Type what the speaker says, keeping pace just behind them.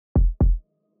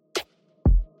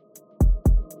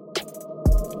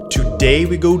Today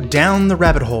we go down the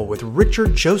rabbit hole with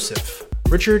Richard Joseph.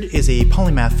 Richard is a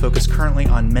polymath focused currently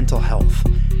on mental health.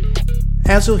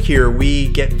 As you'll hear, we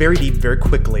get very deep very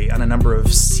quickly on a number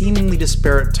of seemingly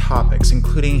disparate topics,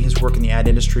 including his work in the ad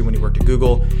industry when he worked at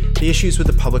Google, the issues with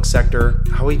the public sector,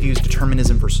 how he views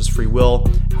determinism versus free will,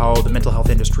 how the mental health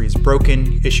industry is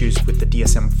broken, issues with the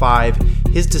DSM-5,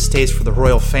 his distaste for the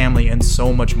royal family, and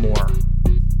so much more.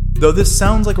 Though this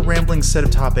sounds like a rambling set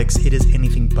of topics, it is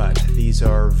anything but. These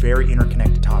are very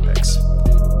interconnected topics.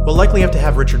 We'll likely have to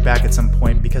have Richard back at some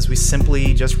point because we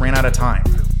simply just ran out of time.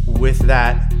 With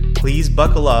that, please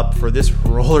buckle up for this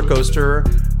roller coaster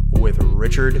with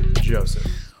Richard Joseph.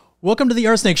 Welcome to the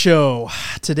Arsenic Show.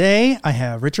 Today, I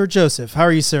have Richard Joseph. How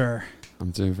are you, sir? I'm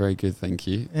doing very good, thank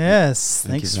you. Yes,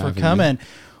 thanks for coming.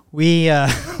 We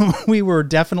were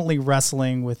definitely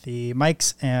wrestling with the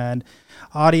mics and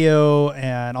audio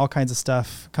and all kinds of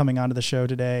stuff coming onto the show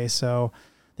today. So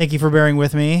thank you for bearing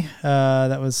with me.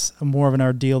 That was more of an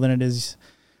ordeal than it is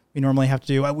we normally have to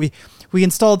do. We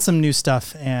installed some new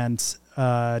stuff, and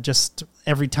just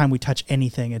every time we touch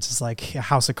anything, it's just like a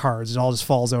house of cards. It all just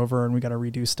falls over, and we got to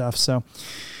redo stuff. So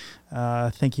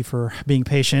thank you for being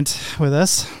patient with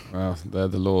us. Well, they're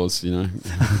the laws, you know.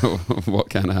 What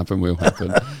can happen will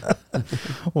happen.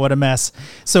 What a mess.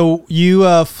 So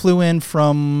you flew in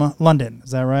from London,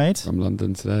 is that right? From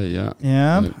London today, yeah.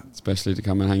 Yeah. So, especially to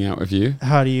come and hang out with you.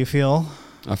 How do you feel?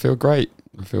 I feel great.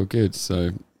 I feel good.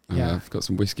 So yeah. I've got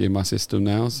some whiskey in my system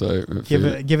now. So give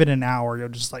it an hour. You're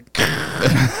just like.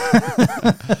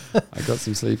 I got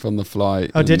some sleep on the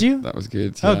flight. Oh, did you? That was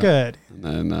good. Oh, yeah. good.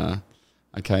 And then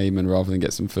I came, and rather than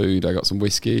get some food, I got some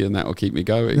whiskey, and that will keep me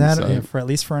going. For at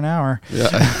least for an hour.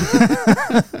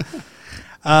 Yeah.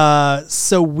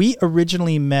 So we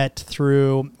originally met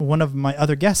through one of my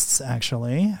other guests,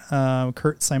 actually,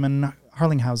 Kurt Simon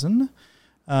Harlinghausen.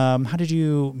 How did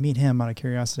you meet him, out of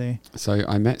curiosity? So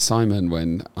I met Simon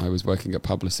when I was working at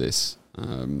Publicis.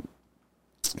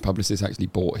 Publicis actually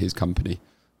bought his company.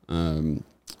 And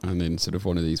then sort of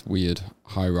one of these weird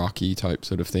hierarchy type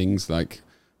sort of things, like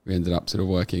we ended up sort of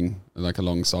working like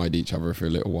alongside each other for a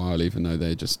little while, even though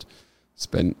they just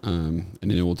spent an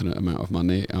inordinate amount of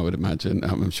money, I would imagine.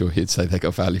 I'm sure he'd say they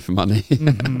got value for money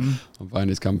on buying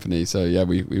his company. So yeah,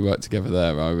 we worked together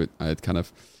there. I had kind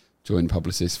of joined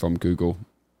Publicis from Google.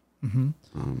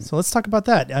 Mm-hmm. So let's talk about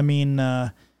that. I mean,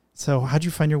 so how'd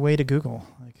you find your way to Google?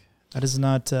 Like, that is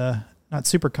not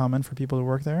super common for people who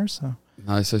work there. So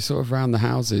no, so sort of around the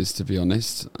houses, to be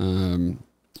honest.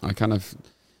 I kind of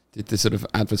did this sort of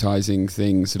advertising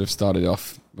thing, sort of started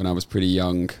off when I was pretty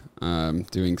young,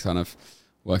 doing kind of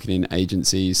working in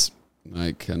agencies,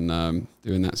 like, and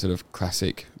doing that sort of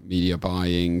classic media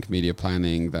buying, media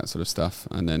planning, that sort of stuff.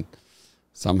 And then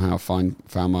somehow found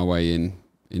my way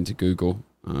into Google.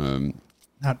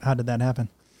 How did that happen?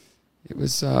 It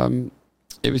was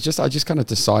just, I just kind of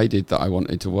decided that I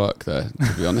wanted to work there,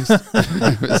 to be honest.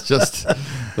 It was just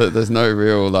that there's no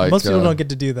real, like, most people don't get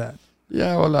to do that.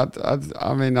 Yeah, well,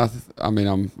 I mean,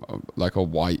 I'm like a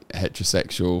white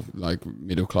heterosexual, like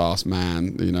middle class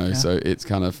man, you know. Yeah. So it's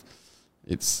kind of,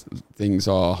 things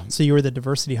are. So you were the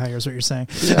diversity hire, is what you're saying?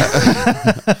 Yeah.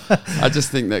 I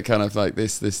just think that kind of like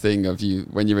this thing of you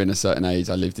when you're in a certain age.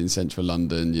 I lived in central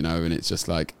London, you know, and it's just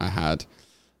like I had,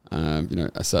 you know,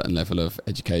 a certain level of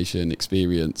education,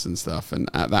 experience, and stuff. And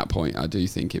at that point, I do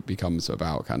think it becomes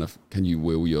about kind of, can you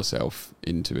will yourself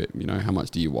into it? You know, how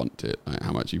much do you want it? Like,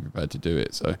 how much are you prepared to do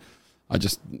it? So I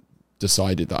just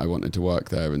decided that I wanted to work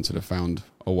there and sort of found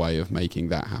a way of making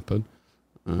that happen.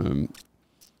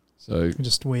 So you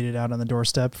just waited out on the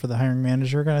doorstep for the hiring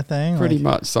manager kind of thing? Pretty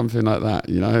much something like that,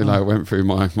 you know. Like I went through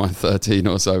my 13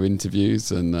 or so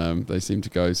interviews, and they seemed to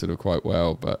go sort of quite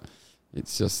well. But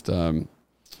it's just,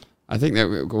 I think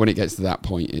that when it gets to that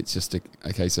point, it's just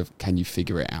a case of, can you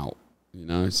figure it out, you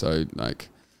know? So like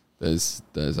there's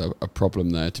a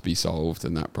problem there to be solved,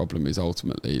 and that problem is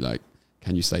ultimately like,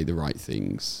 can you say the right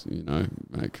things, you know?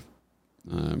 Like,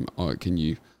 or can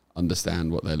you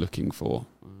understand what they're looking for?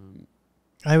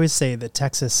 I always say that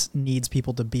Texas needs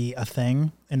people to be a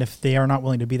thing, and if they are not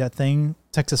willing to be that thing,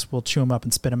 Texas will chew them up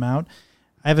and spit them out.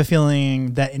 I have a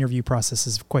feeling that interview process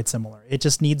is quite similar. It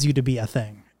just needs you to be a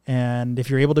thing, and if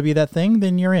you're able to be that thing,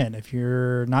 then you're in. If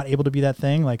you're not able to be that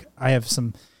thing, like I have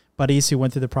some buddies who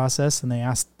went through the process and they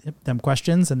asked them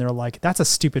questions and they're like, that's a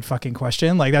stupid fucking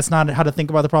question. Like, that's not how to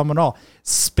think about the problem at all.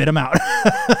 Spit them out.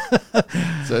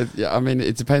 So, yeah, I mean,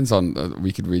 it depends on,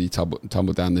 we could really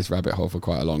tumble down this rabbit hole for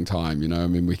quite a long time, you know. I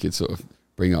mean, we could sort of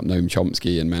bring up Noam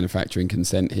Chomsky and manufacturing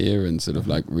consent here and sort of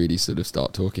like really sort of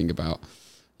start talking about,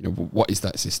 you know, what is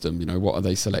that system? You know, what are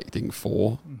they selecting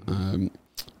for?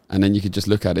 And then you could just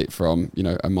look at it from, you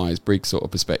know, a Myers-Briggs sort of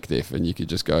perspective, and you could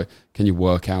just go, can you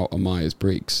work out a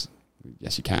Myers-Briggs?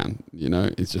 Yes, you can. You know,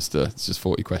 it's just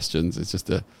 40 questions. It's just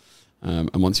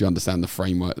and once you understand the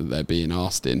framework that they're being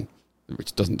asked in,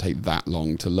 which doesn't take that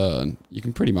long to learn, you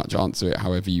can pretty much answer it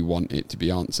however you want it to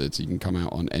be answered. So you can come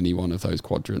out on any one of those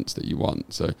quadrants that you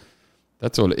want. So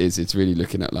that's all it is. It's really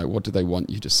looking at, like, what do they want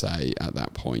you to say at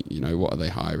that point? You know, what are they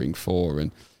hiring for?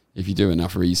 And if you do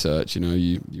enough research, you know,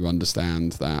 you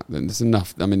understand that, then there's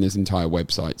enough. I mean, there's entire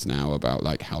websites now about,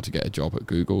 like, how to get a job at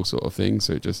Google sort of thing.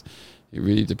 So it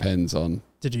really depends on.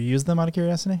 Did you use them out of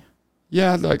curiosity?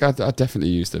 Yeah, like I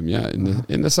definitely use them. Yeah,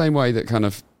 in the same way that kind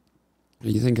of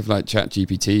you think of like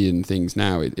ChatGPT and things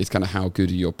now. It's kind of how good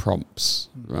are your prompts,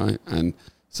 right? And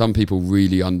some people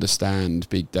really understand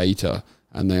big data,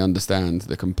 and they understand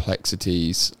the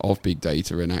complexities of big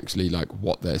data and actually like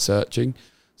what they're searching.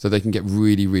 So they can get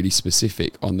really, really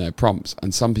specific on their prompts.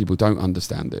 And some people don't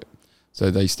understand it.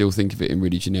 So they still think of it in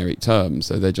really generic terms.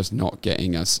 So they're just not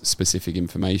getting us specific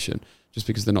information just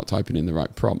because they're not typing in the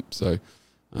right prompt. So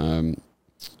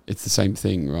it's the same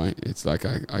thing, right? It's like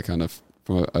I kind of,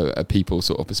 from a people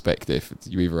sort of perspective,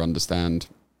 you either understand,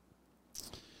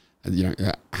 you know,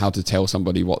 how to tell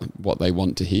somebody what they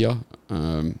want to hear,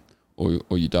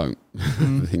 or you don't.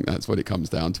 I think that's what it comes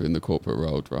down to in the corporate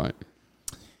world, right?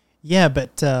 Yeah,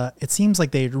 but it seems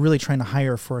like they're really trying to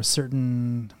hire for a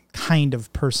certain kind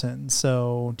of person.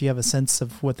 So do you have a sense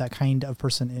of what that kind of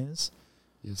person is?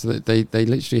 Yeah, so they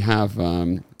literally have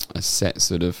a set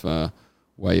sort of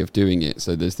way of doing it.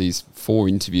 So there's these 4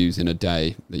 interviews in a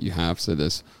day that you have. So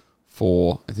there's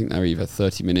 4, I think they're either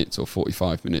 30 minutes or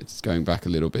 45 minutes, going back a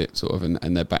little bit sort of,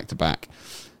 and they're back to back.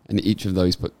 And each of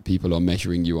those people are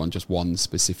measuring you on just one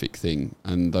specific thing.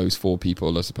 And those 4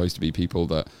 people are supposed to be people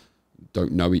that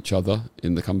don't know each other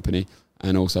in the company,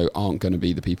 and also aren't going to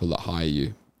be the people that hire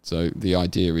you. So the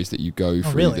idea is that you go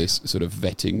through this sort of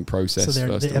vetting process.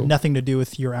 So they have nothing to do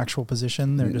with your actual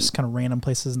position. They're just kind of random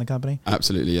places in the company.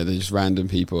 Absolutely, yeah. They're just random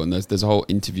people, and there's a whole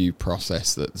interview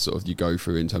process that sort of you go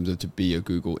through in terms of to be a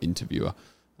Google interviewer.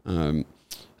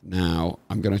 Now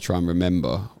I'm going to try and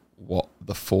remember what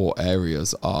the 4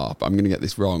 areas are, but I'm going to get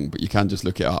this wrong. But you can just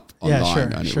look it up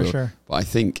online, Sure. But I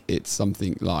think it's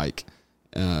something like.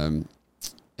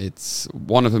 It's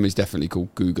one of them is definitely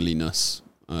called Googliness,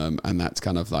 and that's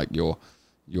kind of like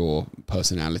your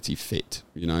personality fit.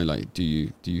 You know, like do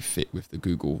you fit with the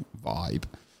Google vibe?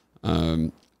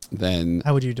 Then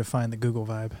how would you define the Google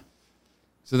vibe?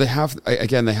 So they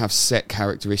have set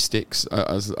characteristics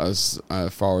as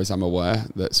far as I'm aware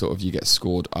that sort of you get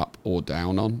scored up or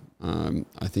down on.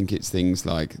 I think it's things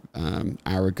like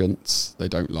arrogance. They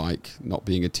don't like not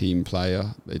being a team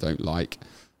player. They don't like.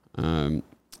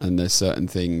 And there's certain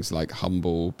things like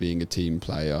humble, being a team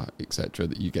player, etc.,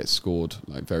 that you get scored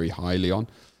like very highly on.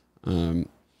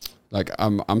 Like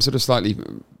I'm sort of slightly,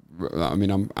 I mean,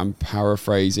 I'm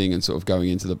paraphrasing and sort of going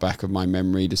into the back of my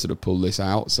memory to sort of pull this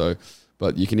out. So,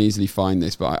 but you can easily find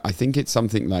this. But I think it's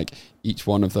something like each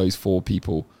one of those 4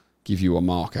 people give you a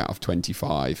mark out of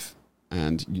 25,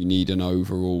 and you need an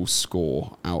overall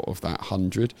score out of that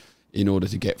 100. In order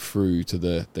to get through to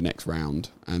the next round.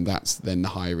 And that's then the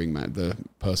hiring man, the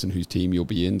person whose team you'll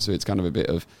be in. So it's kind of a bit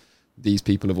of, these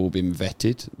people have all been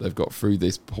vetted. They've got through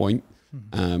this point,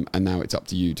 and now it's up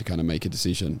to you to kind of make a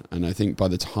decision. And I think by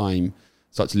the time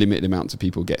such limited amounts of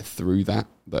people get through that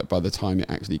by the time it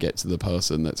actually gets to the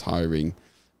person that's hiring,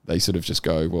 they sort of just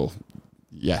go, well,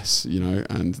 yes, you know,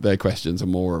 and their questions are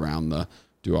more around the,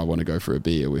 do I want to go for a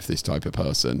beer with this type of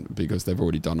person? Because they've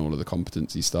already done all of the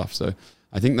competency stuff. So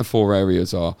I think the 4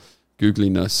 areas are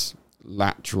Googliness,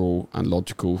 lateral and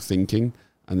logical thinking.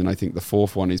 And then I think the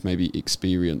 4th one is maybe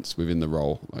experience within the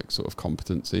role, like sort of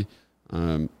competency.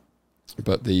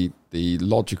 But the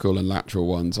logical and lateral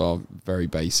ones are very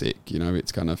basic. You know,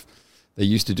 it's kind of, they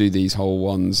used to do these whole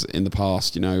ones in the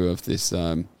past, you know, of this,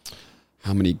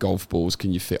 how many golf balls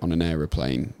can you fit on an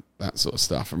aeroplane? That sort of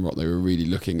stuff. And what they were really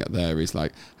looking at there is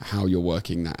like how you're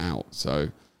working that out. So,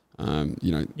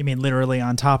 you know, you mean literally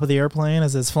on top of the airplane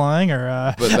as it's flying,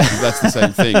 or? But that's the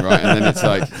same thing, right? And then it's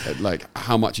like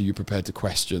how much are you prepared to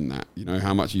question that? You know,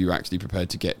 how much are you actually prepared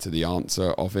to get to the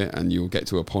answer of it? And you'll get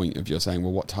to a point of you're saying,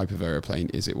 well, what type of aeroplane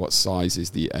is it? What size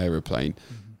is the aeroplane?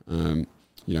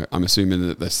 You know, I'm assuming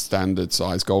that they're standard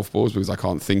size golf balls because I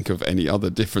can't think of any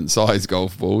other different size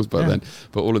golf balls. But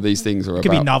but all of these things are it could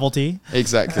be novelty.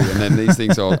 Exactly. And then these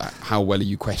things are how well are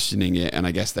you questioning it? And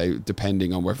I guess they,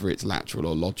 depending on whether it's lateral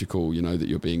or logical, you know, that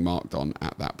you're being marked on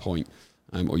at that point,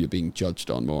 or you're being judged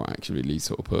on, more accurately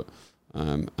sort of put.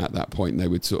 at that point. They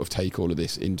would sort of take all of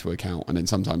this into account, and then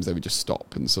sometimes they would just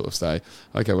stop and sort of say,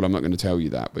 okay, well, I'm not going to tell you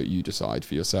that, but you decide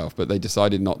for yourself. But they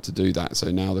decided not to do that,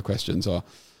 so now the questions are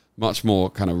much more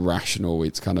kind of rational.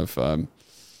 It's kind of I'm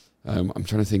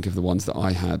trying to think of the ones that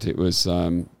I had. It was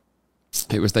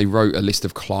they wrote a list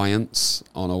of clients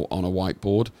on a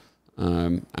whiteboard,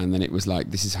 and then it was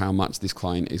like, this is how much this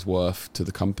client is worth to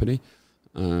the company,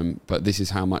 but this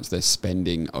is how much they're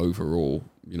spending overall,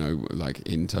 you know, like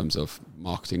in terms of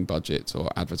marketing budgets or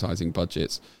advertising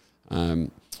budgets,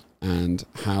 and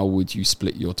how would you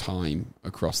split your time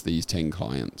across these 10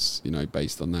 clients, you know,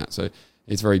 based on that. So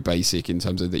it's very basic in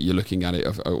terms of that you're looking at it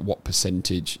of what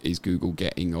percentage is Google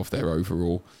getting of their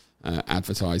overall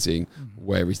advertising,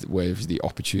 where is the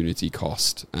opportunity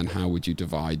cost, and how would you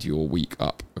divide your week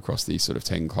up across these sort of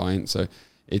 10 clients. So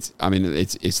it's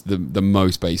the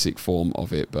most basic form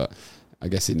of it, but I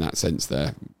guess in that sense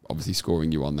they're obviously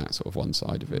scoring you on that sort of one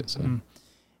side of it. So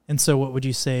And so what would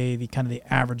you say the kind of the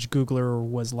average Googler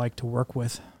was like to work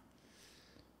with?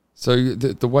 So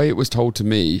the way it was told to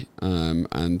me,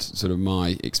 and sort of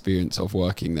my experience of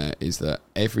working there, is that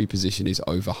every position is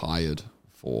overhired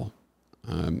for.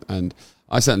 And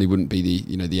I certainly wouldn't be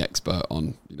the expert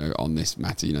on this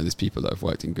matter. You know, there's people that have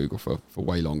worked in Google for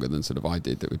way longer than sort of I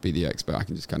did that would be the expert. I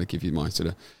can just kind of give you my sort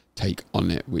of take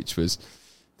on it, which was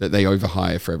that they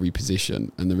overhire for every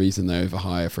position. And the reason they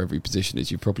overhire for every position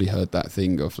is you've probably heard that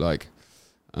thing of like,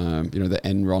 the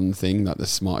Enron thing, like the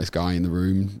smartest guy in the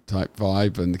room type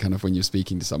vibe. And kind of when you're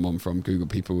speaking to someone from Google,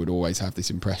 people would always have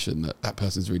this impression that that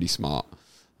person's really smart.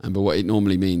 But what it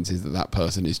normally means is that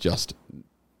person is just,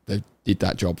 they did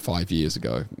that job 5 years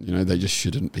ago. You know, they just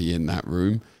shouldn't be in that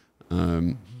room.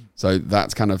 So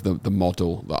that's kind of the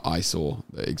model that I saw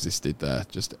that existed there.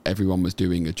 Just everyone was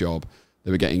doing a job. They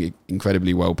were getting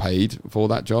incredibly well paid for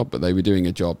that job, but they were doing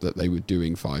a job that they were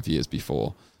doing 5 years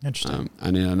before. Interesting.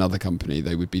 And in another company,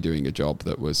 they would be doing a job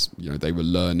that was, they were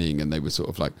learning and they were sort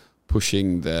of like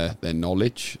pushing their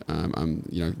knowledge, and,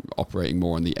 operating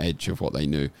more on the edge of what they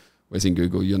knew. Whereas in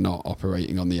Google, you're not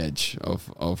operating on the edge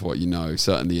of what you know.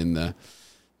 Certainly in the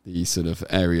sort of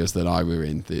areas that I were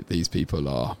in, these people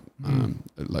are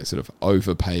like sort of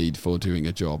overpaid for doing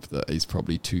a job that is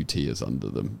probably 2 tiers under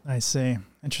them. I see.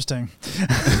 Interesting.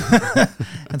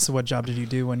 And so what job did you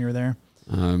do when you were there?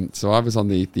 So I was on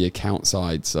the account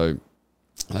side, so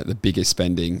like the biggest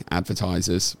spending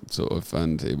advertisers sort of,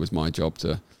 and it was my job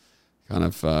to kind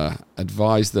of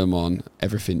advise them on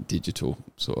everything digital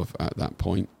sort of at that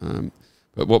point.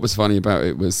 But what was funny about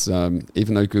it was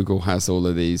even though Google has all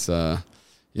of these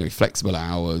flexible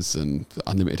hours and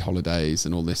unlimited holidays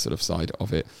and all this sort of side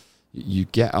of it, you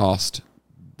get asked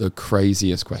the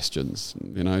craziest questions.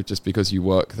 Just because you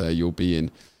work there, you'll be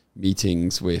in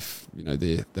meetings with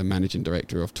the managing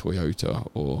director of Toyota,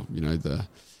 or the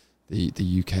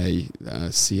UK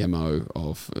CMO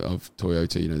of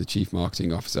Toyota, the chief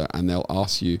marketing officer, and they'll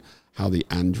ask you how the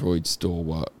Android store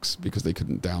works because they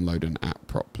couldn't download an app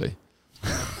properly.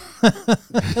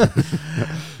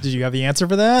 Did you have the answer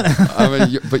for that? I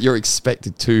mean, but you're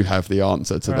expected to have the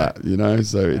answer to that,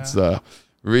 So it's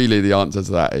really the answer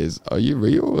to that is, are you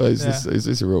real? Is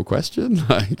this a real question?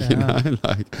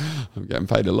 I'm getting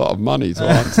paid a lot of money to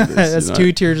answer this. That's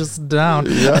 2 tiers down.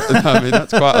 Yeah, I mean,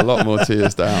 that's quite a lot more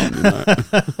tiers down.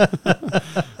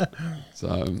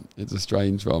 So it's a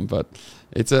strange one, but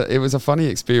it was a funny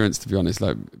experience, to be honest,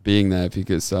 like being there,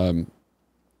 because I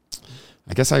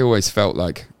guess I always felt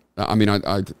like, I mean,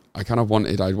 I kind of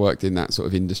wanted, I'd worked in that sort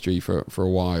of industry for a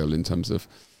while in terms of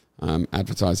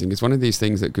advertising. It's one of these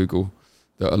things that Google,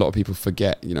 that a lot of people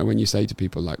forget, when you say to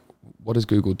people like, what does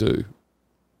Google do?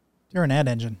 You're an ad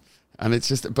engine. And it's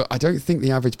just, but I don't think the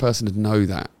average person would know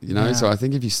that, Yeah. So I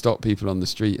think if you stop people on the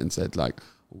street and said like,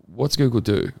 what's Google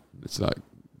do? It's like,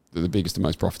 they're the biggest and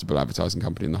most profitable advertising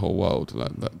company in the whole world.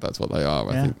 Like that's what they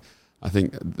are. Yeah. I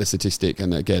think the statistic,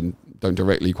 and again, don't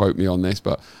directly quote me on this,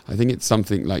 but I think it's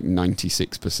something like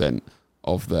 96%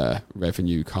 of their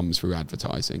revenue comes through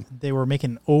advertising. They were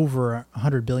making over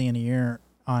 $100 billion a year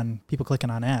on people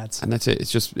clicking on ads. And that's it.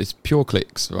 It's pure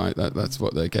clicks, right? That's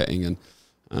what they're getting. And,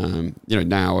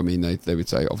 now, I mean, they would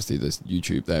say, obviously there's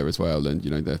YouTube there as well. And,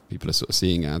 the people are sort of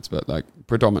seeing ads, but like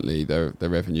predominantly their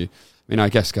revenue, I mean, I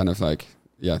guess kind of like,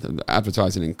 the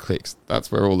advertising and clicks,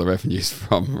 that's where all the revenue's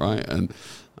from, right? And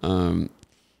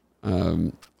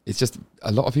it's just,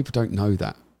 a lot of people don't know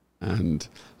that. And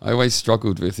I always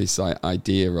struggled with this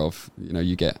idea of,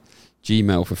 you get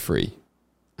Gmail for free,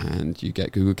 and you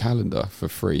get Google Calendar for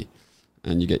free,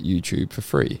 and you get YouTube for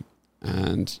free,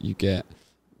 and you get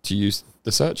to use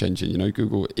the search engine.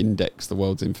 Google index the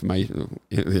world's information.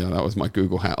 That was my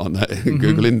Google hat on that.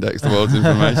 Google index the world's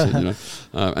information.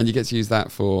 And you get to use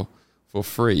that for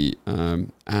free,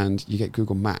 and you get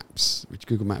Google Maps, which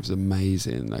Google Maps is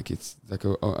amazing. Like it's like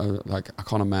like I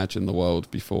can't imagine the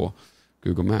world before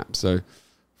Google Maps. So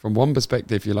from one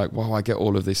perspective, you're like, wow, I get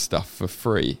all of this stuff for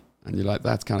free, and you're like,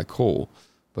 that's kind of cool.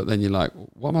 But then you're like,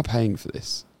 what am I paying for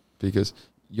this? Because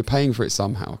you're paying for it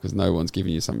somehow, because no one's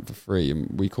giving you something for free.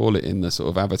 And we call it in the sort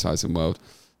of advertising world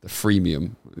the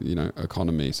freemium,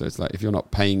 economy. So it's like, if you're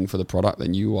not paying for the product,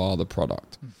 then you are the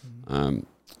product. And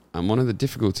one of the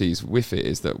difficulties with it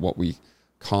is that what we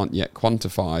can't yet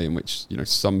quantify, in which,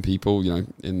 some people,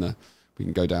 we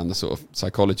can go down the sort of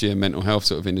psychology and mental health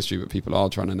sort of industry, but people are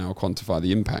trying to now quantify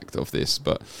the impact of this.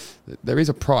 But there is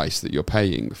a price that you're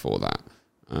paying for that.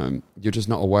 You're just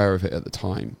not aware of it at the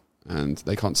time. And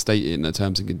they can't state it in the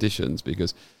terms and conditions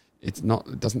because it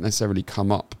doesn't necessarily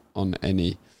come up on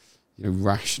any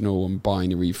rational and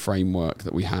binary framework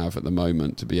that we have at the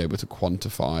moment to be able to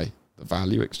quantify the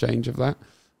value exchange of that.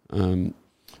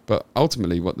 But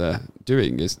ultimately what they're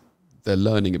doing is they're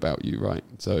learning about you, right?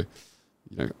 So,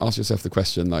 ask yourself the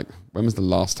question, like, when was the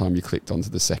last time you clicked onto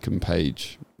the second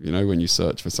page, when you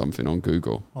search for something on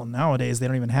Google? Well, nowadays they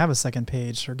don't even have a second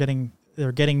page. They're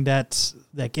getting that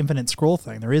infinite scroll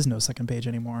thing. There is no second page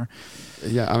anymore.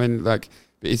 Yeah, I mean, like,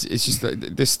 it's just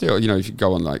that there's still, if you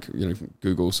go on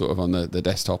Google sort of on the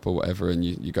desktop or whatever, and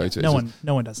you go to it.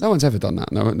 No one does. No one's ever done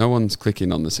that. No one's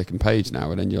clicking on the second page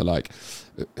now. And then you're like,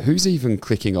 who's even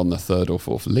clicking on the third or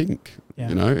fourth link?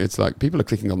 Yeah. It's like people are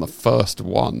clicking on the first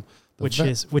one. Which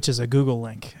is a Google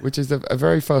link. Which is a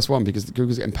very first one, because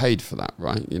Google's getting paid for that,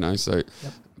 right? So, yep.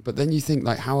 But then you think,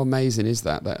 like, how amazing is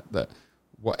that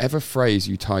whatever phrase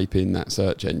you type in that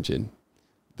search engine,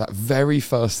 that very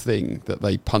first thing that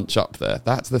they punch up there,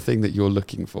 that's the thing that you're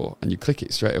looking for, and you click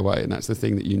it straight away, and that's the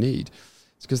thing that you need.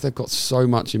 It's because they've got so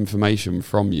much information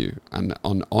from you and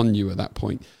on you at that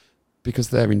point, because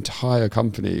their entire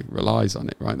company relies on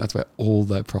it, right? That's where all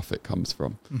their profit comes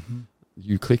from. Mm-hmm.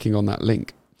 You clicking on that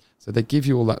link. So they give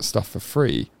you all that stuff for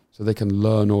free so they can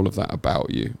learn all of that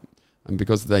about you. And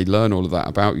because they learn all of that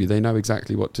about you, they know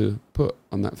exactly what to put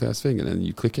on that first thing. And then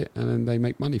you click it and then they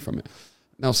make money from it.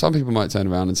 Now, some people might turn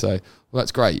around and say, well,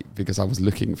 that's great because I was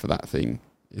looking for that thing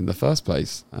in the first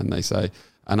place. And they say,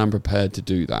 and I'm prepared to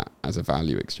do that as a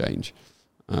value exchange.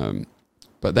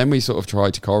 But then we sort of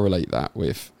try to correlate that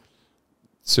with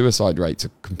suicide rates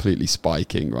are completely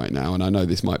spiking right now, and I know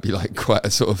this might be like quite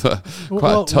a sort of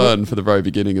a turn for the very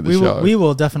beginning of the show. We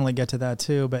will definitely get to that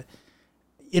too, but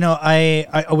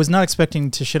I was not expecting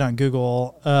to shit on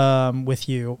Google with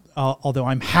you, although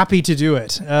I'm happy to do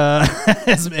it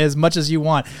as much as you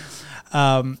want.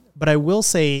 But I will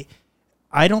say,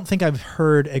 I don't think I've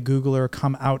heard a Googler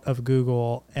come out of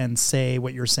Google and say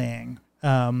what you're saying.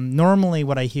 Normally,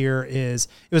 what I hear is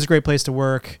it was a great place to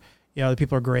work. The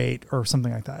people are great, or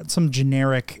something like that. Some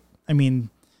generic,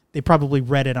 they probably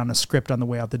read it on a script on the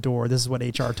way out the door. This is what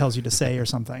HR tells you to say or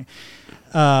something.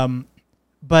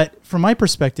 But from my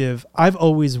perspective, I've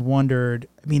always wondered,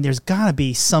 there's got to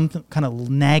be some kind of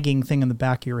nagging thing in the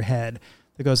back of your head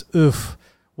that goes, oof,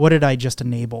 what did I just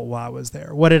enable while I was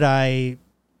there? What did I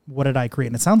create?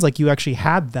 And it sounds like you actually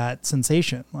had that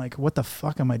sensation. Like, what the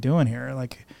fuck am I doing here?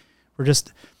 Like,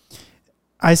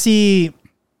 I see...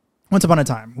 Once upon a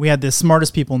time, we had the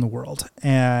smartest people in the world,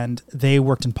 and they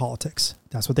worked in politics.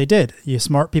 That's what they did.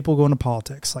 Smart people go into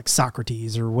politics, like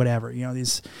Socrates or whatever,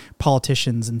 these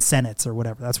politicians and senates or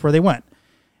whatever. That's where they went.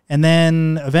 And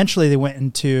then eventually they went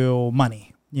into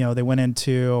money. They went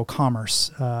into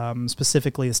commerce,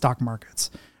 specifically the stock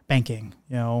markets, banking,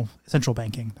 central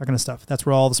banking, that kind of stuff. That's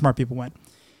where all the smart people went.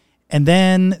 And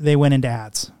then they went into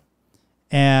ads.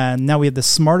 And now we have the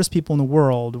smartest people in the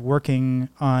world working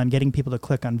on getting people to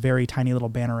click on very tiny little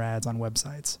banner ads on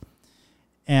websites.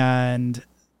 And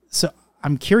so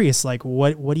I'm curious, like,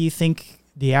 what do you think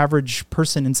the average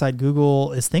person inside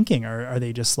Google is thinking? Are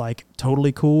they just like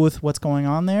totally cool with what's going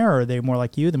on there? Or are they more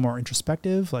like you, they're more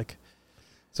introspective?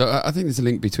 So I think there's a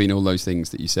link between all those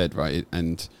things that you said, right?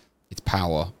 And it's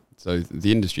power. So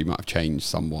the industry might have changed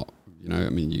somewhat.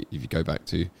 If you go back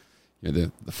to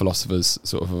the philosophers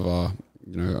sort of our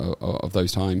of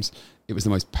those times, it was the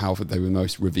most powerful, they were the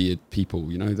most revered people,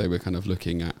 they were kind of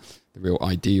looking at the real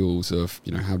ideals of,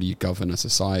 how do you govern a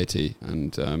society?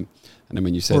 And then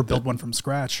when you said... Or build one from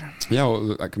scratch. Yeah,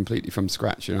 like completely from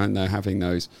scratch, and they're having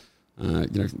those,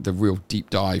 the real deep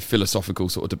dive philosophical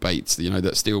sort of debates,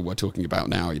 that still we're talking about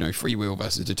now, free will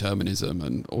versus determinism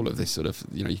and all of this sort of,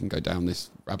 you can go down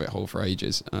this rabbit hole for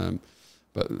ages.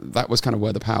 But that was kind of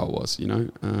where the power was,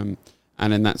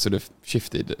 And then that sort of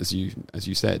shifted, as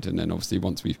you said. And then obviously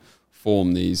once we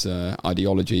formed these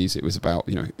ideologies, it was about,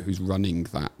 who's running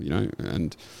that,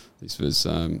 and this was,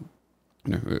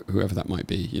 whoever that might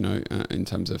be, in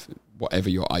terms of whatever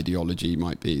your ideology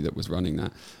might be that was running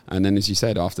that. And then, as you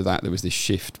said, after that, there was this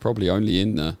shift, probably only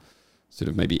in the sort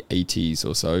of maybe 80s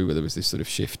or so, where there was this sort of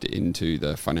shift into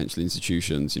the financial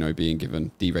institutions, being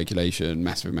given deregulation,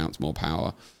 massive amounts more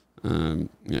power, in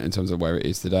terms of where it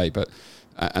is today. But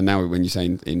and now when you're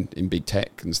saying in big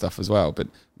tech and stuff as well, but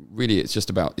really it's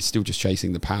still just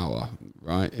chasing the power,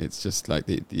 right? It's just like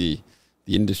the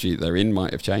industry that they're in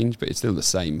might have changed, but it's still the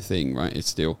same thing, right? It's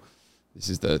still, this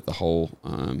is the whole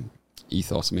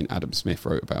ethos. I mean, Adam Smith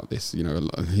wrote about this,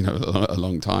 a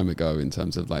long time ago, in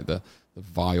terms of like the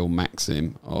vile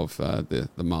maxim of the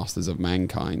masters of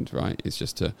mankind, right? It's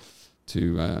just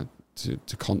to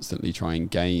constantly try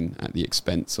and gain at the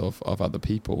expense of other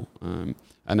people,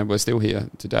 and then we're still here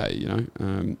today,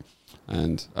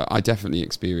 and I definitely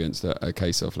experienced a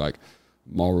case of like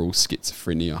moral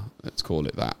schizophrenia, let's call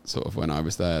it that, sort of when I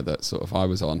was there, that sort of I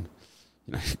was on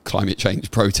climate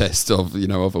change protests of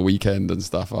a weekend and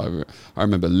stuff. I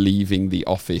remember leaving the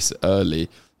office early,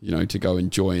 to go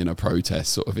and join a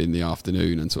protest sort of in the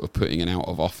afternoon, and sort of putting an out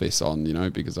of office on,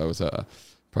 because I was at a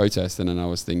protest, and then I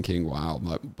was thinking, wow,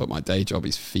 but my day job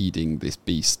is feeding this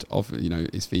beast of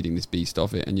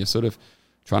it. And you're sort of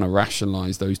trying to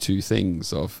rationalize those two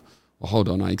things of, well, hold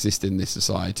on, I exist in this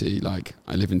society, like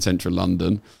I live in central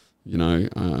London,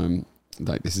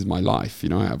 like this is my life,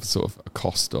 I have sort of a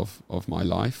cost of my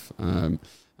life, and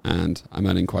I'm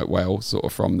earning quite well sort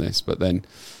of from this. But then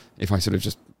if I sort of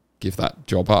just give that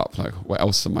job up, like what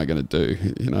else am I going to do?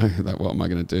 Like what am I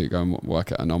going to do? Go and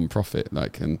work at a non-profit,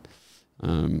 like, and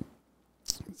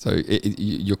so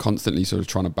you're constantly sort of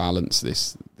trying to balance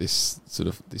this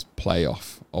play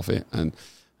off of it, and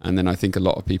then I think a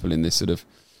lot of people in this sort of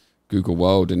Google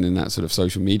world and in that sort of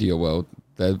social media world,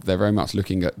 they're very much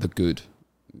looking at the good,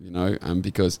 and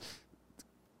because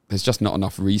there's just not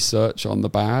enough research on the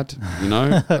bad,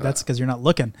 That's because you're not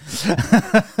looking.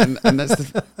 and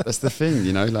that's the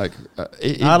thing, like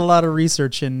not a lot of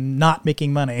research in not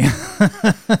making money.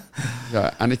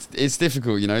 Yeah, and it's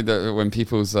difficult, when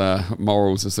people's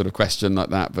morals are sort of questioned like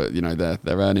that, but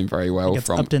they're earning very well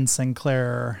from. Upton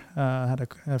Sinclair had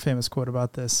a famous quote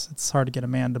about this. It's hard to get a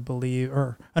man to believe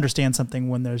or understand something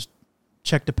when there's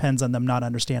check depends on them not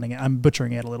understanding it. I'm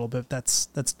butchering it a little bit. That's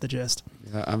the gist.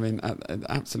 Yeah, I mean,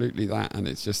 absolutely that. And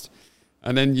it's just,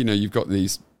 and then, you've got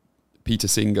these Peter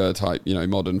Singer type,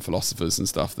 modern philosophers and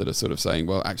stuff that are sort of saying,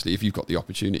 well, actually, if you've got the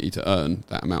opportunity to earn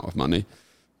that amount of money,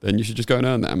 then you should just go and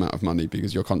earn that amount of money,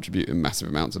 because you're contributing massive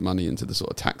amounts of money into the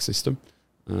sort of tax system.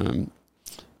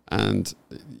 And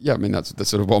yeah, I mean, that's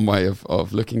sort of one way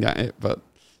of looking at it, but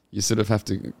you sort of have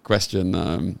to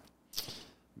question,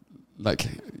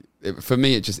 for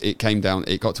me, it came down,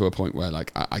 it got to a point where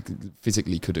like I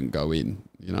physically couldn't go in,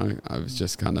 I was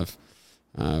just kind of,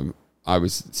 I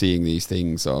was seeing these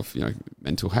things of,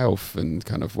 mental health and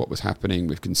kind of what was happening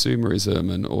with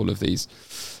consumerism and all of these,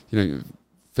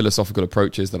 philosophical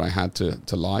approaches that I had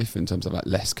to life in terms of like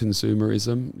less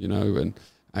consumerism, and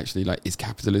actually like, is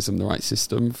capitalism the right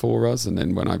system for us? And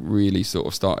then when I really sort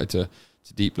of started to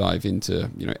deep dive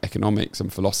into, economics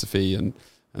and philosophy and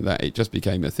that, it just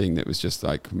became a thing that was just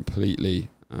like completely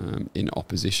in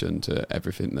opposition to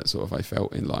everything that sort of I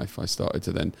felt in life. I started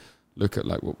to then look at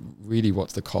like,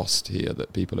 what's the cost here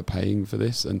that people are paying for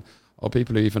this? And are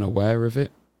people even aware of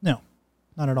it? No,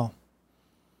 not at all.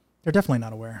 They're definitely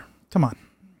not aware. Come on.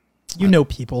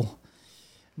 People.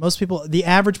 Most people, the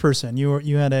average person,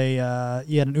 you had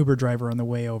an Uber driver on the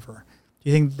way over. Do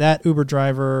you think that Uber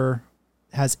driver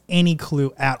has any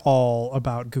clue at all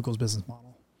about Google's business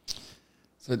model?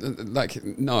 So,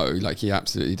 no, he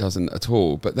absolutely doesn't at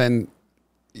all. But then,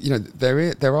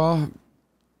 there are.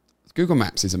 Google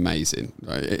Maps is amazing,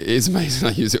 right? It is amazing.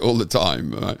 I use it all the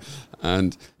time, right?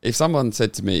 And if someone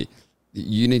said to me,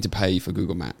 "You need to pay for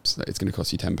Google Maps, it's going to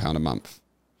cost you £10 a month,"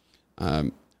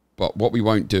 but what we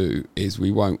won't do is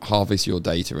we won't harvest your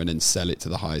data and then sell it to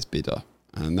the highest bidder,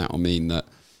 and that will mean that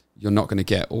you're not going to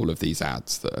get all of these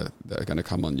ads that are going to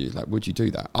come on you. Like, would you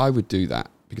do that? I would do that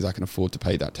because I can afford to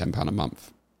pay that £10 a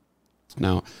month.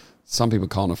 Now, some people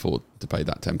can't afford to pay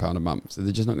that £10 a month, so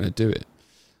they're just not going to do it.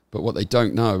 But what they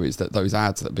don't know is that those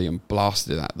ads that are being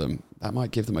blasted at them, that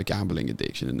might give them a gambling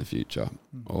addiction in the future,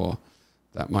 or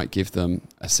that might give them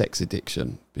a sex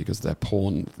addiction because they're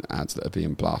porn ads that are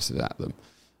being blasted at them.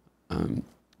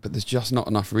 But there's just not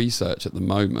enough research at the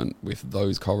moment with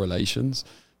those correlations,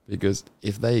 because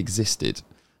if they existed,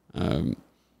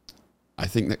 I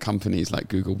think that companies like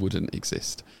Google wouldn't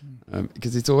exist.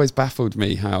 Because it's always baffled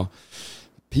me how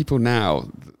people now,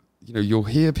 you know, you'll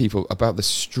hear people about the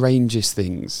strangest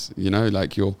things, you know,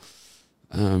 like you'll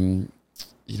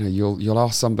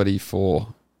ask somebody for,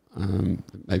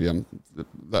 maybe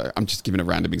I'm just giving a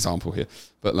random example here,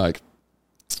 but like,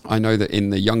 I know that in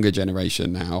the younger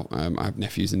generation now, I have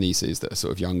nephews and nieces that are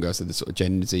sort of younger, so the sort of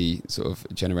Gen Z sort of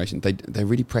generation, they're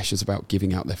really precious about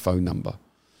giving out their phone number.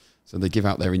 So they give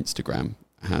out their Instagram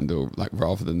handle, like,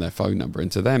 rather than their phone number.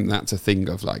 And to them, that's a thing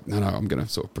of like, no, I'm going to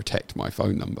sort of protect my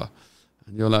phone number.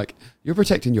 And you're like, you're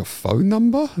protecting your phone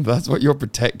number? That's what you're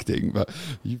protecting. But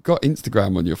you've got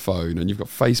Instagram on your phone, and you've got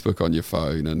Facebook on your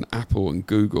phone, and Apple and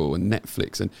Google and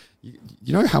Netflix. And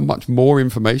you know how much more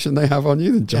information they have on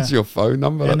you than just your phone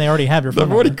number? And they already have your phone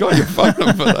number. They've already got your phone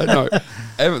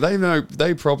number.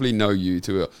 They probably know you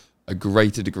to a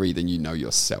greater degree than you know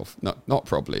yourself. Not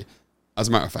probably. As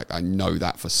a matter of fact, I know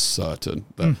that for certain,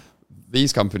 that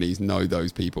these companies know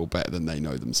those people better than they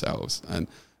know themselves. And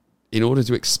in order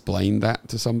to explain that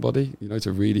to somebody, you know,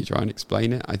 to really try and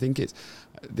explain it, I think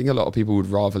a lot of people would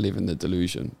rather live in the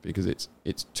delusion, because it's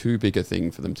too big a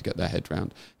thing for them to get their head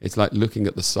around. It's like looking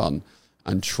at the sun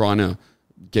and trying to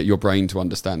get your brain to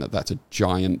understand that that's a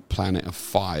giant planet of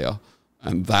fire,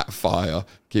 and that fire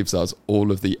gives us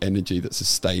all of the energy that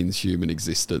sustains human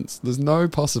existence. There's no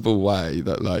possible way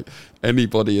that like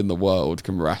anybody in the world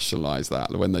can rationalize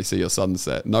that when they see a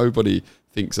sunset. Nobody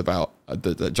thinks about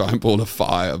the giant ball of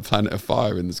fire, planet of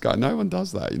fire in the sky. No one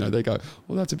does that. You know, they go,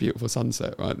 well, that's a beautiful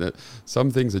sunset, right? That some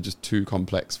things are just too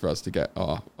complex for us to get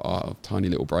our tiny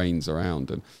little brains around.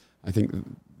 And I think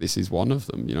this is one of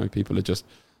them. You know, people are just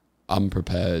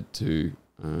unprepared to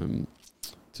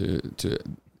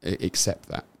accept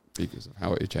that because of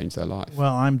how it would change their life.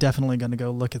 Well, I'm definitely going to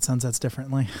go look at sunsets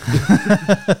differently.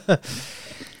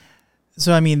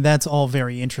 So, I mean, that's all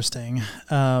very interesting.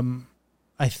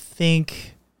 I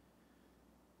think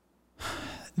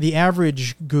the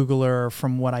average Googler,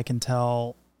 from what I can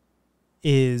tell,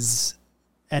 is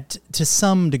to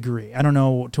some degree, I don't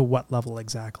know to what level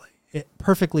exactly,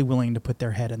 perfectly willing to put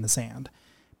their head in the sand,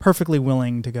 perfectly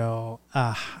willing to go,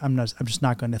 I'm just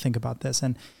not going to think about this.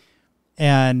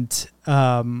 And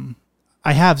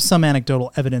I have some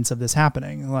anecdotal evidence of this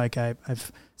happening. Like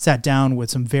I've sat down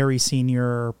with some very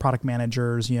senior product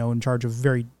managers, you know, in charge of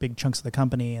very big chunks of the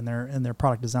company and their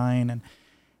product design,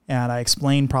 and I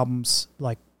explain problems,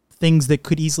 like things that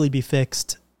could easily be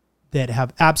fixed that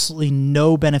have absolutely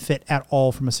no benefit at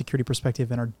all from a security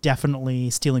perspective and are definitely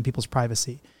stealing people's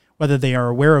privacy. Whether they are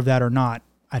aware of that or not,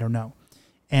 I don't know.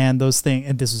 And those things,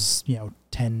 and this is, you know,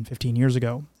 10, 15 years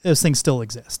ago, those things still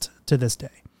exist to this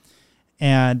day.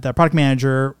 And the product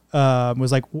manager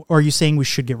was like, are you saying we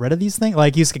should get rid of these things?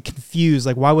 Like, he's confused.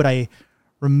 Like, why would I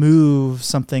remove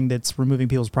something that's removing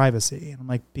people's privacy? And I'm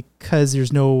like, because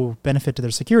there's no benefit to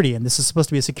their security. And this is supposed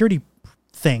to be a security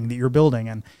thing that you're building.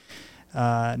 And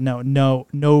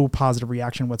no positive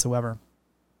reaction whatsoever.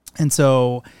 And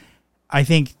so I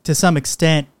think to some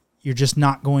extent, you're just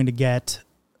not going to get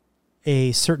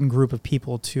a certain group of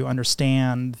people to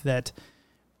understand that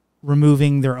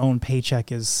removing their own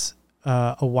paycheck is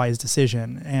a wise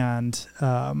decision, and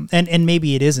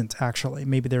maybe it isn't actually.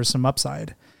 Maybe there's some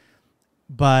upside,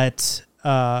 but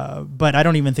I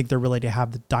don't even think they're ready to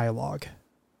have the dialogue.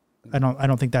 I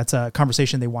don't think that's a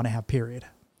conversation they want to have. Period.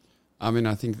 I mean,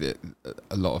 I think that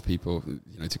a lot of people,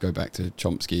 you know, to go back to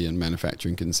Chomsky and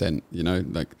manufacturing consent, you know,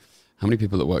 like how many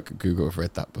people that work at Google have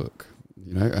read that book?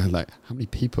 You know, like how many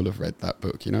people have read that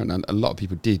book? You know, and a lot of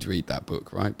people did read that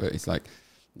book, right? But it's like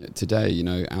today, you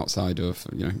know, outside of,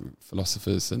 you know,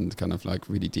 philosophers and kind of like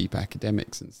really deep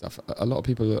academics and stuff, a lot of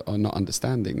people are not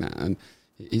understanding that. And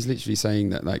he's literally saying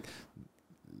that, like,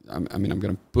 I mean, I'm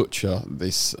going to butcher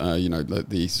this, you know,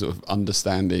 the sort of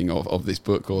understanding of this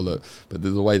book, but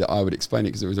the way that I would explain it,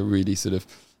 because it was a really sort of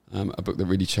a book that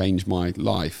really changed my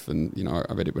life. And, you know,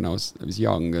 I read it when I was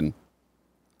young, and,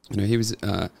 you know,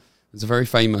 there's a very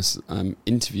famous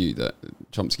interview that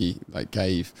Chomsky like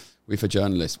gave with a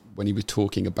journalist when he was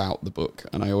talking about the book.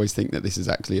 And I always think that this is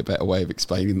actually a better way of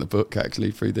explaining the book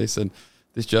actually through this. And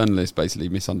this journalist basically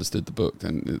misunderstood the book,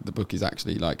 and the book is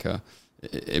actually like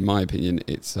in my opinion,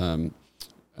 it's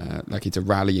like it's a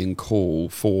rallying call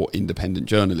for independent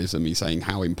journalism. He's saying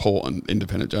how important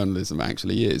independent journalism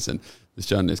actually is. And this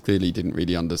journalist clearly didn't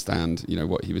really understand, you know,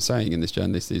 what he was saying. And this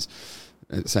journalist is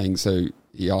saying, so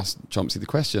he asked Chomsky the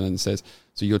question and says,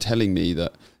 so you're telling me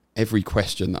that every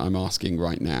question that I'm asking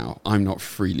right now, I'm not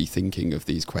freely thinking of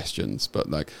these questions, but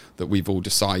like that we've all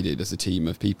decided as a team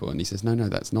of people. And he says, no,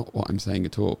 that's not what I'm saying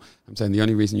at all. I'm saying the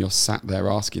only reason you're sat there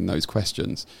asking those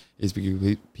questions is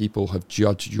because people have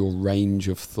judged your range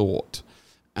of thought,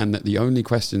 and that the only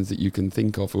questions that you can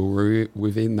think of are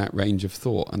within that range of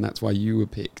thought. And that's why you were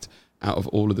picked out of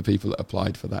all of the people that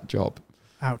applied for that job.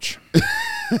 Ouch.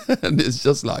 And it's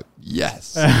just like,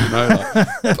 yes,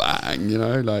 like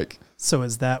bang, like. So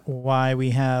is that why we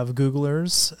have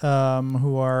Googlers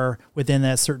who are within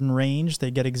that certain range? They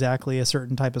get exactly a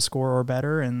certain type of score or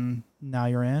better, and now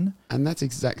you're in? And that's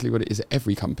exactly what it is at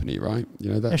every company, right?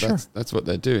 That's what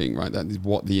they're doing, right? That is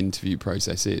what the interview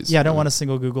process is. Yeah, I don't want to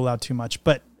single Google out too much,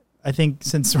 but I think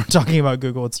since we're talking about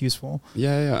Google, it's useful.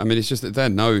 Yeah. I mean, it's just that they're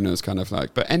known as kind of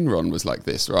like, but Enron was like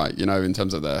this, right? In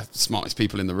terms of the smartest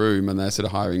people in the room and their sort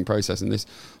of hiring process. And this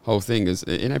whole thing is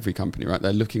in every company, right?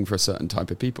 They're looking for a certain type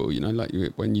of people, like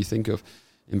when you think of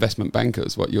investment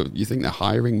bankers, you think they're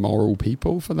hiring moral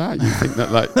people for that? You think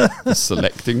that like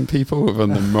selecting people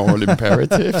within the moral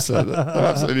imperative? So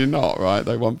absolutely not, right?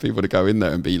 They want people to go in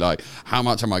there and be like, how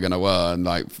much am I going to earn?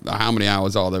 Like, how many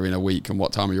hours are there in a week, and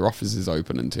what time are your offices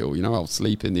open until? I'll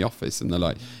sleep in the office, and they're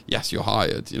like, yes, you're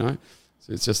hired. So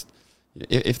it's just,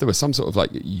 if there was some sort of like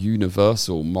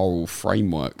universal moral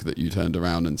framework that you turned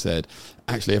around and said,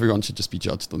 actually everyone should just be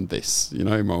judged on this,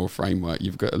 moral framework,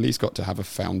 you've got at least got to have a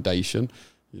foundation.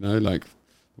 Like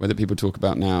whether people talk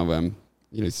about now,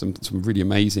 some really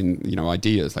amazing,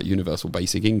 ideas like universal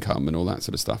basic income and all that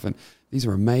sort of stuff. And these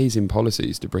are amazing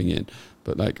policies to bring in.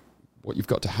 But like what you've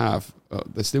got to have,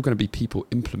 there's still going to be people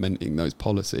implementing those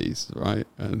policies, right?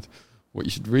 And what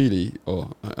you should really,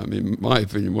 in my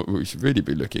opinion, what we should really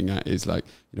be looking at is like,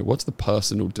 what's the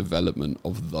personal development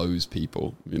of those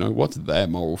people? What's their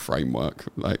moral framework?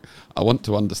 Like, I want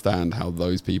to understand how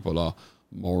those people are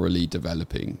morally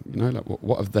developing, like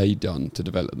what have they done to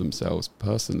develop themselves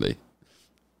personally,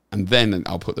 and then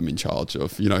I'll put them in charge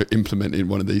of implementing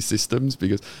one of these systems,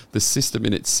 because the system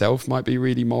in itself might be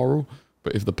really moral,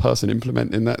 but if the person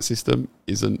implementing that system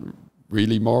isn't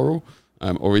really moral,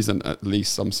 or isn't at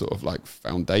least some sort of like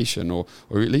foundation, or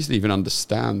at least even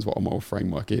understands what a moral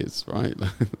framework is, right?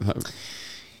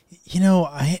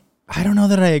 I don't know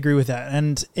that I agree with that,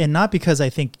 and not because I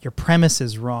think your premise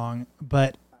is wrong,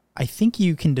 but I think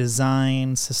you can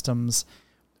design systems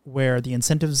where the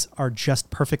incentives are just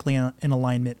perfectly in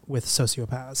alignment with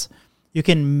sociopaths. You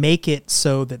can make it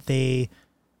so that they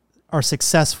are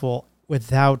successful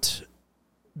without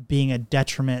being a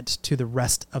detriment to the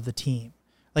rest of the team.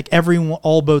 Like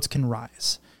all boats can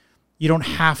rise. You don't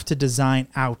have to design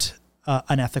out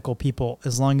unethical people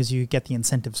as long as you get the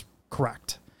incentives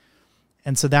correct.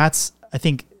 And so I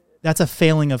think that's a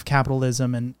failing of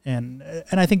capitalism, and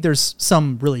I think there's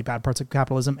some really bad parts of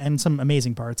capitalism and some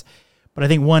amazing parts. But I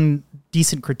think one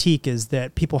decent critique is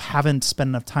that people haven't spent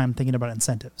enough time thinking about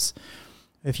incentives.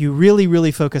 If you really,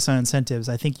 really focus on incentives,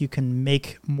 I think you can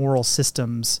make moral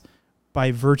systems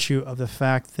by virtue of the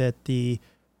fact that they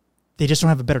just don't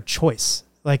have a better choice.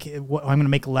 Like, I'm going to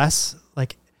make less.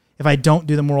 Like, if I don't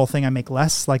do the moral thing, I make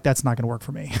less. Like, that's not going to work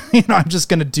for me. I'm just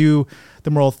going to do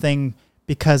the moral thing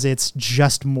because it's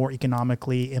just more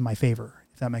economically in my favor,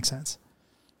 if that makes sense.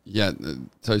 Yeah,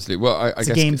 totally. Well, I guess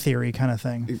a game theory kind of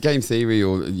thing. Game theory,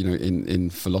 or in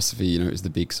philosophy, it's the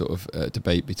big sort of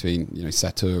debate between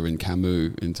Sartre and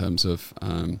Camus in terms of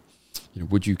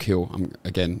would you kill? I'm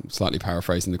again slightly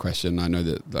paraphrasing the question. I know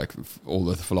that like all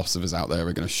the philosophers out there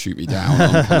are going to shoot me down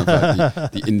on kind of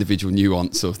like the individual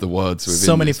nuance of the words within.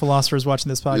 So many philosophers watching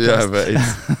this podcast. Yeah, but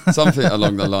it's something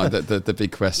along the line that the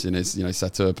big question is.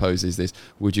 Sartre poses this: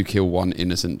 would you kill one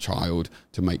innocent child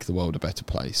to make the world a better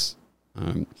place?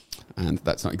 And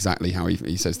that's not exactly how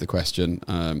he says the question,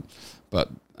 but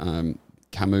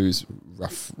Camus'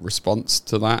 rough response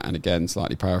to that, and again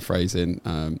slightly paraphrasing,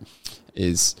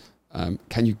 is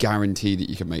can you guarantee that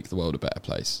you can make the world a better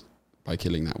place by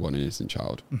killing that one innocent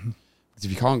child? Mm-hmm. Because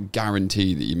if you can't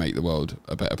guarantee that you make the world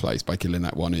a better place by killing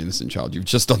that one innocent child, you've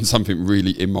just done something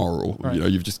really immoral. Right.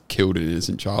 You've just killed an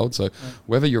innocent child. So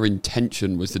whether your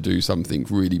intention was to do something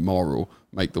really moral,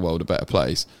 make the world a better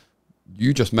place,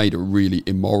 you just made a really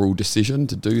immoral decision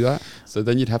to do that. So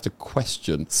then you'd have to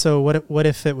question. So what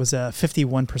if it was a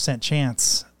 51%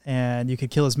 chance and you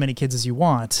could kill as many kids as you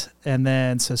want, and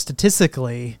then so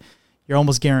statistically you're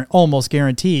almost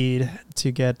guaranteed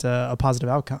to get a positive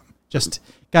outcome. Just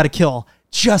got to kill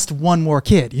just one more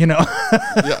kid, Yeah,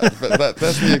 but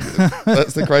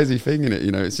that's the crazy thing in it.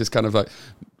 It's just kind of like,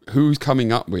 who's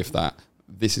coming up with that?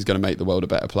 this is going to make the world a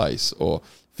better place, or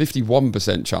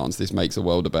 51% chance this makes the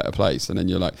world a better place. And then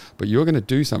you're like, but you're going to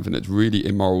do something that's really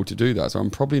immoral to do that. So I'm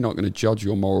probably not going to judge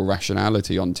your moral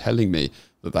rationality on telling me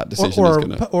that decision is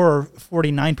going to... Or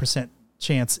 49%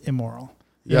 chance immoral.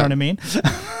 You know what I mean?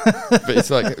 But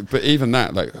it's like, but even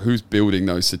that, like, who's building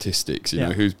those statistics? You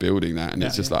know, who's building that? And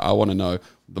it's just like, I want to know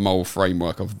the moral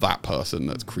framework of that person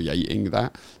that's creating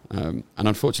that. And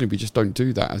unfortunately, we just don't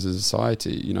do that as a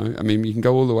society. You know, I mean, you can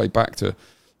go all the way back to,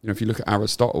 you know, if you look at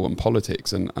Aristotle and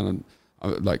politics, and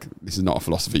like, this is not a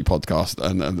philosophy podcast,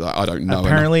 and I don't know.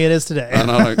 Apparently, it is today.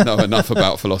 And I don't know enough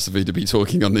about philosophy to be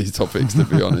talking on these topics, to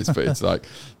be honest. But it's like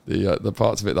the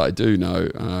parts of it that I do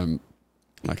know.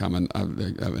 Like I'm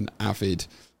an avid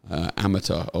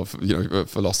amateur of, you know,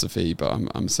 philosophy, but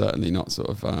I'm certainly not sort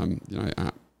of you know,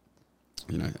 at,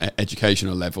 you know,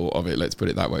 educational level of it, let's put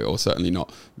it that way, or certainly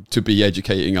not to be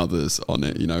educating others on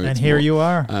it, you know. And here you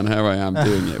are. And here I am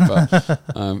doing it.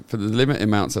 But for the limited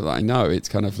amounts that I know, it's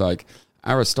kind of like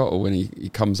Aristotle, when he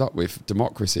comes up with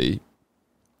democracy,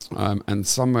 and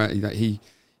somewhere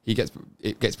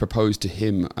it gets proposed to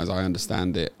him, as I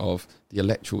understand it, of the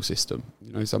electoral system.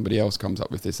 You know, somebody else comes up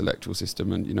with this electoral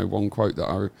system, and, you know, one quote that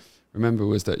I remember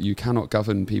was that you cannot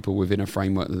govern people within a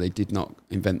framework that they did not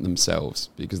invent themselves,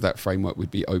 because that framework would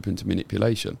be open to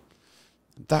manipulation.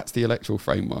 That's the electoral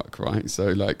framework, right? So,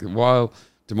 like, while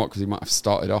democracy might have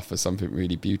started off as something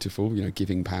really beautiful, you know,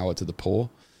 giving power to the poor,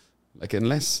 like,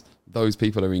 unless those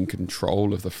people are in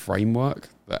control of the framework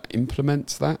that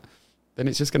implements that, then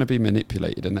it's just going to be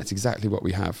manipulated, and that's exactly what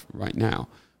we have right now.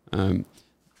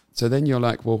 So then you're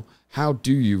like, well, how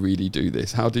do you really do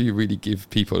this? How do you really give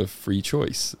people a free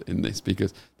choice in this?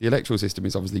 Because the electoral system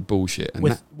is obviously bullshit.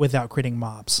 And without creating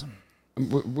mobs.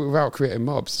 Without creating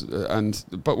mobs,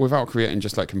 but without creating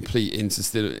just like complete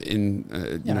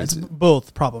it's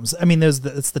both problems. I mean, it's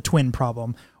the twin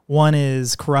problem. One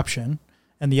is corruption,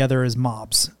 and the other is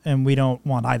mobs. And we don't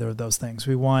want either of those things.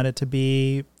 We want it to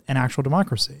be an actual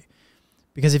democracy.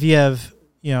 Because if you have,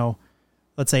 you know,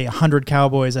 let's say 100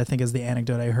 cowboys, I think is the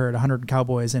anecdote I heard, 100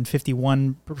 cowboys, and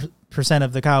 51%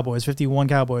 of the cowboys, 51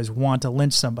 cowboys want to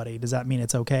lynch somebody, does that mean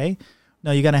it's okay?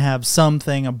 No, you got to have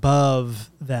something above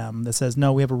them that says,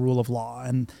 no, we have a rule of law.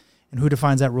 And who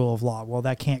defines that rule of law? Well,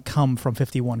 that can't come from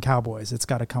 51 cowboys. It's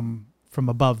got to come from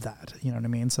above that. You know what I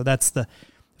mean? So that's the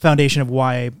foundation of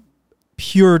why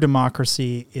pure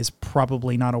democracy is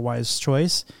probably not a wise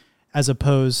choice, as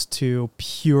opposed to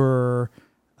pure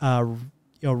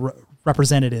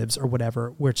representatives or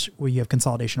whatever, where you have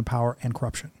consolidation of power and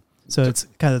corruption. So it's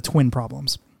kind of the twin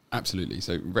problems. Absolutely.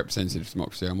 So representative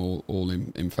democracy, I'm all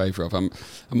in favour of. I'm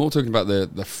all talking about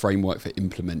the framework for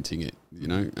implementing it. You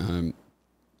know,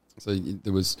 so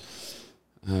there was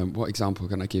what example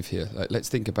can I give here? Like, let's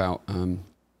think about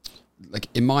like,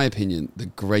 in my opinion, the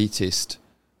greatest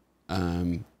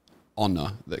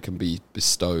honour that can be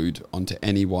bestowed onto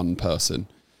any one person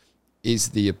is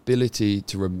the ability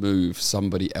to remove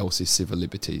somebody else's civil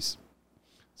liberties.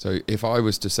 So if I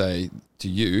was to say to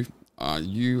you,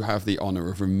 you have the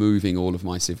honour of removing all of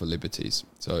my civil liberties.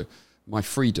 So my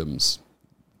freedoms,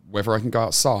 whether I can go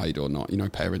outside or not, you know,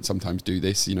 parents sometimes do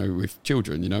this, you know, with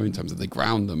children, you know, in terms of they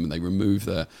ground them and they remove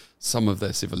some of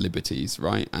their civil liberties,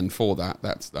 right? And for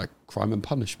that's like crime and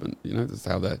punishment, you know, that's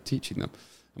how they're teaching them.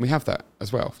 And we have that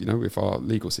as well, you know, with our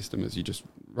legal system, as you just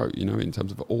wrote, you know, in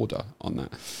terms of order on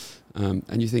that.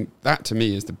 And you think that, to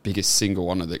me, is the biggest single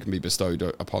honour that can be bestowed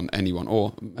upon anyone,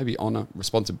 or maybe honour,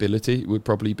 responsibility would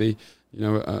probably be, you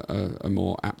know, a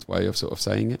more apt way of sort of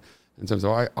saying it, in terms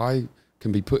of I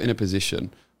can be put in a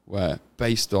position where,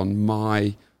 based on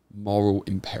my moral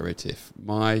imperative,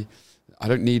 I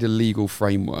don't need a legal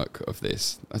framework of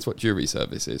this. That's what jury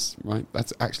service is, right?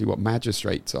 That's actually what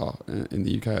magistrates are in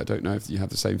the UK. I don't know if you have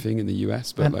the same thing in the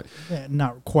US, but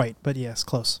not quite, but yes,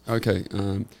 close. Okay.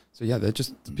 So yeah, they're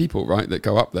just people, right, that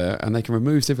go up there and they can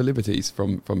remove civil liberties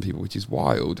from people, which is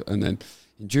wild. And then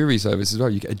in jury service as well,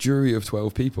 you get a jury of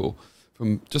 12 people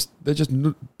they're just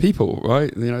people,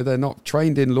 right? You know, they're not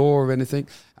trained in law or anything,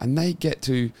 and they get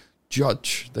to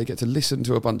judge. They get to listen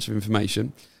to a bunch of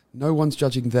information. No one's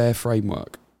judging their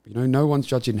framework. You know, no one's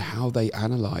judging how they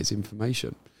analyze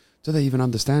information. Do they even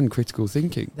understand critical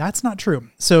thinking? That's not true.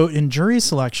 So in jury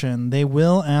selection, they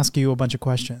will ask you a bunch of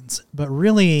questions, but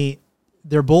really,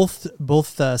 they're both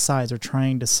sides are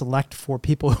trying to select for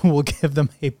people who will give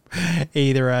them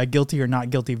either a guilty or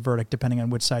not guilty verdict, depending on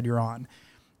which side you're on.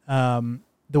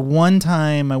 The one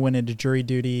time I went into jury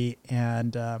duty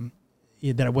and that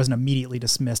I wasn't immediately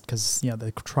dismissed because, you know,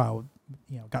 the trial,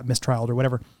 you know, got mistrialed or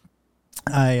whatever.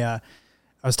 I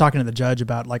was talking to the judge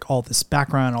about like all this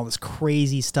background, all this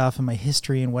crazy stuff and my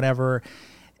history and whatever.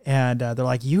 And they're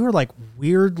like, you are like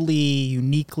weirdly,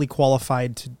 uniquely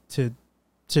qualified to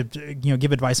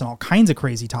give advice on all kinds of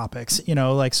crazy topics,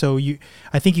 like, so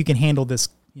I think you can handle this,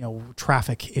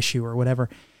 traffic issue or whatever.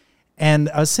 And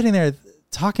I was sitting there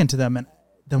talking to them, and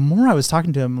the more I was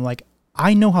talking to them, like,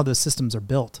 I know how those systems are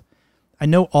built. I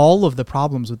know all of the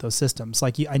problems with those systems.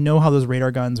 Like, I know how those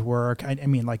radar guns work. I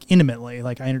mean, like, intimately,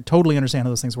 like, I totally understand how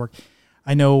those things work.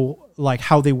 I know, like,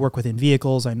 how they work within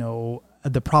vehicles. I know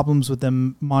the problems with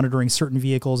them monitoring certain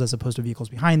vehicles as opposed to vehicles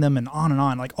behind them, and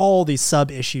on, like all these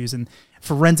sub issues, and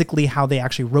forensically how they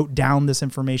actually wrote down this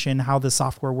information, how the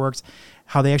software works,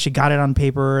 how they actually got it on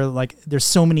paper. Like, there's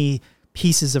so many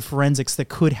pieces of forensics that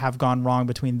could have gone wrong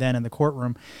between then and the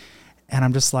courtroom. And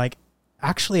I'm just like,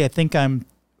 actually, I think I'm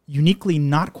uniquely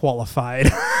not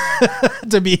qualified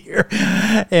to be here.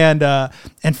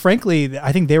 And frankly,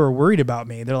 I think they were worried about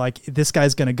me. They're like, this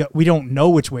guy's going to go. We don't know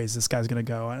which ways this guy's going to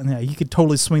go. And he could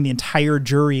totally swing the entire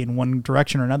jury in one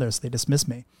direction or another. So they dismissed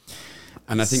me.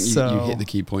 And I think you hit the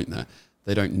key point there.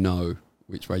 They don't know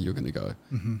which way you're going to go.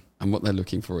 Mm-hmm. And what they're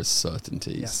looking for is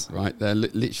certainties, right? They're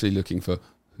literally looking for,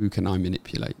 who can I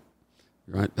manipulate,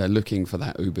 right? They're looking for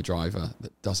that Uber driver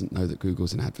that doesn't know that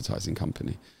Google's an advertising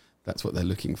company. That's what they're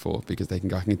looking for, because they can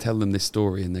go, I can tell them this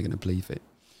story and they're going to believe it.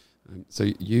 So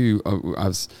you,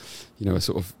 as a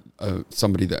sort of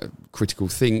somebody that critical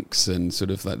thinks and sort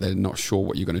of like they're not sure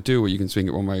what you're going to do, or you can swing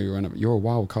it one way or another. You're a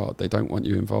wild card. They don't want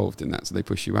you involved in that, so they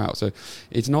push you out. So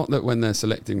it's not that when they're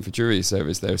selecting for jury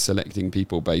service, they're selecting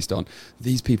people based on,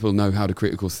 these people know how to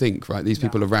critical think, right? These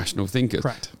people are rational thinkers.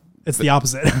 Correct. It's the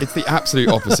opposite. It's the absolute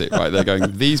opposite, right? They're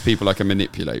going, these people I can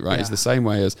manipulate, right? Yeah. It's the same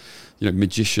way as,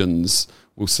 magicians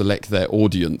will select their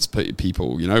audience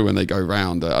people, when they go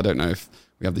round. I don't know if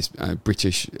we have this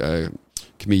British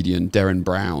comedian, Darren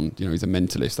Brown, he's a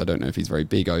mentalist. I don't know if he's very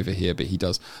big over here, but he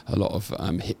does a lot of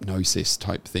hypnosis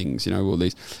type things, all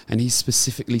these. And he's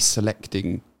specifically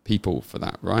selecting people for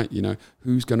that, right?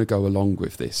 Who's going to go along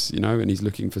with this, and he's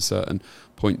looking for certain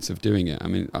points of doing it. I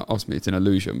mean, ultimately it's an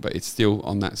illusion, but it's still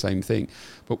on that same thing.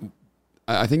 But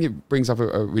I think it brings up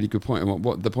a really good point. And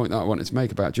what the point that I wanted to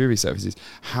make about jury service is,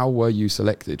 how were you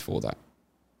selected for that?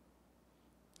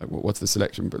 Like, what's the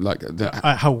selection? But like,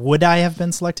 how would I have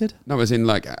been selected? No, as in,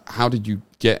 like, how did you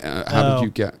get?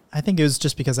 I think it was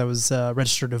just because I was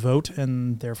registered to vote,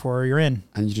 and therefore you're in.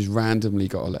 And you just randomly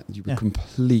got elected. You were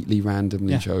completely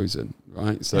randomly chosen,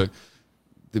 right? So,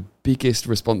 the biggest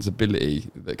responsibility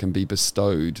that can be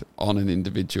bestowed on an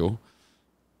individual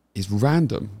is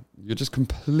random. You're just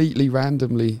completely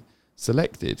randomly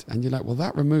selected, and you're like, well,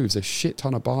 that removes a shit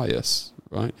ton of bias,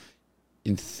 right?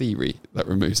 In theory, that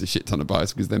removes a shit ton of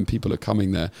bias, because then people are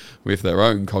coming there with their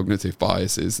own cognitive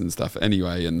biases and stuff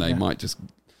anyway, and they might just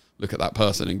look at that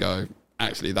person and go,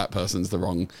 actually, that person's the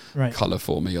wrong colour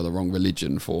for me, or the wrong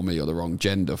religion for me, or the wrong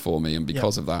gender for me, and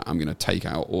because of that, I'm going to take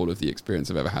out all of the experience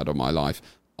I've ever had on my life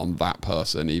on that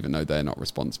person, even though they're not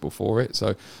responsible for it.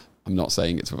 So I'm not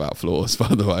saying it's without flaws, by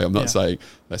the way. I'm not saying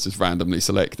let's just randomly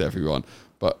select everyone.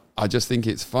 But I just think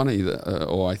it's funny that,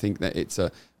 or I think that it's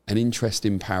an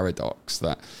interesting paradox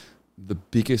that the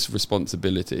biggest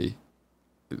responsibility,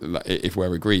 if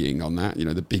we're agreeing on that,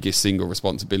 the biggest single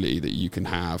responsibility that you can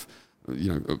have,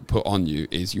 put on you,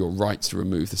 is your rights to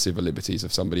remove the civil liberties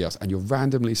of somebody else. And you're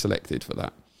randomly selected for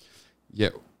that.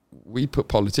 Yet we put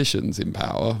politicians in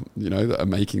power, that are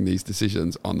making these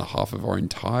decisions on behalf of our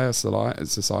entire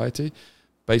society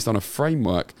based on a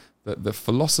framework that the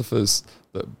philosophers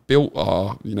that built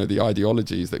our, the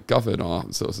ideologies that govern our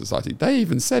sort of society, they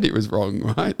even said it was wrong,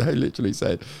 right? They literally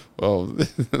said, well,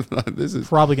 this is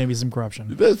probably going to be some corruption.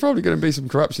 There's probably going to be some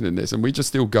corruption in this, and we just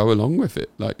still go along with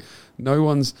it. Like,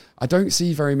 I don't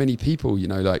see very many people,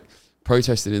 like,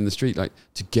 protesting in the street, like,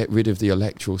 to get rid of the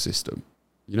electoral system.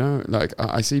 Like,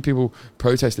 I see people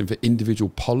protesting for individual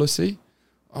policy.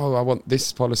 Oh, I want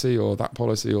this policy or that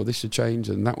policy, or this should change,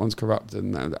 and that one's corrupt,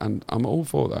 and I'm all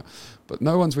for that. But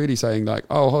no one's really saying, like,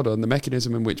 oh, hold on, the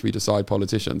mechanism in which we decide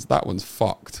politicians, that one's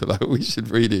fucked. Like, we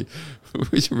should really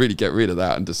get rid of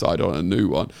that and decide on a new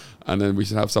one. And then we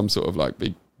should have some sort of, like,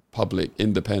 big public,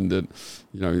 independent,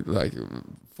 like,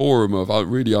 forum of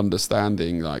really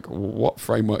understanding, like, what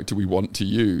framework do we want to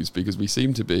use, because we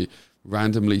seem to be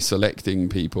randomly selecting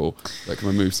people that can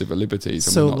remove civil liberties.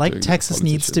 So like Texas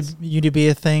needs you to be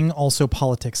a thing, also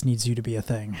politics needs you to be a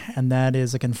thing. And that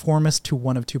is a conformist to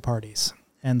one of two parties.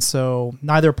 And so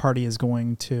neither party is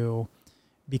going to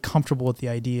be comfortable with the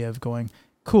idea of going,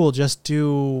 cool, just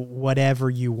do whatever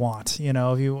you want.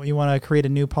 If you want to create a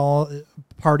new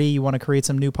party, you want to create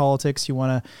some new politics, you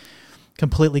want to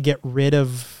completely get rid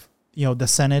of the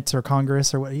Senate or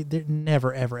Congress or what, they're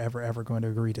never, ever, ever, ever going to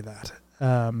agree to that.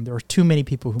 There are too many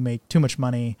people who make too much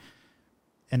money,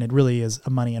 and it really is a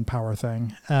money and power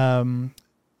thing.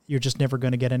 You're just never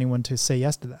going to get anyone to say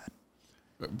yes to that.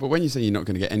 But when you say you're not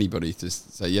going to get anybody to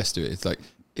say yes to it, it's like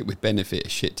it would benefit a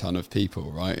shit ton of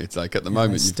people, right? It's like at the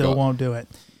moment you still won't do it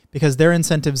because their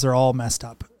incentives are all messed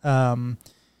up.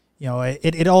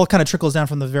 It all kind of trickles down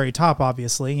from the very top,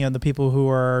 obviously. The people who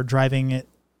are driving it,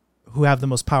 who have the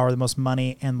most power, the most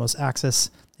money, and most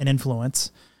access and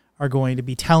influence are going to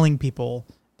be telling people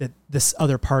that this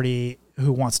other party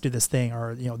who wants to do this thing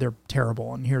are, they're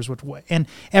terrible. And here's and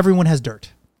everyone has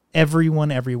dirt.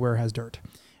 Everyone everywhere has dirt.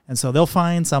 And so they'll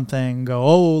find something, go,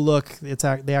 oh, look,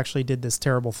 they actually did this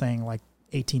terrible thing like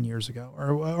 18 years ago.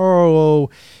 Or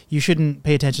you shouldn't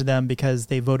pay attention to them because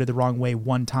they voted the wrong way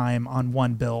one time on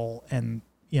one bill. And,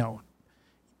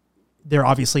 they're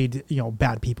obviously,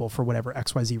 bad people for whatever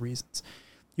XYZ reasons.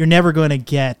 You're never going to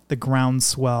get the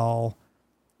groundswell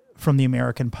from the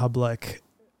American public.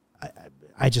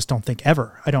 I just don't think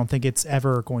ever. I don't think it's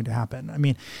ever going to happen. I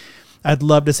mean, I'd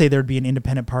love to say there'd be an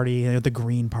independent party, the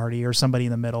Green Party, or somebody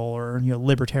in the middle, or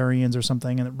libertarians or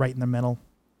something right in the middle.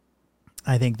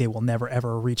 I think they will never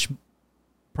ever reach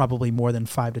probably more than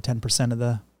 5 to 10% of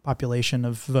the population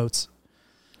of votes.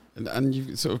 And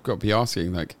you've sort of got to be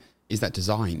asking, like, is that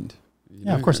designed?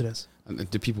 Yeah, of course it is. And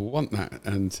do people want that?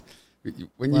 And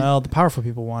the powerful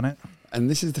people want it. And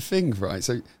this is the thing, right?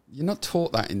 So you're not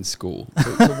taught that in school.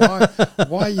 So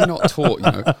why are you not taught?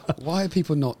 Why are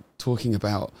people not talking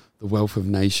about the Wealth of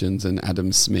Nations and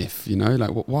Adam Smith?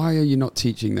 Why are you not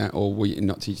teaching that, or were you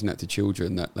not teaching that to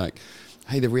children? That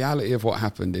hey, the reality of what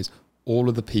happened is all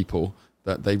of the people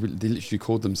that they literally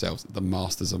called themselves the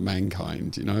masters of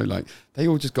mankind. They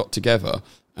all just got together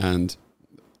and.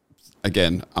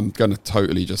 Again, I'm going to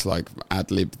totally just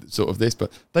ad-lib sort of this,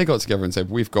 but they got together and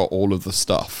said, we've got all of the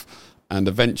stuff. And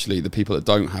eventually the people that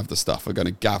don't have the stuff are going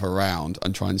to gather around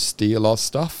and try and steal our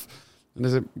stuff.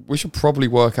 And we should probably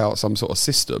work out some sort of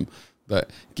system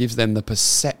that gives them the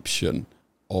perception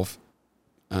of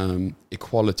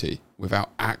equality without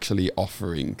actually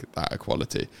offering that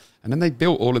equality. And then they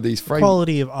built all of these frameworks.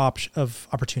 Equality of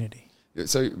opportunity.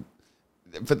 So...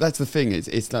 But that's the thing,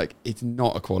 it's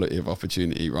not equality of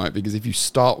opportunity, right? Because if you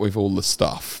start with all the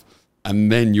stuff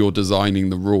and then you're designing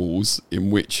the rules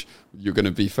in which you're going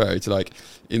to be fair, it's like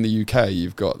in the UK,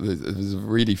 you've got, there's a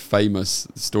really famous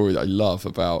story that I love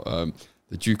about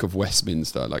the Duke of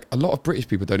Westminster. Like a lot of British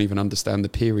people don't even understand the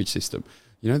peerage system.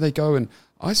 They go and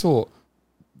I saw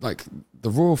the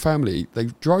royal family, they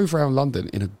drove around London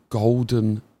in a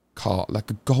golden car,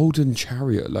 like a golden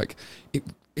chariot,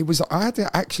 it was, I had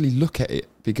to actually look at it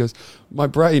because my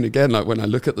brain, again, when I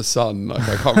look at the sun,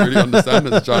 I can't really understand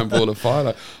it, a giant ball of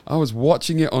fire. I was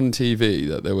watching it on TV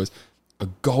that there was a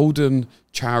golden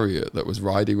chariot that was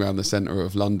riding around the centre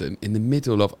of London in the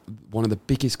middle of one of the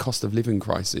biggest cost of living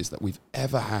crises that we've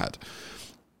ever had.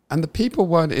 And the people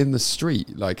weren't in the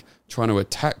street, trying to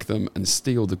attack them and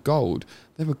steal the gold.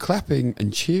 They were clapping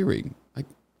and cheering.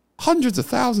 Hundreds of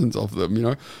thousands of them,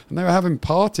 and they were having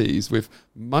parties with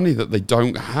money that they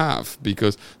don't have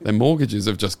because their mortgages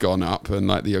have just gone up and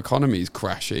the economy's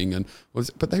crashing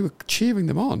but they were cheering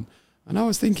them on. And I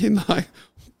was thinking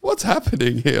what's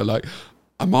happening here?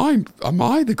 Am I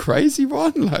the crazy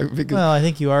one? Well, I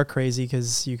think you are crazy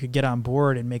because you could get on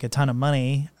board and make a ton of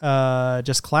money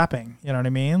just clapping. You know what I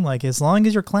mean? As long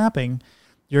as you're clapping,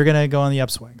 you're going to go on the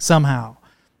upswing somehow.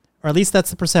 Or at least that's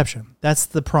the perception. That's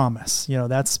the promise.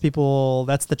 That's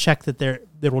the check that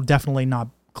will definitely not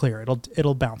clear.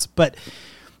 It'll bounce. But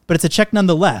it's a check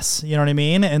nonetheless. You know what I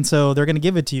mean? And so they're going to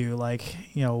give it to you.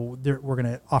 We're going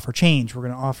to offer change. We're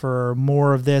going to offer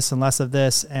more of this and less of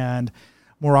this and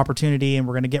more opportunity. And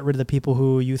we're going to get rid of the people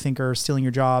who you think are stealing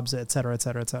your jobs, et cetera, et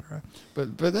cetera, et cetera.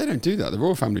 But they don't do that. The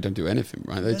royal family don't do anything,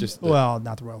 right?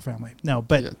 Not the royal family. No,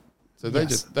 but... Yeah. So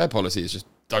their policy is just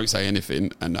don't say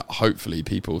anything, and hopefully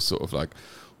people sort of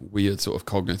weird sort of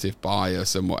cognitive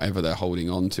bias and whatever they're holding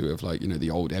on to of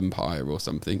the old empire or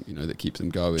something, that keeps them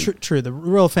going. True. The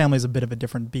royal family is a bit of a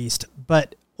different beast,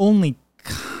 but only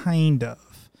kind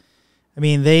of. I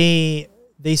mean, they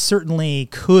certainly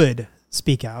could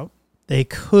speak out. They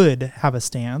could have a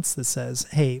stance that says,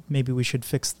 "Hey, maybe we should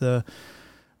fix the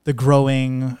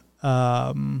growing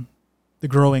underclass.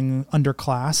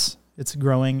 It's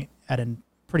growing at a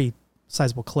pretty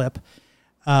sizable clip.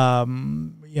 Why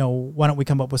don't we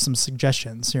come up with some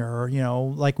suggestions here?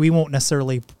 We won't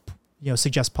necessarily,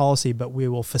 suggest policy, but we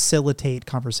will facilitate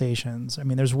conversations. I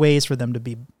mean, there's ways for them to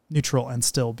be neutral and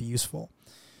still be useful.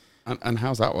 And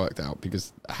how's that worked out?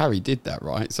 Because Harry did that,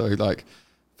 right? So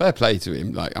fair play to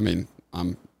him.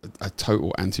 I'm a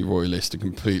total anti-royalist and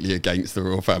completely against the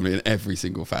royal family in every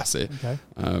single facet.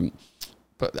 Okay.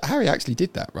 But Harry actually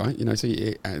did that, right? You know, so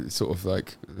he sort of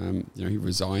like, you know, he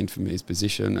resigned from his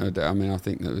position. I mean, I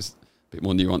think there was a bit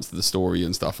more nuance to the story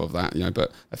and stuff of that, you know,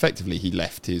 but effectively he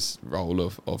left his role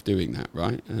of doing that,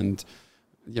 right? And,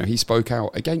 you know, he spoke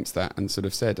out against that and sort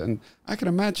of said, and I can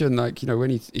imagine, like, you know, when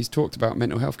he's talked about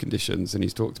mental health conditions and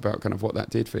he's talked about kind of what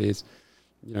that did for his,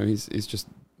 you know, his just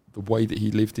the way that he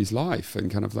lived his life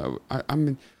and kind of like, I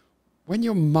mean, when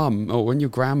your mum or when your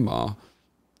grandma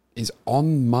is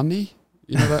on money,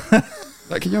 you know, that,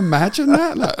 like, can you imagine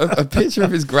that? Like a picture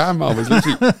of his grandma was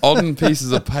literally on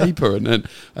pieces of paper, and then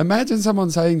imagine someone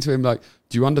saying to him, like,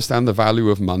 do you understand the value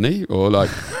of money? Or like,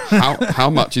 how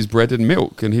much is bread and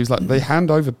milk? And he was like, they hand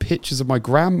over pictures of my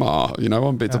grandma, you know,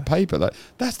 on bits of paper. Like,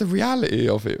 that's the reality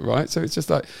of it, right? So it's just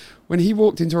like, when he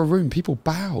walked into a room, people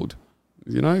bowed,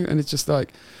 you know, and it's just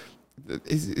like,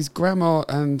 his grandma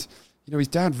and, you know, his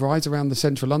dad rides around the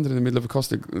central London in the middle of a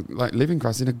cost of like living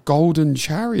crisis in a golden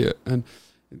chariot, and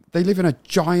they live in a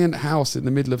giant house in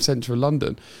the middle of central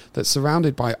London that's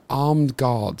surrounded by armed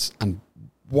guards and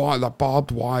like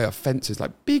barbed wire fences,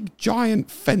 like big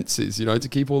giant fences, you know, to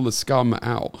keep all the scum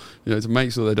out, you know, to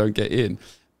make sure they don't get in.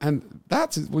 And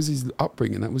that was his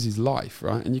upbringing, that was his life,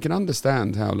 right? And you can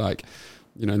understand how, like,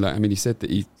 you know, like, I mean, he said that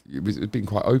he was being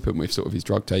quite open with sort of his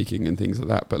drug taking and things like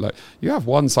that. But like, you have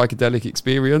one psychedelic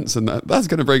experience, and that's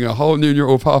going to bring a whole new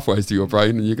neural pathways to your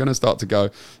brain, and you're going to start to go,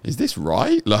 "Is this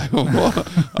right? Like, what,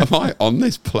 am I on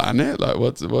this planet? Like,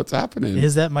 what's happening?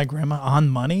 Is that my grandma on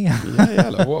money?" yeah.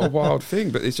 Like, what a wild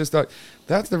thing. But it's just like,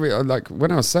 that's the like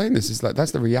when I was saying this, it's like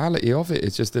that's the reality of it.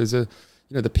 It's just there's a,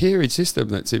 you know, the peerage system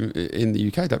that's in the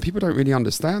UK, that people don't really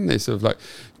understand this, of like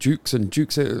dukes,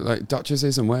 like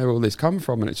duchesses, and where all this come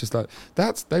from. And it's just like,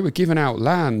 they were given out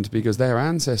land because their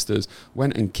ancestors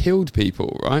went and killed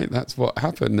people, right? That's what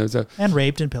happened. And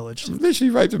raped and pillaged.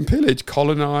 Literally raped and pillaged,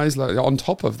 colonized, like on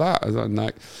top of that. And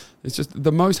like, it's just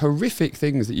the most horrific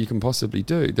things that you can possibly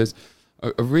do. There's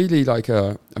a really like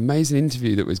a amazing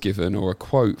interview that was given, or a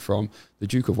quote from the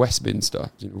Duke of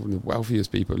Westminster, you know, one of the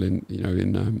wealthiest people in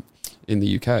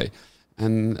the UK.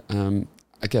 And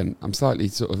again, I'm slightly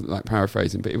sort of like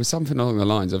paraphrasing, but it was something along the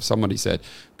lines of, somebody said,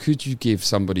 could you give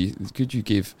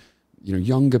you know,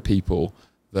 younger people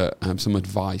that some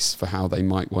advice for how they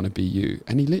might want to be you?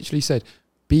 And he literally said,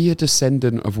 be a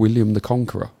descendant of William the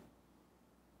Conqueror.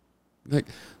 Like,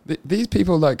 these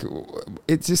people, like,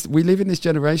 it's just, we live in this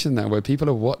generation now where people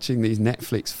are watching these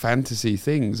Netflix fantasy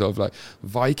things of like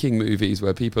Viking movies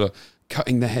where people are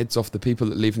cutting the heads off the people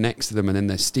that live next to them, and then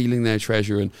they're stealing their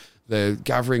treasure, and they're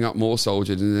gathering up more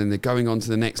soldiers, and then they're going on to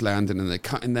the next land, and then they're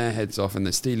cutting their heads off, and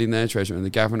they're stealing their treasure, and they're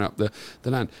gathering up the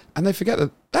land. And they forget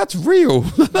that that's real.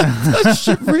 That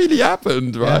shit really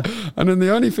happened, right? Yeah. And then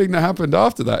the only thing that happened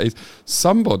after that is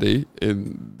somebody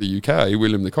in the UK,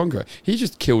 William the Conqueror, he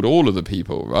just killed all of the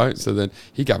people, right? So then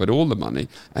he gathered all the money,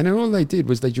 and then all they did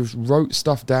was they just wrote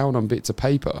stuff down on bits of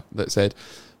paper that said,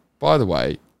 by the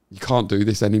way, you can't do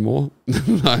this anymore.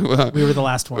 Like, we were the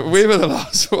last ones. We were the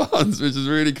last ones, which is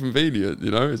really convenient,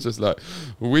 you know? It's just like,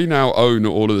 we now own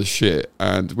all of the shit,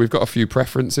 and we've got a few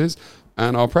preferences,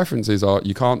 and our preferences are,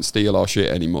 you can't steal our shit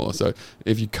anymore. So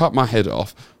if you cut my head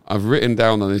off, I've written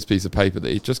down on this piece of paper that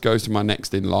it just goes to my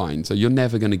next in line, so you're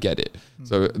never going to get it. Mm-hmm.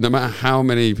 So no matter how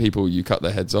many people you cut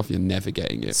their heads off, you're never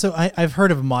getting it. So I've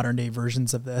heard of modern day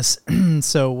versions of this.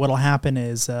 So what'll happen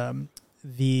is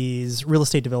these real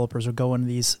estate developers will go into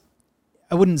these,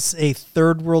 I wouldn't say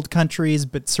third world countries,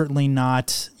 but certainly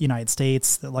not United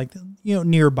States, like, you know,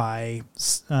 nearby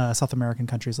South American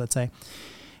countries, let's say.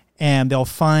 And they'll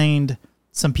find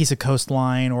some piece of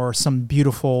coastline or some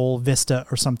beautiful vista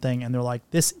or something, and they're like,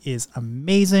 this is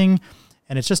amazing.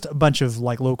 And it's just a bunch of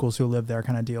like locals who live there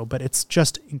kind of deal, but it's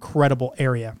just incredible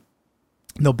area.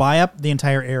 They'll buy up the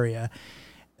entire area.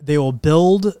 They will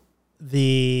build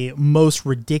the most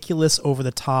ridiculous, over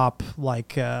the top,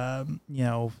 like, you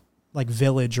know, like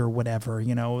village or whatever,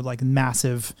 you know, like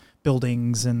massive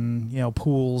buildings and, you know,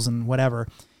 pools and whatever.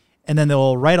 And then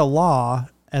they'll write a law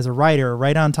as a writer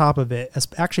right on top of it, as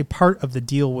actually part of the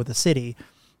deal with the city.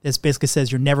 This basically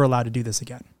says you're never allowed to do this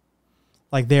again.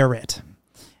 Like, they're it.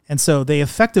 And so they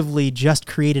effectively just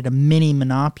created a mini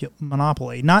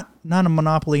monopoly, not a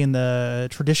monopoly in the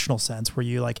traditional sense where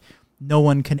you like, no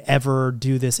one can ever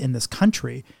do this in this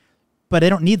country, but they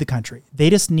don't need the country.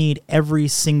 They just need every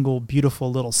single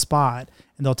beautiful little spot,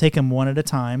 and they'll take them one at a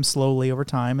time, slowly over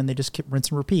time, and they just keep rinse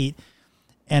and repeat.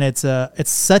 And it's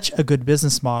such a good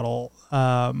business model.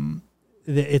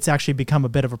 It's actually become a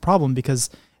bit of a problem because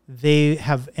they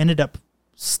have ended up,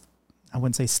 I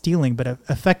wouldn't say stealing, but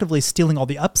effectively stealing all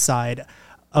the upside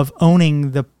of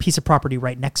owning the piece of property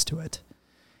right next to it.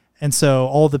 And so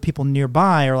all the people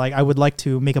nearby are like, I would like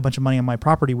to make a bunch of money on my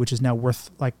property, which is now worth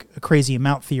like a crazy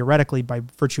amount theoretically by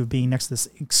virtue of being next to this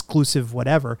exclusive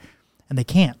whatever. And they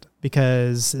can't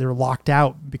because they're locked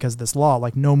out because of this law.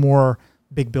 Like no more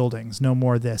big buildings, no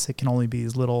more this. It can only be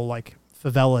these little like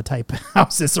favela type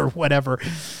houses or whatever.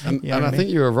 And I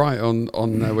think you were right on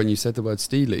when you said the word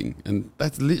stealing. And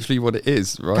that's literally what it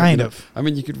is, right? Kind of. I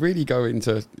mean, you could really go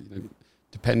into,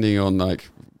 depending on like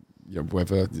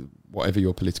whatever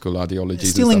your political ideology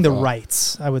is. Stealing the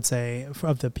rights, I would say,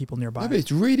 of the people nearby. Yeah, but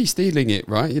it's really stealing it,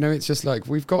 right? It's just like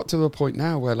we've got to a point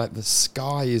now where like the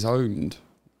sky is owned,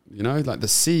 like the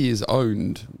sea is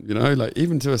owned, like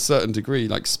even to a certain degree,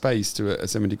 like space to a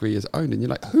certain degree is owned. And you're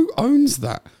like, who owns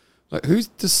that? Like who's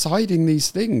deciding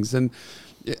these things? And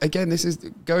again, this is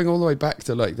going all the way back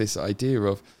to like this idea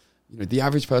of, the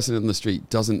average person on the street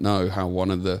doesn't know how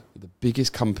one of the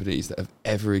biggest companies that have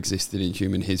ever existed in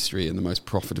human history and the most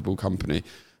profitable company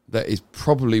that is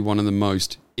probably one of the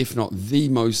most, if not the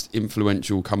most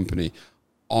influential company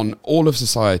on all of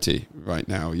society right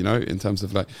now, in terms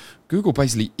of like Google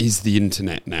basically is the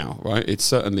internet now, right? It's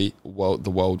certainly the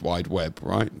World Wide Web,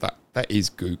 right? That is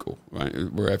Google,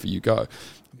 right? Wherever you go.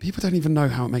 People don't even know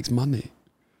how it makes money.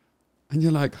 And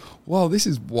you're like, wow, this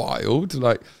is wild.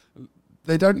 Like,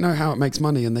 they don't know how it makes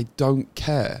money and they don't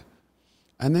care.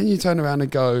 And then you turn around and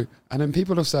go, and then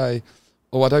people will say,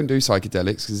 oh, I don't do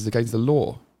psychedelics because it's against the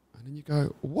law. And then you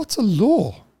go, what's a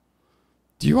law?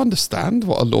 Do you understand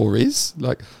what a law is?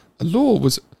 Like, a law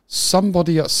was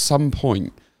somebody at some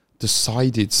point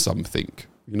decided something.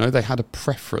 They had a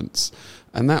preference.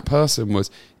 And that person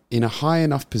was in a high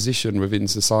enough position within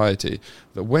society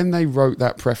that when they wrote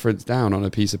that preference down on a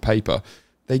piece of paper,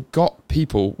 they got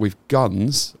people with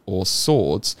guns or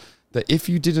swords that if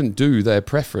you didn't do their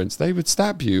preference, they would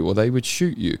stab you or they would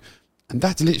shoot you. And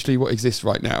that's literally what exists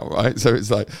right now, right? So it's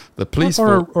like the police...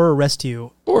 Or arrest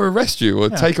you. Or arrest you, or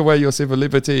take away your civil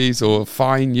liberties, or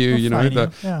fine you,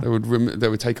 They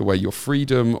would take away your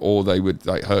freedom, or they would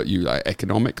like hurt you like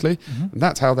economically. Mm-hmm. And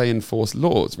that's how they enforce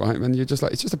laws, right? And you're just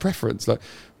like, it's just a preference. Like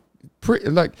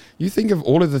you think of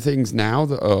all of the things now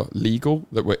that are legal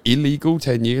that were illegal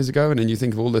 10 years ago, and then you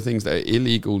think of all the things that are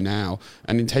illegal now,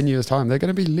 and in 10 years time they're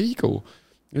going to be legal.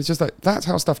 It's just like that's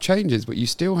how stuff changes, but you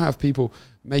still have people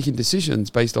making decisions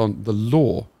based on the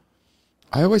law.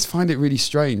 I always find it really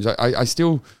strange. I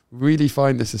still really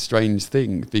find this a strange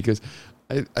thing because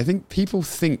I think people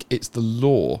think it's the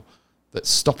law that's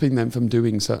stopping them from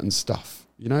doing certain stuff.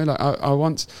 I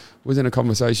once was in a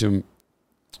conversation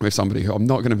with somebody who I'm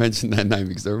not going to mention their name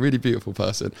because they're a really beautiful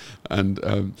person. And,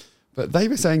 but they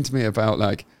were saying to me about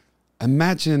like,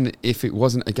 imagine if it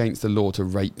wasn't against the law to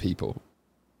rape people.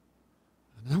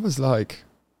 And I was like,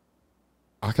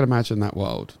 I can imagine that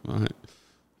world, right?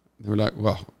 They were like,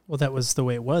 well, that was the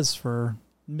way it was for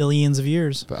millions of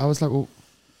years. But I was like, well,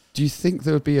 do you think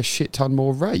there would be a shit ton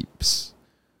more rapes?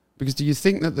 Because do you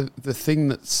think that the thing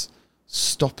that's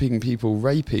stopping people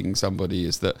raping somebody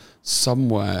is that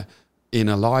somewhere in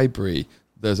a library,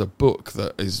 there's a book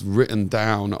that is written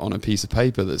down on a piece of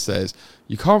paper that says,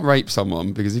 you can't rape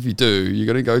someone because if you do, you're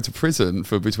going to go to prison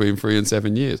for between 3 and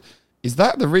 7 years. Is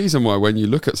that the reason why when you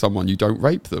look at someone, you don't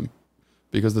rape them?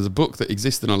 Because there's a book that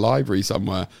exists in a library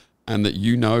somewhere and that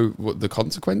you know what the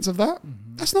consequence of that?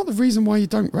 Mm-hmm. That's not the reason why you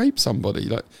don't rape somebody.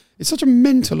 Like, it's such a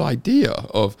mental idea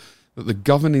of that the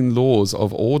governing laws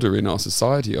of order in our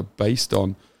society are based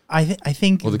on I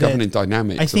think or the governing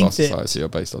dynamics of our society are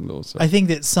based on laws. So. I think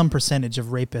that some percentage of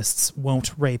rapists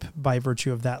won't rape by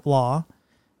virtue of that law.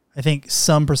 I think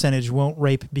some percentage won't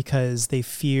rape because they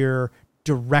fear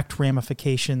direct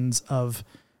ramifications of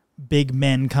big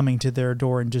men coming to their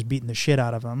door and just beating the shit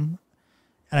out of them.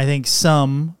 And I think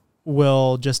some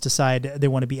will just decide they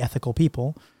want to be ethical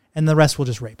people, and the rest will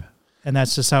just rape. And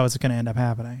that's just how it's going to end up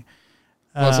happening.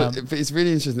 Well, so it's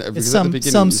really interesting because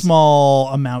some small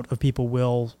amount of people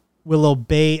will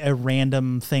obey a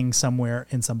random thing somewhere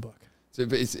in some book. So,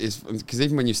 but it's because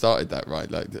even when you started that, right,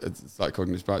 like it's like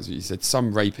cognitive bias, you said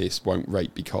some rapists won't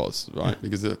rape because, right,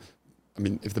 because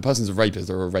if the person's a rapist,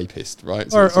 they're a rapist, right?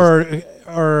 So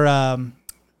or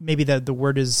maybe the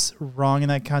word is wrong in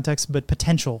that context, but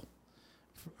potential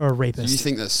or rapist. So you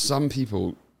think that some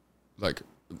people,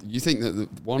 you think that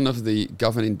one of the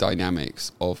governing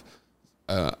dynamics of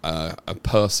a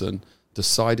person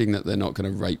deciding that they're not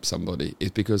going to rape somebody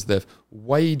is because they've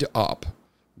weighed up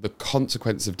the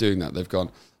consequence of doing that. They've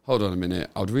gone, hold on a minute,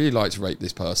 I'd really like to rape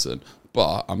this person,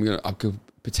 but I could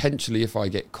potentially, if I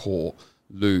get caught,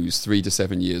 lose 3 to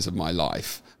 7 years of my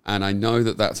life. And I know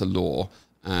that that's a law.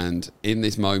 And in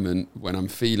this moment, when I'm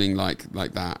feeling like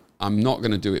that, I'm not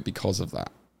going to do it because of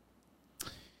that.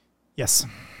 Yes.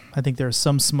 I think there's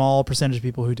some small percentage of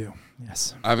people who do.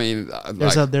 Yes. I mean,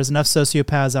 there's enough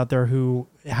sociopaths out there who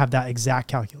have that exact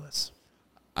calculus.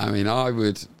 I mean, I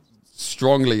would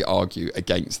strongly argue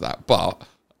against that, but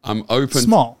I'm open.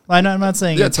 Small. I'm not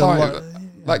saying it's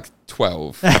like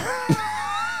 12.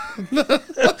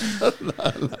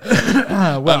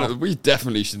 Well, we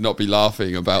definitely should not be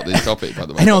laughing about this topic, by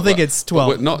the way. I don't think it's 12.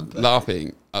 We're not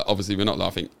laughing. Obviously, we're not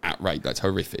laughing at rape. That's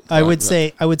horrific. I would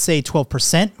say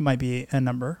 12% might be a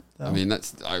number. Though. I mean,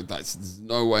 that's there's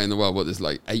no way in the world. What there's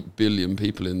like 8 billion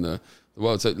people in the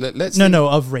world. So let's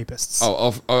of rapists.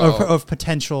 Of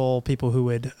potential people who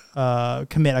would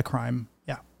commit a crime.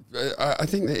 Yeah, I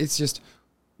think that it's just.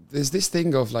 There's this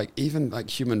thing of like even like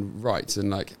human rights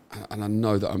and I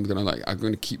know that I'm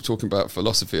gonna keep talking about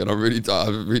philosophy and I really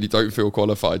don't feel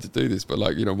qualified to do this, but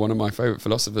like, you know, one of my favorite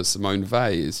philosophers, Simone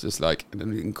Weil, is just like an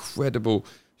incredible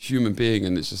human being,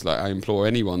 and it's just like I implore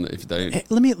anyone that if they hey,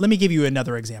 let me give you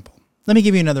another example.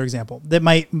 That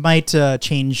might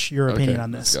change your opinion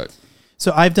on this. Let's go.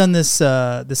 So I've done this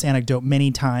anecdote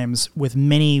many times with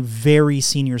many very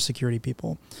senior security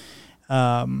people.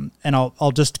 And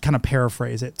I'll just kind of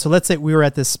paraphrase it. So let's say we were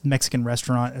at this Mexican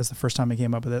restaurant as the first time I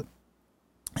came up with it.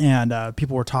 And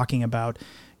people were talking about,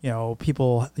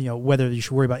 whether you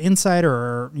should worry about inside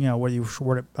or, whether you should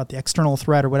worry about the external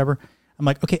threat or whatever. I'm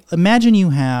like, okay, imagine you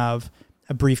have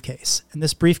a briefcase and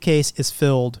this briefcase is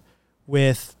filled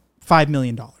with $5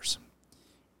 million.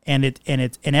 And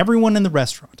everyone in the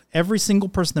restaurant, every single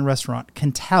person in the restaurant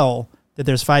can tell that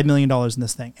there's $5 million in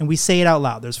this thing. And we say it out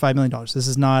loud. There's $5 million. This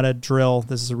is not a drill.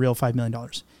 This is a real $5 million.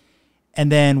 And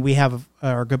then we have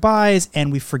our goodbyes and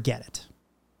we forget it.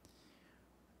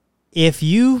 If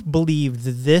you believed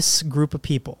that this group of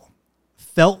people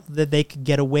felt that they could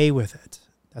get away with it,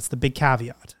 that's the big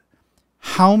caveat.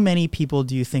 How many people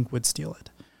do you think would steal it?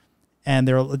 And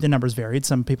the numbers varied.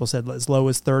 Some people said as low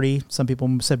as 30. Some people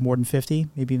said more than 50,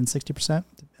 maybe even 60%.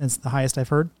 That's the highest I've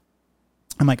heard.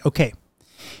 I'm like, okay.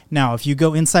 Now, if you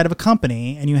go inside of a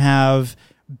company and you have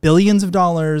billions of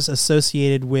dollars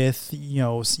associated with,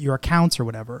 your accounts or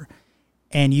whatever,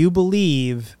 and you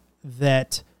believe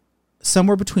that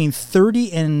somewhere between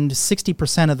 30 and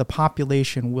 60% of the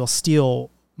population will steal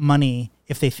money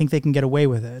if they think they can get away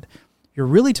with it, you're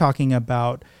really talking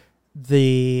about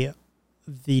the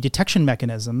detection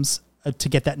mechanisms to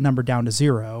get that number down to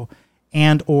zero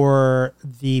and or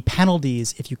the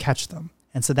penalties if you catch them.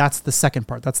 And so that's the second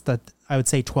part. I would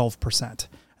say 12%.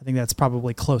 I think that's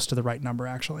probably close to the right number,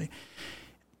 actually.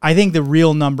 I think the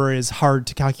real number is hard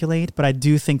to calculate, but I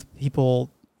do think people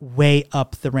weigh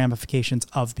up the ramifications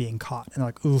of being caught. And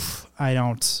like,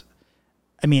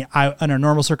 under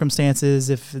normal circumstances,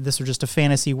 if this were just a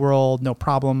fantasy world, no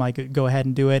problem. I could go ahead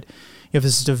and do it. If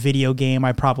this is a video game,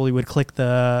 I probably would click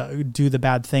the do the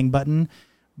bad thing button,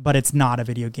 but it's not a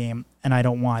video game. And I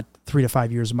don't want 3 to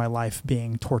 5 years of my life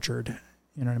being tortured.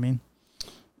 You know what I mean?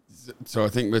 So I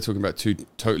think we're talking about two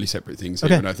totally separate things here,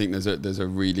 okay. And I think there's a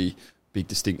really big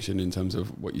distinction in terms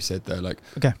of what you said there,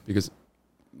 because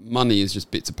money is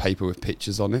just bits of paper with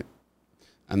pictures on it,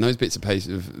 and those bits of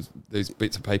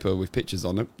paper with pictures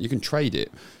on it, you can trade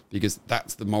it because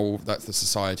that's the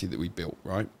society that we built,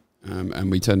 right?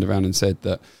 And we turned around and said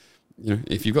that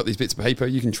if you've got these bits of paper,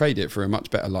 you can trade it for a much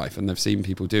better life, and they've seen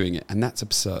people doing it, and that's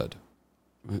absurd.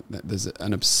 Right? There's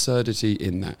an absurdity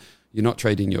in that. You're not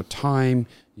trading your time.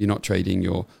 You're not trading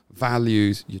your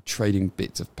values. You're trading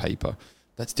bits of paper.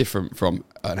 That's different from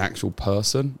an actual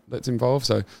person that's involved.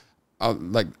 So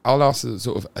I'll ask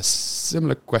sort of a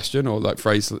similar question or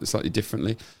phrase slightly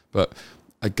differently. But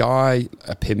a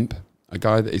pimp, a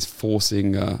guy that is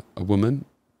forcing a woman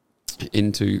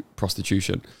into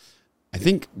prostitution. I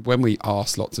think when we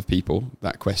ask lots of people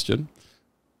that question,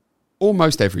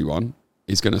 almost everyone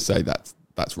is going to say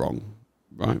that's wrong,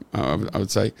 right? I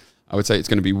would say it's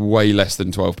going to be way less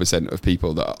than 12% of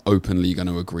people that are openly going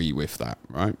to agree with that,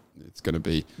 right? It's going to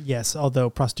be... Yes, although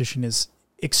prostitution is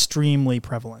extremely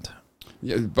prevalent.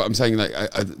 Yeah, but I'm saying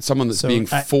someone that's being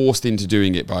forced into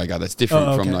doing it by a guy, that's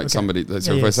different from somebody.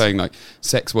 So if we're saying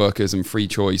sex workers and free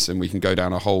choice, and we can go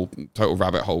down a whole total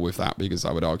rabbit hole with that, because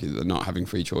I would argue that they're not having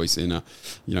free choice in a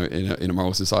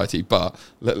moral society. But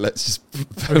let's just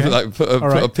put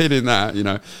a pin in that,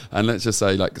 and let's just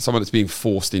say someone that's being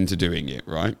forced into doing it,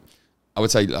 right? I would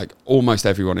say almost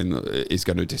everyone is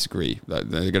going to disagree. They're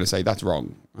going to say that's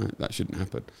wrong. Right? That shouldn't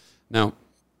happen. Now,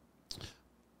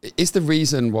 is the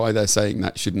reason why they're saying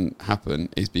that shouldn't happen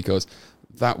is because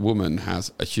that woman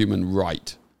has a human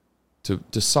right to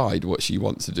decide what she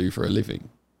wants to do for a living,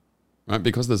 right?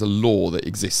 Because there's a law that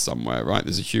exists somewhere, right?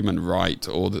 There's a human right,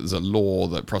 or there's a law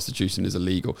that prostitution is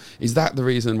illegal. Is that the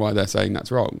reason why they're saying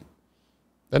that's wrong?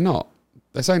 They're not.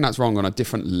 They're saying that's wrong on a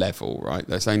different level, right?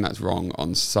 They're saying that's wrong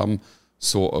on some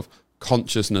sort of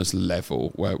consciousness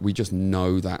level where we just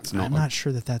know that's not. I'm not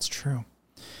sure that that's true.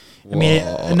 Whoa. I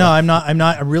mean, no, I'm not.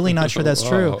 I'm really not sure that's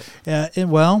true.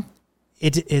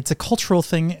 It's a cultural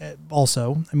thing.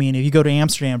 Also, I mean, if you go to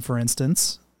Amsterdam, for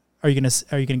instance, are you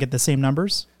gonna get the same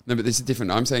numbers? No, but this is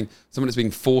different. I'm saying someone that's being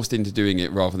forced into doing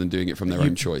it rather than doing it from their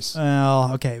own choice.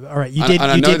 Well, okay, all right. You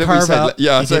did carve out.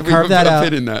 Yeah, so we put a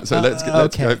pin in that. So let's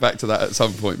okay. go back to that at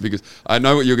some point, because I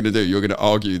know what you're going to do. You're going to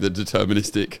argue the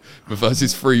deterministic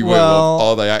versus free will.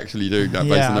 Are they actually doing that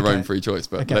based on their own free choice?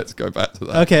 But let's go back to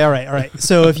that. Okay, all right.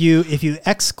 So if you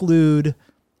exclude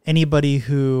anybody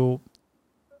who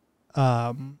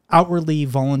outwardly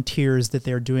volunteers that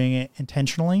they're doing it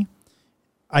intentionally,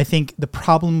 I think the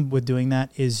problem with doing that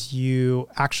is you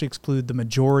actually exclude the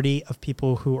majority of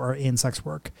people who are in sex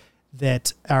work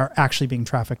that are actually being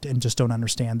trafficked and just don't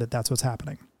understand that that's what's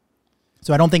happening.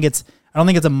 So I don't think it's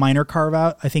a minor carve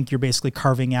out. I think you're basically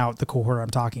carving out the cohort I'm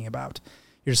talking about.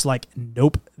 You're just like,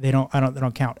 nope, they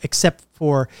don't count. Except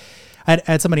for, I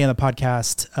had somebody on the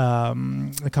podcast,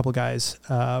 a couple of guys.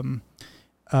 I'm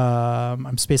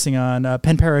spacing on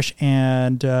Penn Parrish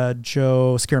and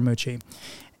Joe Scaramucci.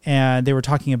 And they were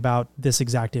talking about this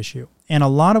exact issue. And a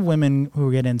lot of women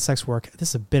who get in sex work, this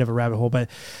is a bit of a rabbit hole, but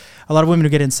a lot of women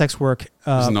who get in sex work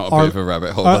this is not a bit of a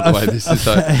rabbit hole, by the way. This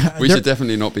is we should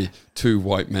definitely not be two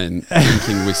white men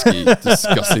drinking whiskey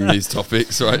discussing these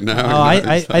topics right now.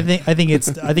 I think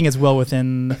it's well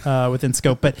within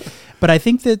scope. But I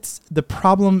think that the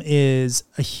problem is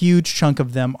a huge chunk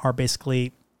of them are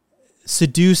basically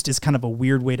seduced is kind of a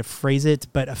weird way to phrase it,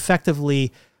 but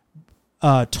effectively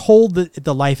told that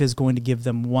the life is going to give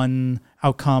them one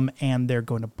outcome and they're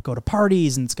going to go to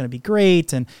parties and it's going to be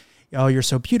great and you're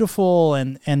so beautiful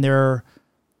and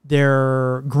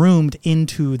they're groomed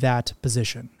into that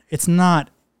position. It's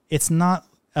not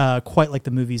quite like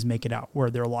the movies make it out where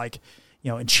they're like,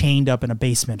 chained up in a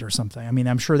basement or something. I mean,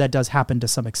 I'm sure that does happen to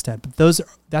some extent, but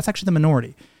that's actually the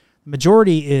minority. The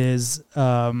majority is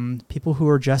people who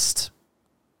are just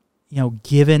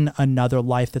given another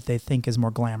life that they think is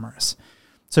more glamorous.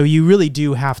 So you really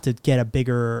do have to get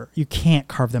you can't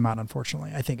carve them out,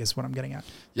 unfortunately, I think is what I'm getting at.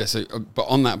 Yeah, so, but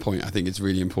on that point, I think it's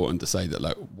really important to say that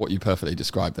like what you perfectly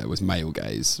described there was male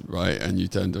gaze, right? And you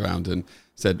turned around and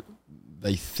said,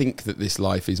 they think that this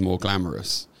life is more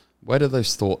glamorous. Where do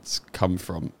those thoughts come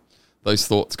from? Those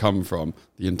thoughts come from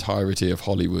the entirety of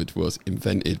Hollywood was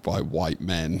invented by white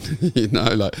men.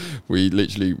 Like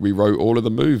we wrote all of the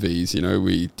movies,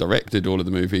 we directed all of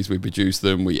the movies, we produced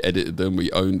them, we edited them,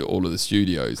 we owned all of the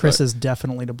studios. Chris is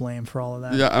definitely to blame for all of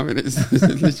that. Yeah, I mean, it's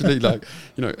literally like,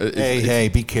 Hey,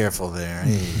 be careful there.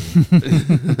 Hey.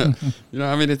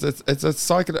 I mean, it's a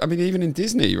cycle. I mean, even in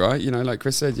Disney, right? Like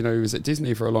Chris said, he was at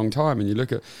Disney for a long time, and you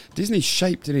look at Disney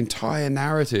shaped an entire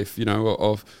narrative,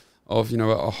 of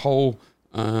a whole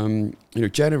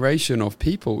generation of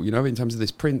people, in terms of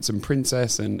this prince and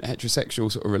princess and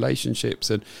heterosexual sort of relationships,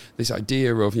 and this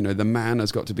idea of the man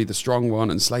has got to be the strong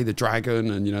one and slay the dragon,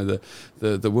 and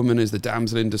the woman is the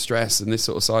damsel in distress, and this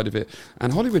sort of side of it.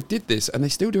 And Hollywood did this, and they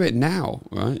still do it now,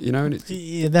 right?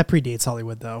 And that predates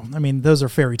Hollywood, though. I mean, those are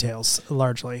fairy tales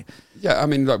largely. Yeah, I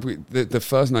mean, like the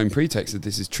first known pretext of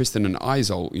this is Tristan and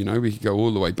Isolde. We could go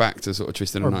all the way back to sort of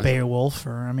Tristan and Isolde. Or Beowulf,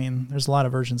 there's a lot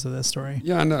of versions of this story.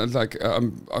 Yeah, no, like I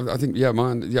think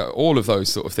all of those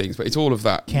sort of things, but it's all of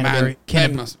that.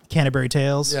 Canterbury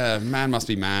Tales. Yeah, man must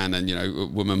be man,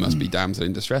 and woman must be damsel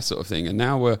in distress, sort of thing. And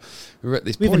now we're at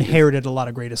this. We've inherited a lot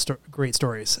of great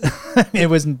stories. It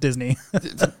wasn't Disney.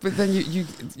 But then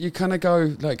you kind of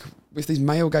go like, with this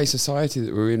male gay society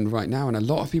that we're in right now, and a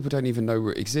lot of people don't even know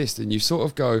where it exists, and you sort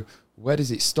of go, where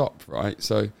does it stop, right?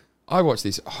 So I watched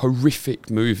this horrific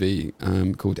movie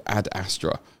called Ad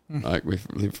Astra, like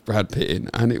with Brad Pitt in,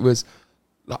 and it was,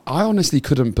 I honestly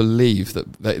couldn't believe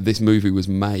that this movie was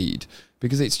made,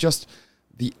 because it's just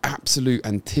the absolute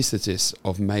antithesis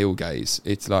of male gaze.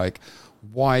 It's like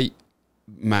white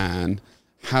man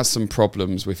has some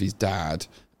problems with his dad,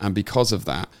 and because of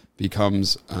that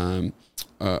becomes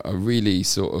a really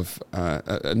sort of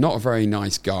not a very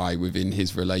nice guy within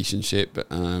his relationship,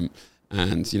 and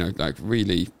like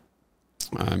really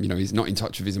he's not in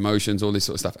touch with his emotions, all this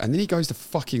sort of stuff, and then he goes to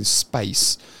fucking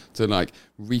space to like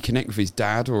reconnect with his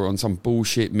dad or on some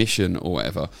bullshit mission or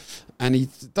whatever. And he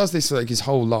does this like his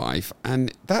whole life.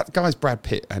 And that guy's Brad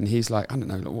Pitt. And he's like, I don't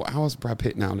know, how's Brad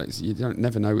Pitt now? Like, you don't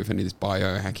never know with any of this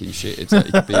biohacking shit. It's like,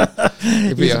 he could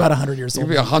be, he's about 100 years old. He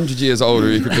could be 100 years older.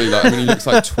 He could be like, I mean, he looks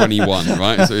like 21,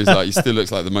 right? So he's like, he still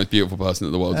looks like the most beautiful person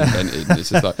that the world's invented. And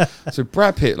it's just like, so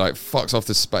Brad Pitt like fucks off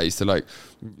to space to like,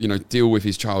 you know, deal with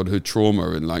his childhood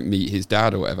trauma and like meet his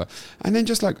dad or whatever. And then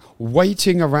just like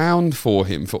waiting around for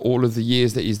him for all of the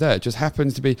years that he's there just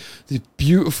happens to be this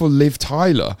beautiful Liv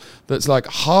Tyler that's like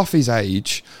half his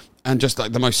age and just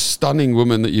like the most stunning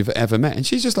woman that you've ever met. And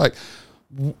she's just like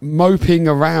moping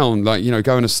around, like, you know,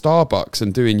 going to Starbucks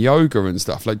and doing yoga and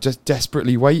stuff, like just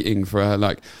desperately waiting for her,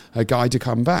 like a guy to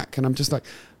come back. And I'm just like,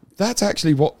 that's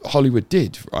actually what Hollywood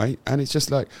did, right? And it's just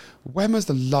like, when was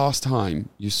the last time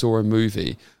you saw a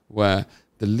movie where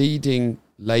the leading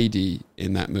lady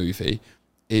in that movie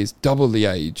is double the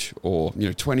age, or, you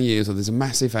know, 20 years, or there's a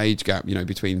massive age gap, you know,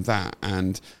 between that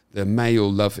and the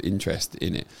male love interest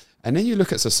in it? And then you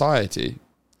look at Society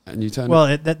and you turn...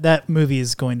 Well, that movie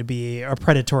is going to be a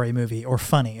predatory movie or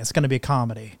funny. It's going to be a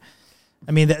comedy.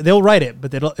 I mean, they'll write it,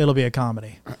 but it'll be a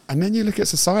comedy. And then you look at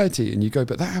Society and you go,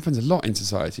 but that happens a lot in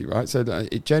Society, right? So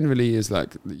that it generally is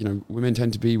like, you know, women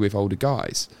tend to be with older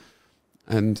guys.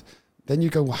 And then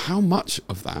you go, well, how much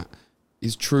of that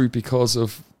is true because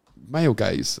of male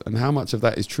gaze, and how much of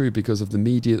that is true because of the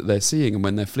media that they're seeing? And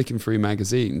when they're flicking through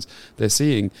magazines, they're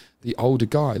seeing the older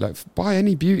guy. Like, buy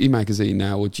any beauty magazine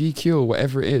now, or GQ, or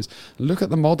whatever it is, look at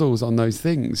the models on those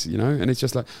things, you know, and it's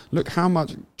just like, look how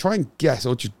much, try and guess,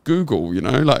 or just Google, you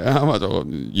know, like how much, or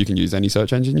you can use any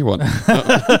search engine you want.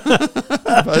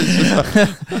 But it's just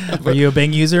like, Are you a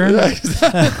Bing user? Yeah,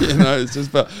 exactly. You know, it's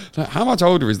just, but like, how much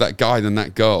older is that guy than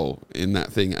that girl in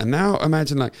that thing? And now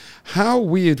imagine, like, how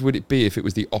weird would it be if it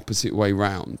was the opposite way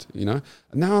round, you know?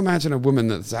 And now imagine a woman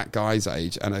that's that guy's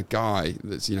age and a guy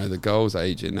that's, you know, the girl's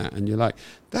age in that, and you're like,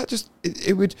 that just,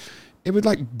 it would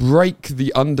like break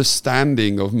the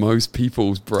understanding of most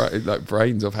people's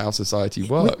brains of how society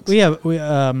works. We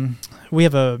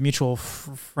have a mutual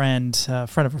friend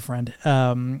of a friend,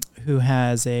 who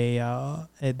has the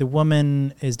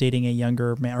woman is dating a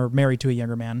younger man, or married to a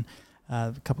younger man,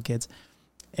 a couple kids,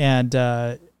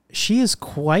 and she is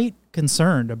quite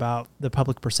concerned about the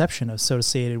public perception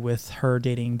associated with her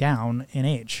dating down in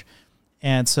age.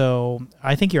 And so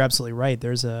I think you're absolutely right.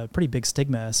 There's a pretty big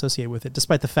stigma associated with it,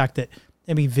 despite the fact that,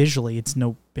 I mean, visually it's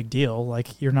no big deal.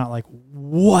 Like, you're not like,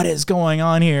 what is going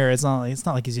on here? It's not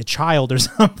like he's a child or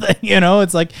something, you know?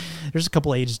 It's like there's a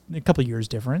couple years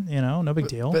different, you know, no big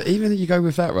deal. But even if you go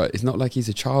with that, right, it's not like he's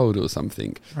a child or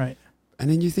something. Right.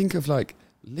 And then you think of like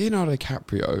Leonardo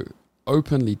DiCaprio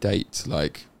openly dates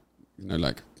like, you know,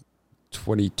 like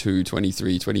 22,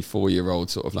 23, 24-year-old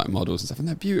sort of like models and stuff, and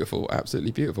they're beautiful,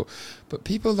 absolutely beautiful. But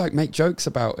people like make jokes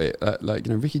about it. Like,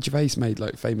 you know, Ricky Gervais made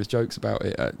like famous jokes about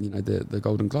it at, you know, the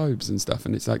Golden Globes and stuff.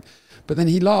 And it's like, but then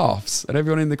he laughs, and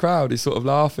everyone in the crowd is sort of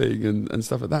laughing and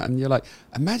stuff like that. And you're like,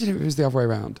 imagine if it was the other way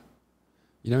around.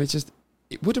 You know, it's just,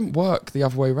 it wouldn't work the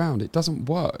other way around. It doesn't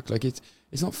work. Like, it's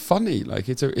not funny. Like,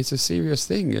 it's a serious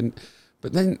thing.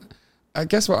 But then, I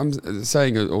guess what I'm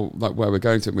saying, or like where we're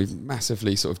going to, we've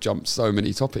massively sort of jumped so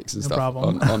many topics and stuff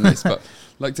on this, but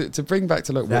like to bring back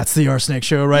to, look, that's the Arsenic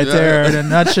Show right there in a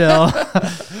nutshell.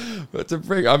 But to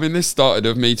bring, I mean, this started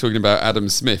of me talking about Adam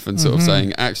Smith and sort of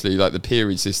saying, actually, like the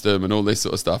peerage system and all this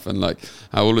sort of stuff, and like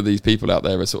how all of these people out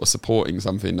there are sort of supporting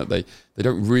something that they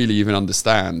don't really even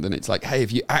understand. And it's like, hey,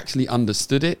 if you actually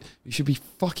understood it, you should be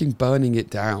fucking burning it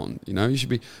down. You know, you should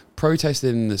be protesting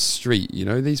in the street. You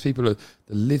know, these people are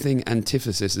the living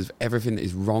antithesis of everything that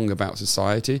is wrong about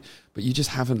society, but you just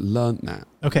haven't learned that.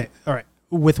 Okay, all right.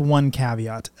 With one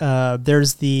caveat,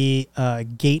 there's the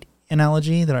gate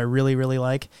analogy that I really, really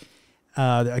like.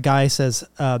 A guy says,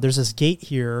 there's this gate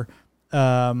here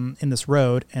in this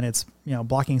road, and it's, you know,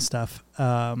 blocking stuff.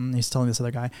 He's telling this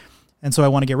other guy, and so I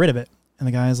want to get rid of it. And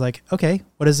the guy is like, okay,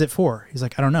 what is it for? He's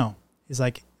like, I don't know. He's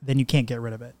like, then you can't get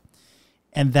rid of it.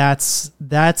 And that's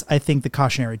I think the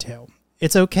cautionary tale.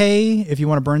 It's okay if you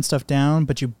want to burn stuff down,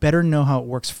 but you better know how it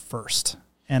works first.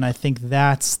 And I think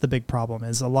that's the big problem.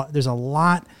 There's a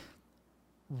lot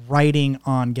writing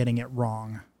on getting it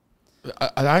wrong.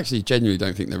 I actually genuinely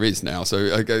don't think there is now. So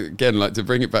again, like to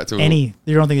bring it back to you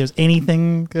don't think there's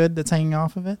anything good that's hanging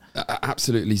off of it?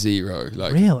 Absolutely zero.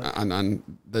 Like, really? And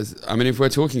there's, I mean, if we're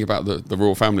talking about the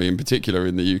royal family in particular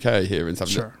in the UK here and stuff,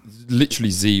 sure,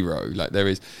 literally zero. Like, there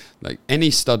is like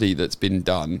any study that's been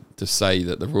done to say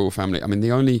that the royal family, I mean,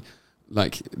 the only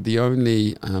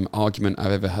argument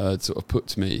I've ever heard sort of put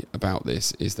to me about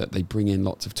this is that they bring in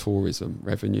lots of tourism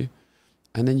revenue.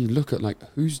 And then you look at like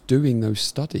who's doing those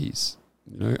studies,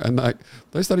 you know, and like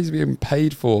those studies are being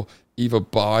paid for either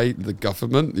by the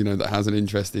government, you know, that has an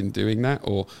interest in doing that,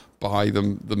 or by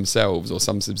them themselves or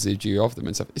some subsidiary of them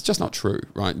and stuff. It's just not true,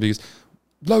 right? Because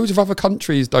loads of other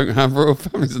countries don't have royal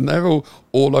families and they're all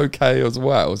okay as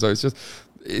well. So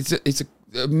it's a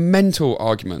mental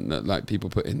argument that like people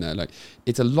put in there. Like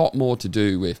it's a lot more to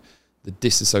do with the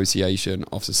disassociation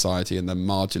of society and the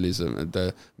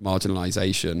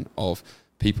marginalization of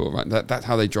people, right? That's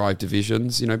how they drive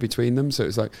divisions, you know, between them. So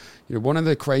it's like, you know, one of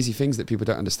the crazy things that people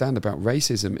don't understand about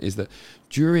racism is that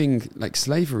during like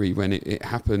slavery, when it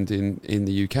happened in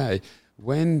the UK,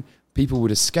 when people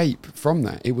would escape from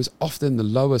that, it was often the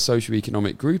lower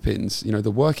socioeconomic groupings, you know,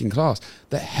 the working class,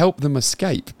 that helped them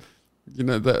escape, you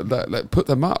know, that put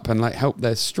them up and like help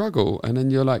their struggle. And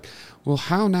then you're like, well,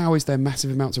 how now is there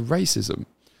massive amounts of racism?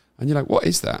 And you're like, what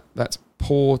is that? That's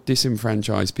poor,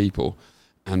 disenfranchised people.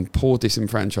 And poor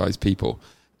disenfranchised people,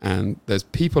 and there's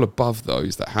people above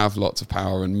those that have lots of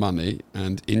power and money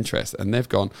and interest, and they've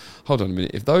gone, hold on a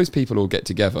minute, if those people all get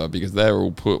together because they're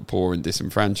all poor and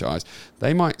disenfranchised,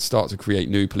 they might start to create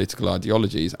new political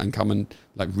ideologies and come and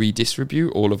like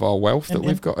redistribute all of our wealth that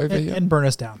we've got over here and burn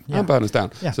us down. And burn us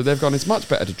down. Yeah. So they've gone, it's much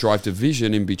better to drive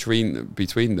division in between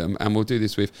them, and we'll do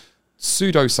this with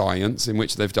pseudoscience, in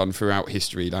which they've done throughout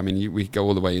history. I mean, we go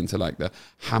all the way into like the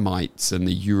Hamites and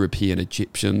the European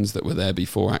Egyptians that were there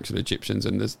before actual Egyptians,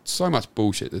 and there's so much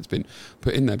bullshit that's been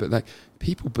put in there. But like,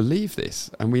 people believe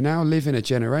this, and we now live in a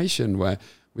generation where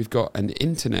we've got an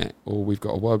internet, or we've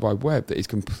got a World Wide Web that is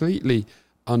completely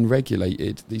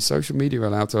unregulated. The social media are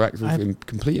allowed to act with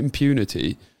complete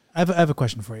impunity. I have a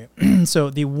question for you.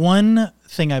 So the one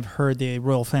thing I've heard the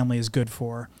royal family is good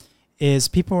for is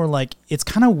people are like, it's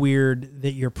kind of weird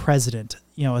that your president,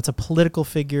 you know, it's a political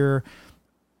figure,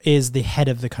 is the head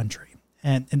of the country.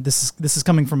 And this is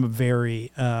coming from a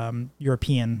very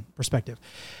European perspective.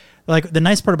 Like, the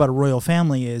nice part about a royal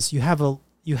family is you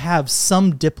have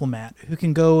some diplomat who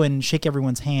can go and shake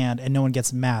everyone's hand and no one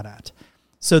gets mad at.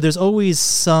 So there's always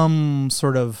some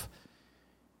sort of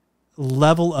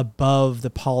level above the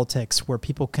politics where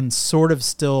people can sort of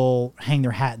still hang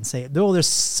their hat and say, oh, there's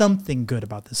something good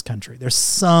about this country. There's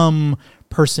some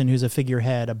person who's a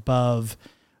figurehead above,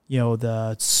 you know,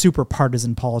 the super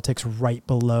partisan politics right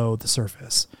below the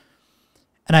surface.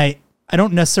 And I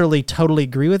don't necessarily totally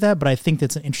agree with that, but I think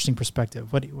that's an interesting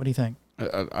perspective. What do you think?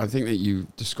 I think that you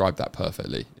described that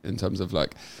perfectly in terms of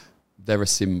like, they're a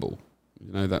symbol.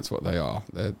 You know, that's what they are.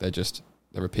 They're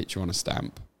a picture on a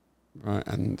stamp, right?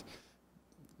 And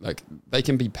like, they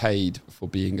can be paid for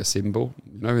being a symbol,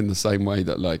 you know, in the same way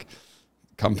that like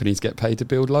companies get paid to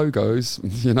build logos,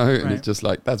 you know, and it's just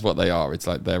like, that's what they are. It's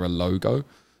like, they're a logo.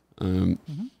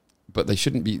 But they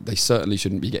certainly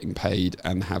shouldn't be getting paid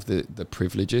and have the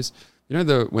privileges. You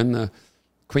know, when the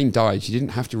Queen died, she didn't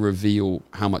have to reveal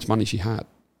how much money she had.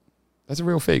 That's a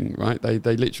real thing, right?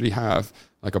 They literally have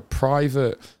like a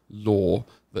private law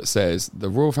that says the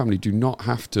royal family do not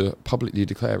have to publicly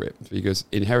declare it, because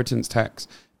inheritance tax,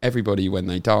 everybody, when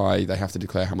they die, they have to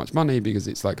declare how much money, because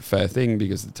it's like a fair thing,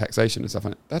 because of the taxation and stuff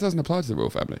like that. That doesn't apply to the royal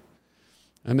family.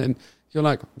 And then you're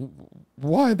like,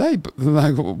 why are they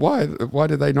like, why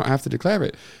do they not have to declare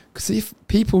it? Because if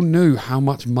people knew how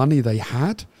much money they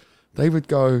had, they would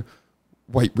go,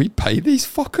 wait, we pay these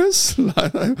fuckers?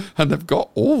 And they've got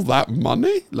all that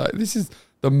money? Like, this is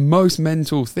the most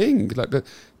mental thing. Like, but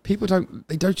people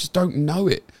just don't know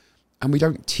it. And we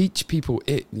don't teach people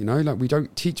it, you know, like, we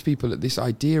don't teach people that this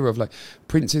idea of like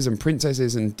princes and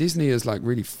princesses, and Disney has like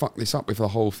really fucked this up with the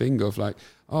whole thing of like,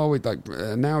 oh,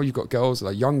 now you've got girls,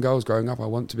 like young girls growing up, I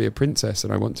want to be a princess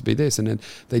and I want to be this. And then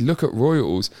they look at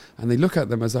royals and they look at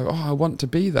them as though, oh, I want to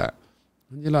be that.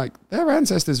 And you're like, their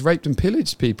ancestors raped and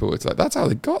pillaged people. It's like, that's how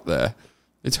they got there.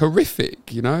 It's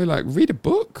horrific, you know, like, read a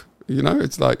book, you know.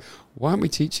 It's like, why aren't we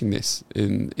teaching this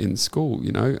in school,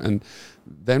 you know? And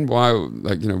then while,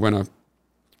 like, you know, when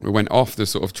we went off to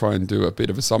sort of try and do a bit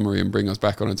of a summary and bring us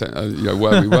back on, you know,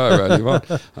 where we were earlier on,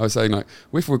 I was saying, like,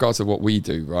 with regards to what we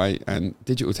do, right, and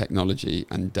digital technology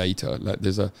and data, like,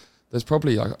 there's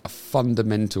probably like a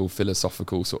fundamental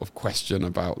philosophical sort of question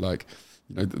about, like,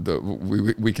 you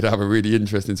know, we could have a really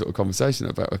interesting sort of conversation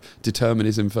about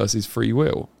determinism versus free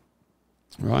will.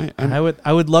 Right, and I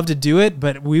would love to do it,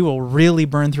 but we will really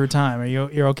burn through time.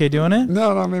 You're okay doing it?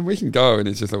 No, I mean, we can go, and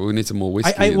it's just like, we need some more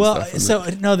whiskey.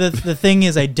 The thing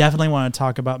is, I definitely want to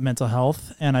talk about mental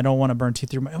health, and I don't want to burn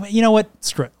through. You know what?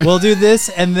 Screw it. We'll do this,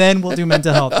 and then we'll do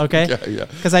mental health. Okay? Yeah.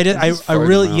 Because I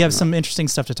really, you have some interesting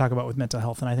stuff to talk about with mental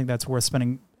health, and I think that's worth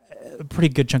spending a pretty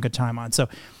good chunk of time on. So,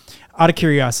 out of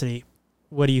curiosity,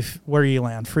 where do you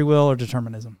land? Free will or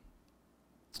determinism?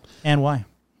 And why?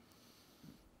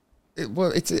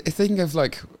 It's a thing of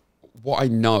like what I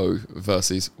know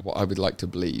versus what I would like to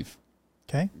believe.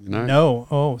 Okay. You know? No.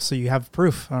 Oh, so you have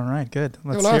proof. All right, good.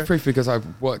 Well, I have proof because I've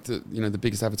worked at the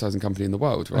biggest advertising company in the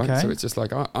world, right? Okay. So it's just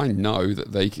like I know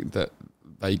that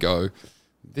they go,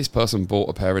 this person bought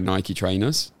a pair of Nike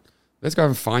trainers. Let's go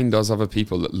and find us other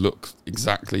people that look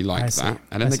exactly like that,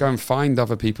 and then they go and find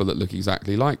other people that look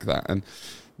exactly like that, and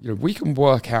we can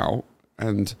work out.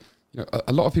 And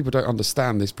a lot of people don't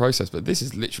understand this process, but this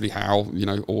is literally how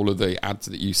all of the ads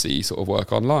that you see sort of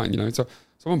work online. So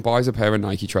someone buys a pair of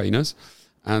Nike trainers.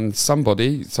 And some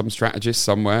strategist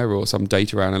somewhere or some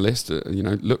data analyst,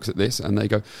 looks at this and they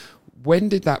go, when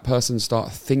did that person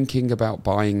start thinking about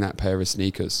buying that pair of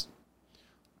sneakers?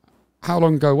 How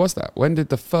long ago was that? When did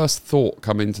the first thought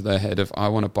come into their head of, I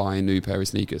want to buy a new pair of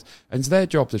sneakers? And it's their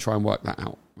job to try and work that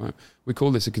out, right? We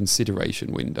call this a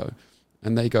consideration window.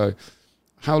 And they go,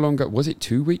 how long ago? Was it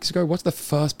 2 weeks ago? What's the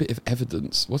first bit of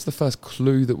evidence? What's the first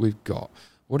clue that we've got?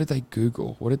 What did they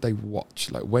Google? What did they watch?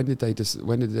 Like, when did they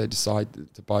decide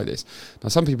to buy this? Now,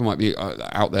 some people might be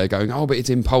out there going, "Oh, but it's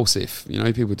impulsive."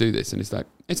 People do this, and it's like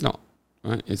it's not,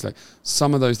 right? It's like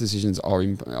some of those decisions are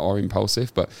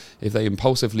impulsive, but if they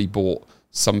impulsively bought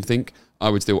something, I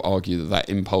would still argue that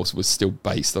impulse was still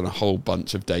based on a whole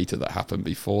bunch of data that happened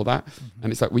before that. Mm-hmm.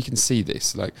 And it's like we can see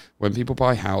this, like when people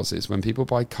buy houses, when people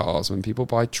buy cars, when people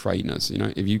buy trainers.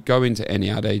 If you go into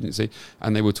any ad agency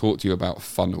and they will talk to you about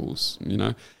funnels,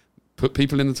 put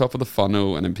people in the top of the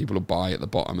funnel and then people will buy at the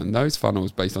bottom. And those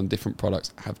funnels, based on different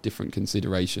products, have different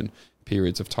consideration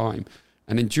periods of time.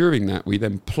 And then during that, we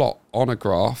then plot on a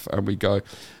graph and we go,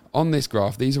 on this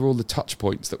graph, these are all the touch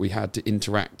points that we had to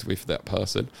interact with that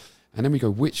person. And then we go,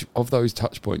 which of those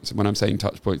touch points, and when I'm saying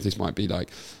touch points, this might be like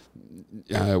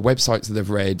websites that they've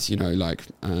read,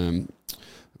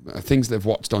 things they've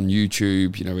watched on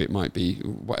YouTube, it might be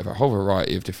whatever, a whole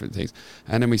variety of different things.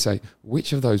 And then we say,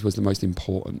 which of those was the most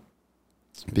important?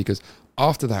 Because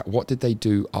after that, what did they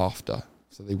do after?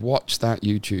 So they watched that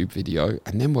YouTube video,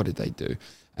 and then what did they do?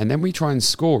 And then we try and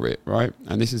score it, right?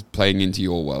 And this is playing into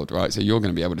your world, right? So you're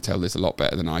going to be able to tell this a lot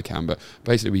better than I can. But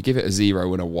basically, we give it a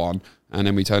 0 and a 1. And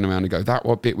then we turn around and go,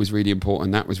 that bit was really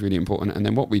important, that was really important. And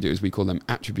then what we do is we call them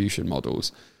attribution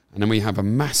models. And then we have a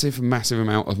massive, massive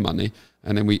amount of money.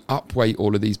 And then we upweight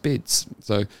all of these bids.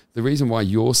 So the reason why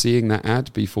you're seeing that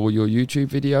ad before your YouTube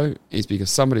video is because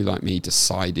somebody like me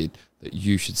decided that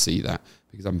you should see that,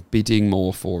 because I'm bidding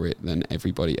more for it than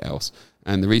everybody else.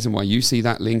 And the reason why you see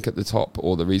that link at the top,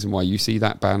 or the reason why you see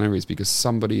that banner, is because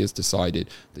somebody has decided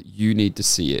that you need to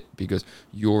see it because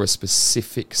you're a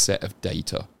specific set of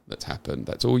data that's happened.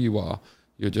 That's all you are.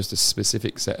 You're just a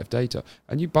specific set of data.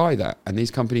 And you buy that, and these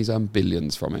companies earn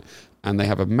billions from it. And they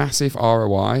have a massive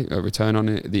ROI, a return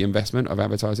on the investment of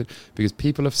advertising, because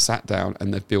people have sat down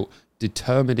and they've built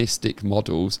deterministic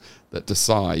models that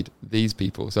decide these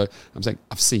people. So I'm saying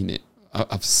I've seen it.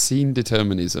 I've seen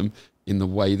determinism in the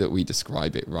way that we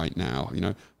describe it right now.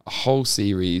 A whole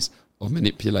series of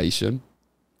manipulation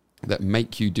that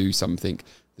make you do something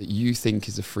that you think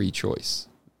is a free choice.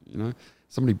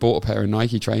 Somebody bought a pair of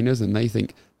Nike trainers and they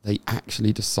think they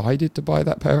actually decided to buy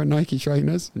that pair of Nike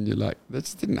trainers, and you're like, that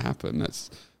just didn't happen.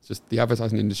 That's just, the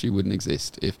advertising industry wouldn't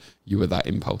exist if you were that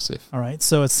impulsive. All right,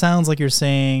 so it sounds like you're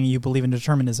saying you believe in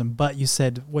determinism, but you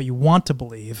said what you want to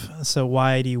believe. So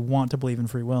why do you want to believe in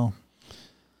free will?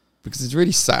 Because it's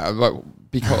really sad.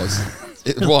 Because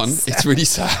it's really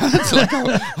sad.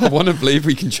 I want to believe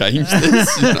we can change this.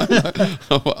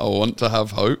 I want to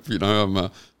have hope. I'm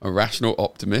a rational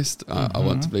optimist. I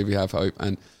want to believe we have hope,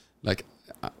 and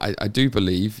I do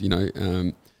believe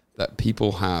that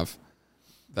people have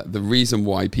that. The reason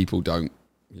why people don't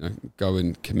go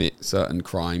and commit certain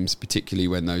crimes, particularly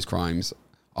when those crimes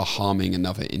are harming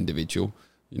another individual.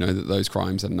 That those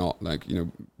crimes are not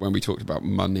when we talked about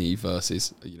money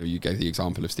versus, you gave the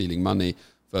example of stealing money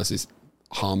versus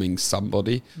harming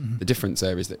somebody. Mm-hmm. The difference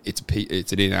there is that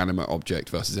it's an inanimate object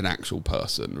versus an actual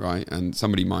person, right? And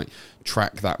somebody might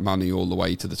track that money all the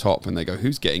way to the top and they go,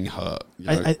 who's getting hurt?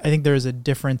 I think there is a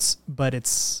difference, but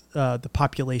it's the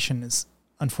population is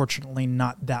unfortunately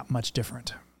not that much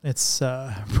different. It's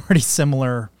a pretty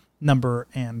similar number,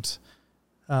 and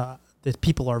the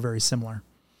people are very similar.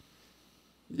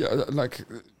 Yeah,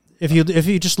 if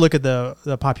you just look at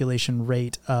the population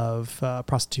rate of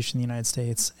prostitution in the United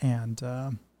States, and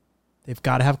they've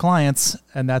got to have clients,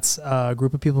 and that's a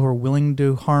group of people who are willing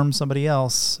to harm somebody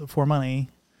else for money.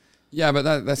 Yeah,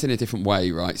 but that's in a different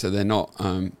way, right? So they're not,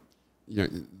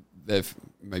 they've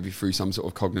maybe through some sort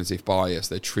of cognitive bias,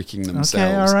 they're tricking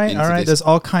themselves. Okay, all right. This. There's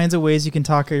all kinds of ways you can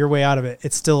talk your way out of it.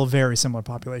 It's still a very similar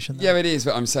population, though. Yeah, it is.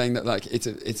 But I'm saying that like it's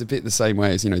a bit the same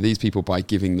way as, you know, these people, by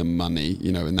giving them money,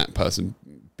 you know, and that person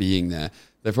being there,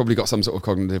 they've probably got some sort of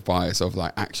cognitive bias of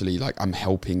like, actually, like, I'm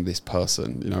helping this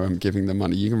person, you know, I'm giving them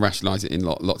money. You can rationalize it in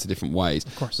lots of different ways.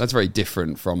 Of course. That's very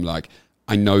different from like,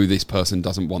 I know this person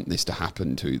doesn't want this to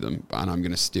happen to them, and I'm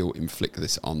going to still inflict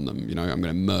this on them. You know, I'm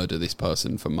going to murder this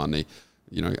person for money.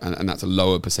 You know, and that's a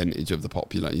lower percentage of the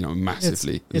population. You know,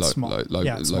 massively low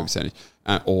percentage.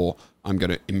 Or I'm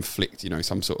going to inflict, you know,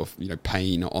 some sort of, you know,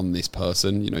 pain on this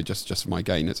person. You know, just for my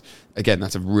gain. It's again,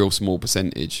 that's a real small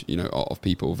percentage. You know, of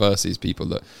people versus people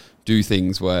that do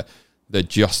things where they're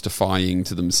justifying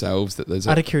to themselves that there's.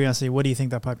 Out of curiosity, what do you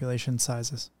think that population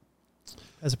size is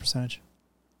as a percentage?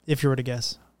 If you were to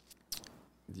guess,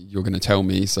 you're going to tell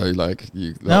me. So, like,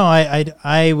 no,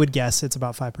 I would guess it's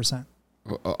about 5%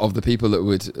 of the people that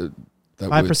would.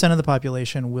 5% of the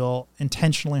population will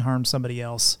intentionally harm somebody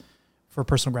else for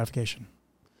personal gratification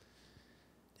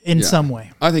in some way.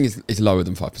 I think it's lower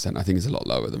than 5%. I think it's a lot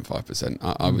lower than 5%.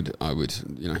 I would,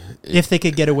 you know, if they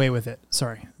could get away with it.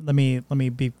 Sorry, let me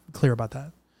be clear about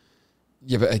that.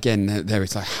 Yeah, but again, there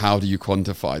it's like, how do you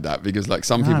quantify that? Because like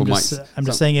some people I'm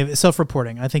just saying, if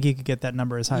self-reporting, I think you could get that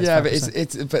number as high as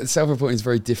 5%. Yeah, but self-reporting is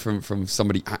very different from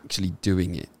somebody actually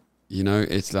doing it. You know,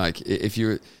 it's like if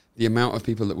you the amount of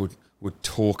people that would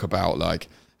talk about like,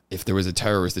 if there was a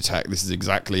terrorist attack, this is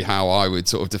exactly how I would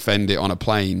sort of defend it on a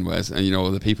plane. Whereas, and you know,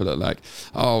 the people that are like,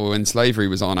 oh, when slavery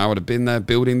was on, I would have been there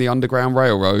building the Underground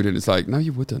Railroad, and it's like, no,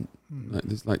 you wouldn't. Like,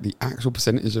 there's like the actual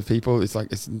percentage of people. It's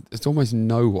like it's almost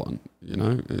no one. You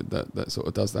know, that sort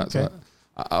of does that. Okay. So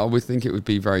I would think it would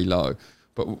be very low.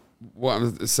 But what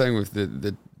I'm saying with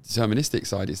the deterministic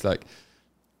side is like,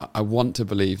 I want to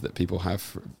believe that people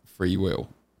have free will,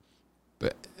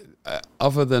 but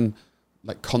other than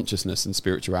like consciousness and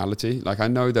spirituality, like I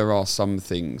know there are some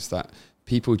things that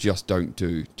people just don't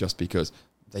do just because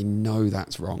they know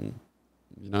that's wrong,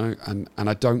 you know, and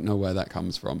I don't know where that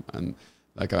comes from. And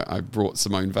like I brought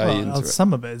Simone Weil into it.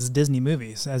 Some of it is Disney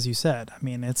movies, as you said. I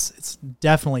mean, it's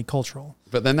definitely cultural.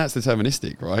 But then that's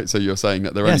deterministic, right? So you're saying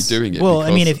that they're only doing it. Well,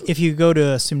 I mean, if you go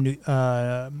to some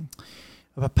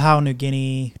Papua New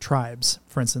Guinea tribes,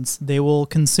 for instance, they will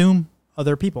consume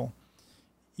other people.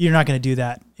 You're not going to do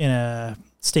that in a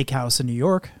steakhouse in New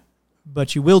York,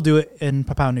 but you will do it in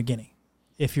Papua New Guinea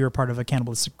if you're part of a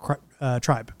cannibalistic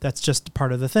tribe. That's just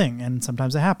part of the thing, and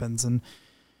sometimes it happens. And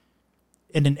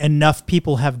enough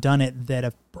people have done it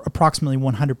that approximately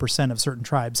 100% of certain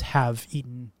tribes have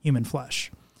eaten human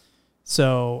flesh.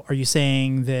 So are you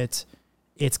saying that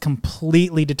it's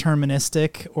completely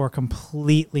deterministic or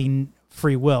completely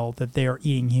free will that they are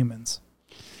eating humans?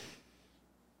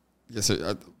 Yes,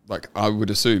 like I would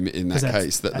assume in that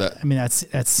case that I mean,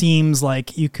 that seems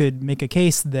like you could make a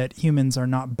case that humans are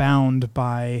not bound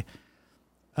by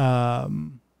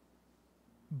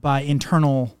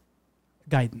internal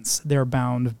guidance. They're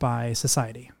bound by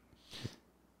society.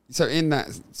 So in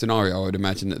that scenario, I would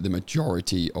imagine that the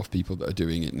majority of people that are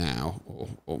doing it now,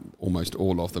 or almost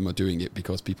all of them, are doing it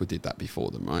because people did that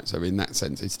before them, right? So in that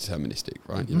sense, it's deterministic,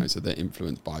 right? Mm-hmm. You know, so they're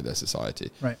influenced by their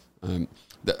society. Right.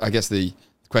 I guess the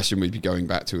question we'd be going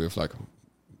back to of like,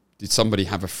 did somebody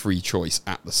have a free choice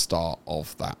at the start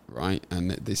of that, right?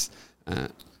 And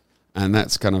and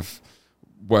that's kind of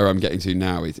where I'm getting to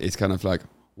now. It's kind of like,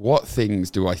 what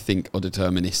things do I think are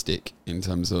deterministic in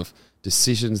terms of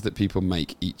decisions that people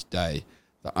make each day,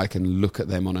 that I can look at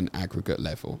them on an aggregate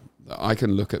level, that I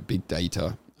can look at big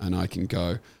data and I can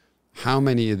go, how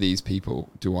many of these people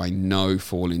do I know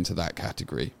fall into that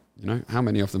category? You know, how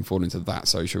many of them fall into that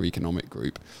socioeconomic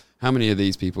group? How many of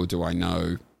these people do I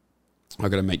know are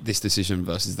going to make this decision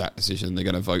versus that decision? They're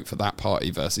going to vote for that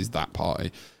party versus that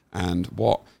party. And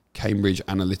what Cambridge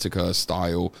Analytica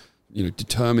style, you know,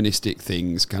 deterministic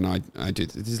things can I do?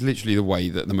 This is literally the way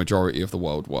that the majority of the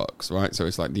world works, right? So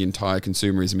it's like the entire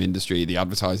consumerism industry, the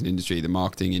advertising industry, the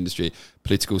marketing industry,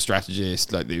 political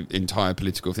strategists, like the entire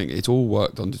political thing. It's all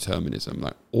worked on determinism.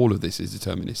 Like all of this is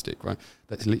deterministic, right?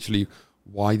 That's literally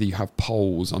why you have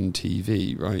polls on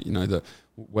TV, right? You know,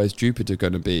 where's Jupiter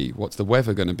going to be? What's the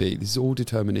weather going to be? This is all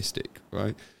deterministic,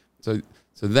 right? So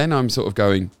then I'm sort of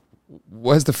going,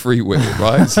 where's the free will,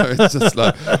 right? So it's just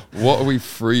like, what are we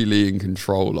freely in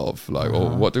control of, like,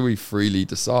 or what do we freely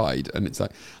decide? And it's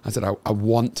like, I said, I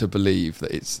want to believe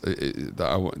that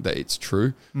that it's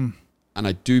true, and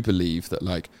I do believe that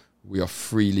like we are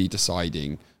freely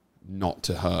deciding not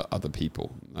to hurt other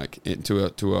people, like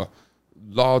to a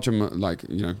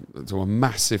to a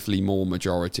massively more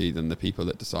majority than the people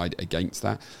that decide against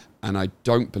that. And I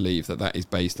don't believe that is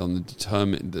based on the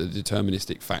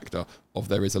deterministic factor of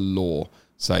there is a law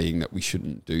saying that we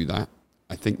shouldn't do that.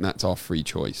 I think that's our free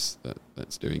choice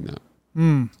that's doing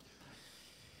that.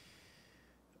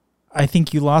 I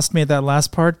think you lost me at that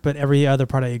last part, but every other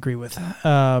part I agree with.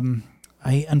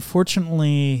 I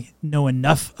unfortunately know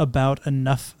enough about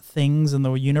enough things in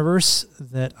the universe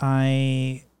that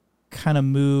I kind of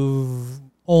move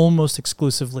almost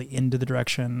exclusively into the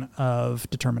direction of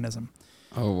determinism.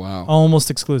 Oh, wow. Almost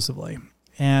exclusively.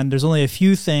 And there's only a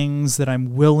few things that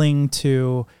I'm willing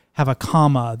to have a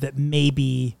comma that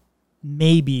maybe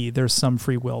there's some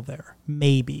free will there.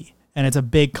 Maybe. And it's a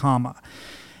big comma.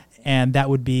 And that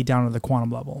would be down to the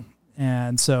quantum level.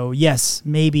 And so, yes,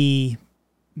 maybe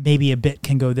a bit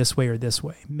can go this way or this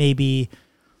way. Maybe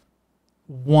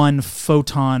one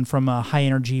photon from a high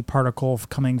energy particle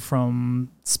coming from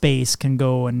space can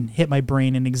go and hit my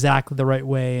brain in exactly the right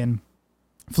way and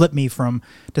flip me from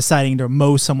deciding to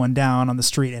mow someone down on the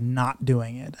street and not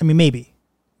doing it. I mean, maybe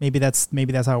that's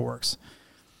how it works.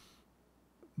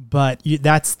 But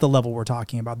that's the level we're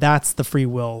talking about. That's the free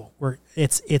will. Where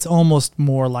it's almost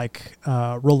more like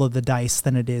roll of the dice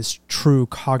than it is true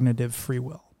cognitive free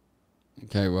will.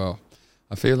 Okay, well,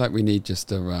 I feel like we need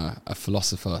just a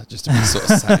philosopher just to be sort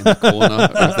of sat in the corner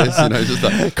of this, just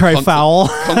like cry foul,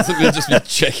 constantly just be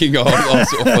checking our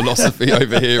sort of philosophy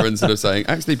over here and sort of saying,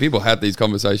 actually, people had these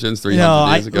conversations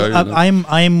 300 years ago.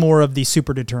 I'm more of the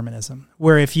super determinism,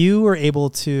 where if you were able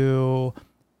to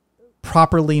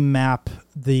properly map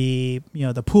the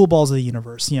pool balls of the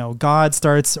universe, God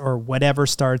starts or whatever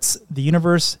starts the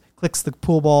universe, clicks the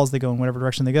pool balls, they go in whatever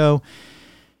direction they go.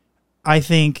 I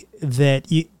think that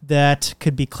that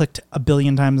could be clicked a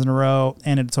billion times in a row,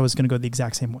 and it's always going to go the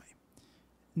exact same way.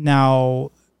 Now,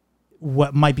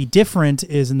 what might be different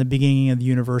is in the beginning of the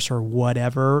universe or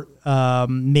whatever,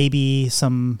 maybe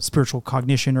some spiritual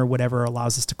cognition or whatever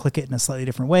allows us to click it in a slightly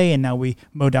different way, and now we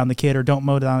mow down the kid or don't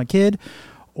mow down the kid,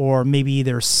 or maybe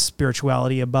there's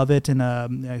spirituality above it in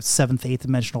a seventh, eighth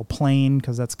dimensional plane,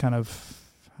 because that's kind of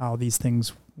how these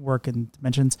things work in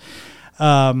dimensions.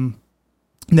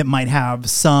 That might have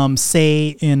some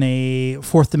say in a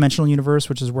fourth dimensional universe,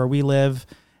 which is where we live,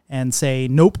 and say,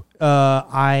 nope,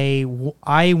 I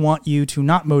want you to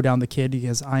not mow down the kid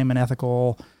because I'm an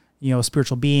ethical,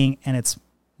 spiritual being. And it's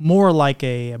more like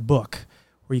a book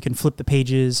where you can flip the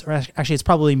pages, or actually it's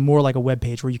probably more like a web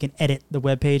page where you can edit the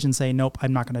web page and say, nope,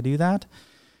 I'm not going to do that.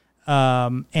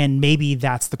 And maybe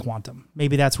that's the quantum.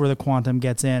 Maybe that's where the quantum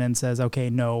gets in and says, okay,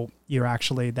 no, you're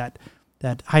actually that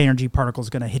high energy particle is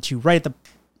going to hit you right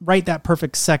that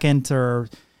perfect second, or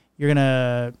you're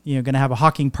gonna have a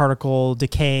Hawking particle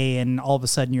decay, and all of a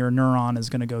sudden your neuron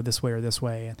is going to go this way or this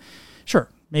way. And sure,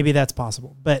 maybe that's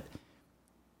possible. But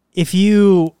if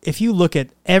you look at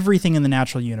everything in the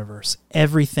natural universe,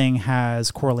 everything has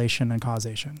correlation and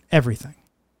causation. Everything.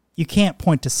 You can't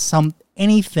point to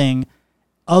anything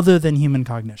other than human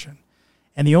cognition.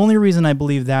 And the only reason I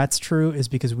believe that's true is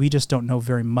because we just don't know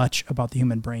very much about the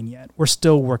human brain yet. We're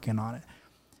still working on it.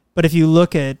 But if you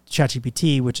look at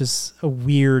ChatGPT, which is a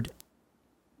weird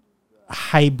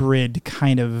hybrid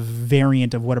kind of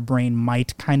variant of what a brain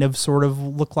might kind of sort of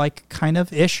look like, kind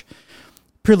of ish,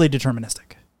 purely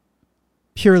deterministic.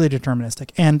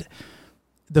 And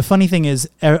the funny thing is,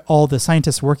 all the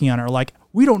scientists working on it are like,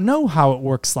 we don't know how it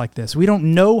works like this. We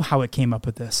don't know how it came up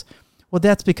with this. Well,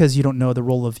 that's because you don't know the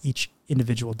role of each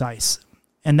individual dice.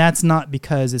 And that's not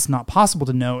because it's not possible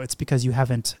to know. It's because you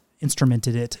haven't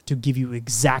instrumented it to give you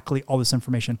exactly all this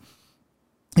information.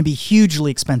 It'd be hugely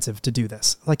expensive to do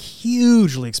this, like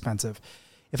hugely expensive.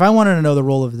 If I wanted to know the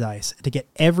role of the dice, to get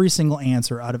every single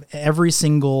answer out of every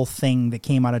single thing that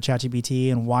came out of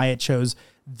ChatGPT and why it chose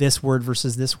this word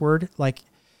versus this word, like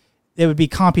it would be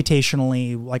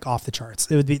computationally like off the charts.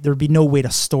 There would be no way to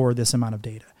store this amount of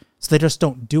data. So they just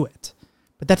don't do it.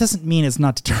 But that doesn't mean it's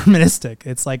not deterministic.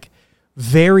 It's like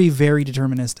very, very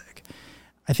deterministic.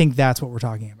 I think that's what we're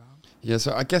talking about. Yeah,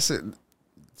 so I guess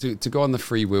to go on the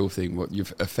free will thing, what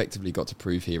you've effectively got to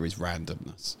prove here is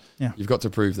randomness. Yeah. You've got to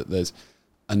prove that there's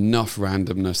enough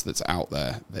randomness that's out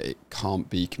there that it can't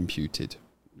be computed,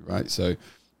 right? So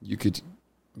we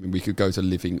could go to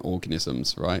living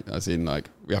organisms, right? As in, like,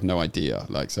 we have no idea.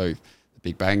 Like, so the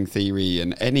Big Bang Theory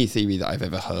and any theory that I've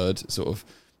ever heard sort of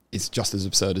is just as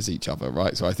absurd as each other,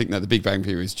 right? So I think that the Big Bang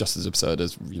Theory is just as absurd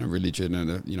as, religion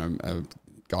and, a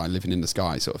guy living in the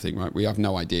sky sort of thing, right? We have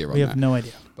no idea on that. We have no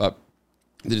idea. But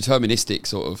the deterministic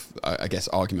sort of, I guess,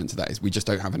 argument to that is we just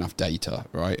don't have enough data,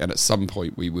 right? And at some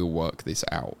point we will work this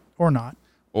out. Or not.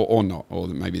 Or not. Or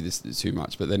maybe this is too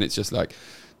much. But then it's just like,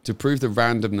 to prove the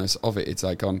randomness of it, it's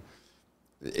like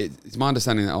it's my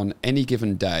understanding that on any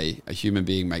given day, a human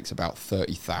being makes about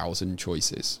 30,000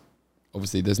 choices.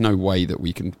 Obviously, there's no way that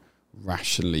we can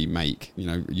rationally make,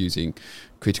 using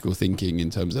critical thinking in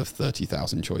terms of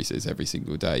 30,000 choices every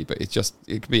single day. But it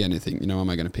could be anything. Am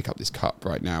I going to pick up this cup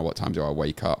right now? What time do I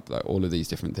wake up? Like all of these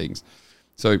different things.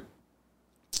 So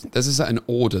there's a certain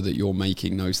order that you're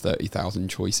making those 30,000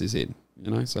 choices in,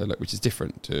 so which is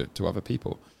different to other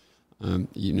people.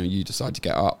 You decide to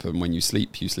get up, and when you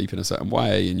sleep in a certain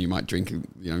way, and you might drink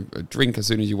a drink as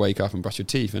soon as you wake up and brush your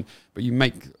teeth, but you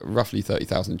make roughly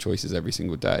 30,000 choices every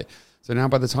single day. So now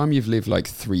by the time you've lived like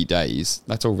 3 days,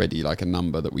 that's already like a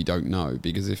number that we don't know,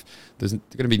 because if there's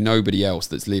going to be nobody else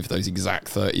that's lived those exact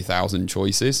 30,000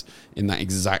 choices in that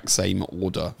exact same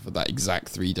order for that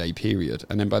exact 3-day period.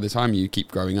 And then by the time you keep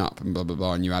growing up and blah, blah,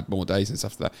 blah, and you add more days and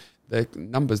stuff like that, they're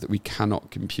numbers that we cannot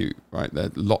compute, right? There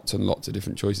are lots and lots of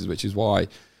different choices, which is why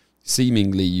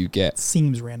seemingly you get...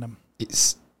 Seems random.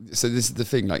 So this is the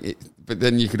thing, but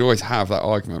then you could always have that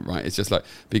argument, right? It's just like,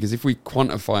 because if we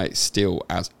quantify it still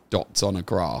as dots on a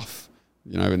graph,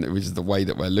 and which is the way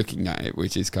that we're looking at it,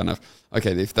 which is kind of,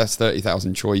 okay, if that's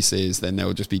 30,000 choices, then there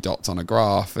will just be dots on a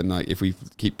graph. And like, if we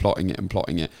keep plotting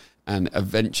it, and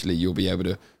eventually you'll be able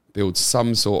to build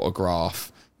some sort of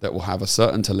graph that will have a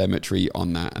certain telemetry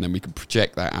on that. And then we can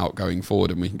project that out going forward,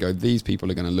 and we can go, these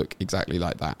people are going to look exactly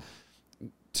like that.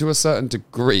 To a certain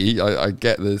degree, I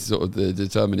get the sort of the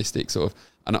deterministic sort of,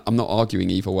 and I'm not arguing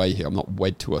either way here. I'm not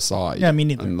wed to a side. Yeah, me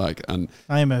neither. And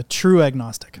I am a true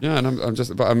agnostic. Yeah, and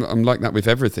I'm like that with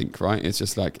everything, right? It's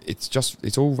just like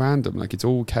it's all random, like it's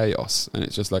all chaos, and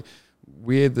it's just like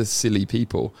we're the silly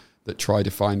people that try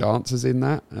to find answers in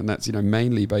that, and that's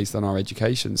mainly based on our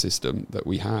education system that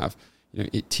we have.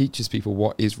 It teaches people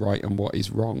what is right and what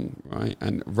is wrong, right?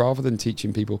 And rather than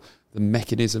teaching people the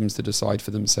mechanisms to decide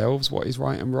for themselves what is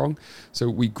right and wrong, so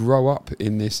we grow up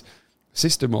in this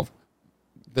system of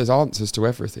there's answers to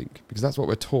everything, because that's what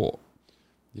we're taught.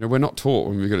 We're not taught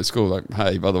when we go to school, like,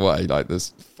 hey, by the way, like,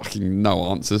 there's fucking no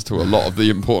answers to a lot of the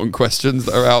important questions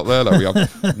that are out there. Like, we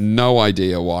have no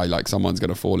idea why, like, someone's going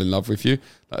to fall in love with you.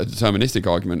 Like, a deterministic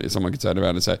argument is someone could turn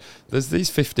around and say, there's these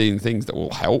 15 things that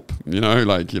will help,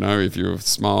 if you're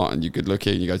smart and you're good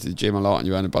looking, you go to the gym a lot and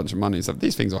you earn a bunch of money and stuff,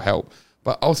 these things will help.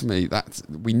 But ultimately,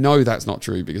 we know that's not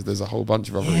true, because there's a whole bunch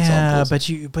of other examples.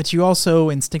 Yeah, but you also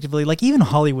instinctively, like, even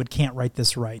Hollywood can't write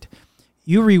this right.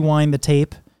 You rewind the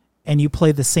tape and you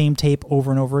play the same tape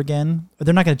over and over again,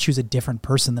 they're not going to choose a different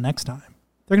person the next time.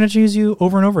 They're going to choose you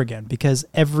over and over again, because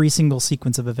every single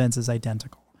sequence of events is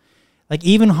identical. Like,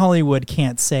 even Hollywood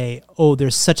can't say, oh,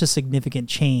 there's such a significant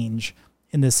change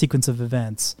in the sequence of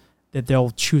events that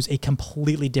they'll choose a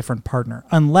completely different partner,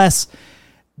 unless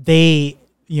they,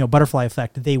 butterfly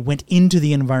effect, they went into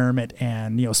the environment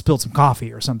and, spilled some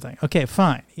coffee or something. Okay,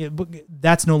 fine.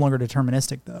 That's no longer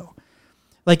deterministic, though.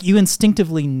 Like, you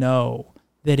instinctively know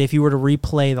that if you were to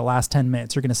replay the last 10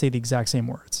 minutes, you're going to say the exact same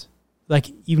words. Like,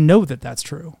 that that's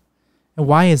true. And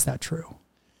why is that true?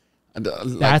 And,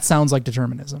 that sounds like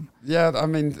determinism. Yeah, I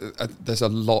mean, there's a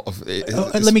lot of...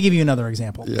 let me give you another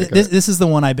example. Yeah, this is the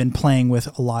one I've been playing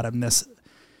with a lot in this.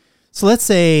 So let's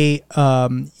say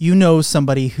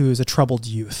somebody who's a troubled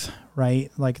youth,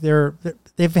 right? Like,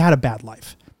 they've had a bad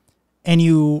life. And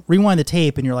you rewind the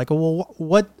tape and you're like, oh,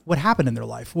 well, what happened in their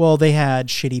life? Well, they had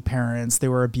shitty parents. They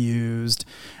were abused,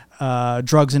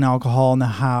 drugs and alcohol in the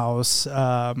house,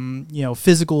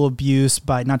 physical abuse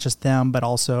by not just them, but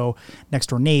also next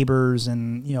door neighbors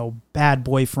and, bad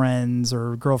boyfriends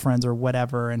or girlfriends or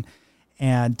whatever. And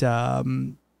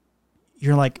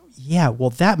you're like, yeah, well,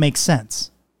 that makes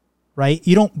sense, right?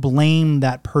 You don't blame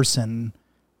that person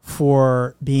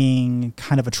for being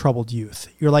kind of a troubled youth.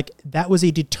 You're like, that was a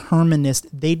determinist.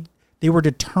 They were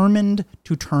determined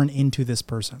to turn into this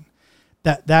person.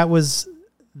 That was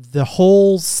the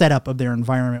whole setup of their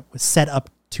environment was set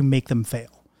up to make them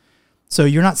fail. So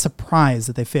you're not surprised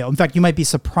that they fail. In fact, you might be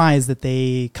surprised that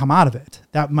they come out of it.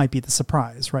 That might be the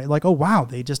surprise, right? Like, oh wow,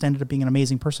 they just ended up being an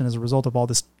amazing person as a result of all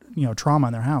this, trauma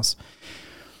in their house.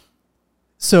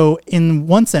 So in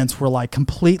one sense, we're like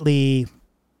completely,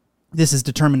 this is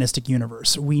deterministic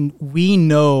universe. We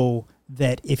know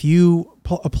that if you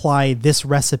apply this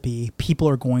recipe, people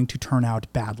are going to turn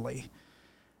out badly.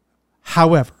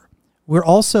 However, we're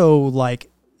also like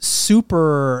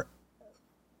super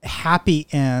happy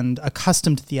and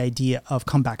accustomed to the idea of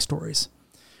comeback stories.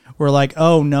 We're like,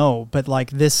 oh no, but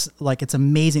like this, like it's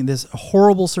amazing, this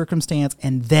horrible circumstance,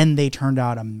 and then they turned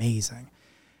out amazing.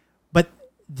 But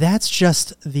that's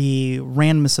just the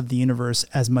randomness of the universe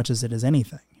as much as it is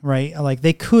anything. right? Like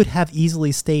they could have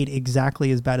easily stayed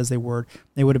exactly as bad as they were.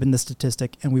 They would have been the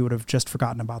statistic and we would have just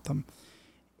forgotten about them.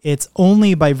 It's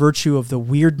only by virtue of the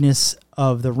weirdness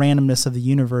of the randomness of the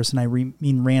universe, and I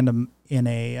mean random in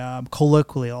a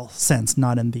colloquial sense,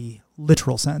 not in the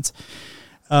literal sense,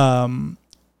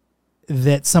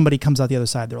 that somebody comes out the other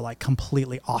side. They're like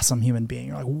completely awesome human being.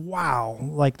 You're like, wow,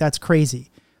 like that's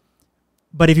crazy.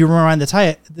 But if you rewind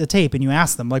the tape and you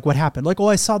ask them, like, what happened? Like, oh,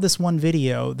 I saw this one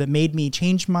video that made me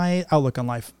change my outlook on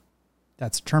life.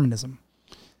 That's determinism.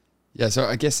 Yeah, so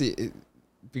I guess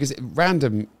because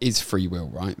random is free will,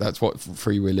 right? That's what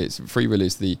free will is. Free will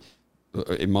is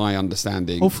in my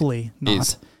understanding... Hopefully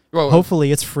not.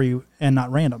 Hopefully it's free and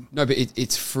not random. No, but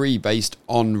it's free based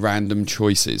on random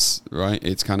choices, right?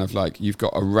 It's kind of like you've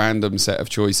got a random set of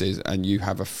choices and you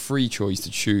have a free choice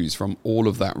to choose from all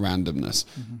of that randomness.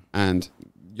 Mm-hmm. And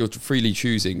you're freely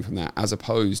choosing from that, as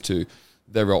opposed to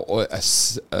there are a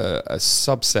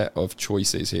subset of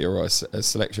choices here, or a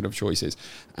selection of choices,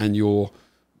 and you're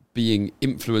being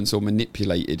influenced or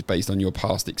manipulated based on your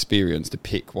past experience to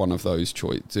pick one of those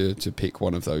to pick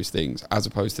one of those things, as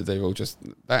opposed to they're all just,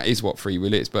 that is what free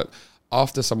will is. But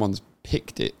after someone's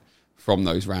picked it from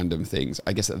those random things,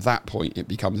 I guess at that point it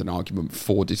becomes an argument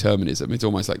for determinism. It's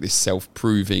almost like this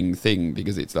self-proving thing,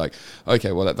 because it's like,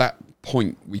 okay, well at that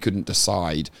point we couldn't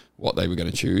decide what they were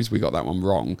going to choose, we got that one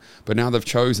wrong, but now they've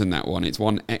chosen that one, it's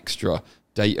one extra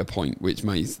data point, which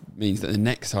means that the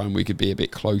next time we could be a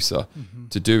bit closer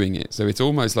to doing it. So it's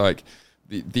almost like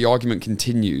the argument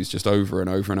continues just over and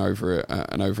over and over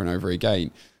and over and over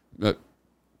again. But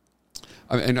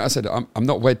I mean, and I said I'm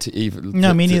not wed to either.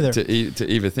 No, me neither. To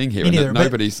either thing here. Me neither,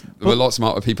 nobody's a lot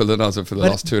smarter people than us for the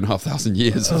last 2,500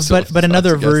 years. But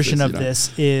another version of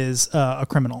this is a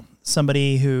criminal,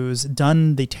 somebody who's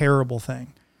done the terrible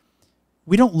thing.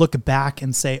 We don't look back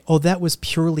and say, "Oh, that was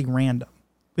purely random."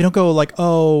 We don't go like,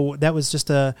 "Oh, that was just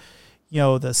the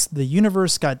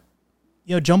universe got,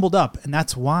 jumbled up, and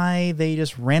that's why they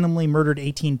just randomly murdered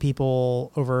 18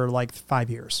 people over like 5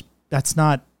 years." That's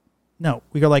not. No,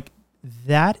 we go like,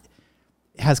 that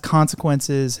has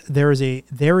consequences. There is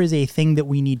a thing that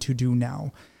we need to do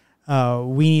now.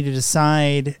 We need to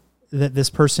decide that this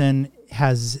person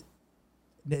has.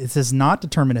 This is not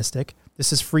deterministic.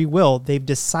 This is free will. They've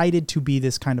decided to be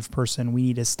this kind of person. We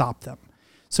need to stop them.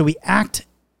 So we act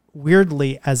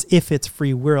weirdly as if it's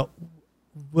free will,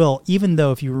 even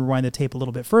though if you rewind the tape a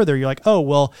little bit further, you're like, oh,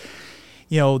 well,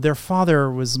 their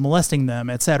father was molesting them,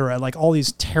 etc. Like all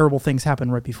these terrible things happen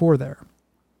right before there.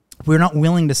 We're not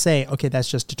willing to say, okay, that's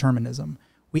just determinism.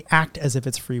 We act as if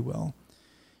it's free will.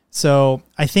 So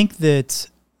I think that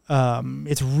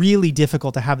it's really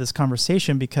difficult to have this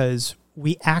conversation because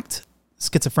we act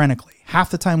schizophrenically.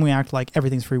 Half the time we act like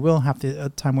everything's free will. Half the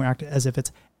time we act as if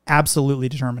it's absolutely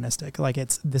deterministic. Like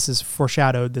this is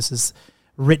foreshadowed. This is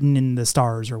written in the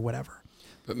stars or whatever.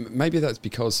 But maybe that's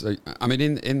because, I mean,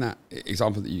 in that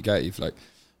example that you gave, like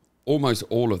almost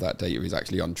all of that data is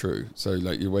actually untrue. So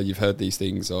like where you've heard these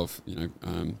things of,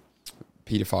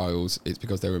 pedophiles, it's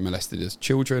because they were molested as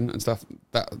children and stuff.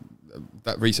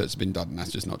 That research has been done, and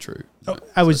that's just not true.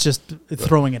 I was just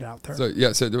throwing it out there. So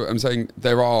yeah, so I'm saying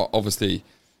there are obviously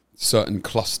certain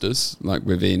clusters, like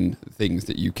within things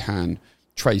that you can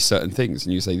trace certain things,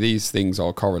 and you say these things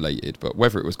are correlated, but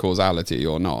whether it was causality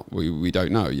or not, we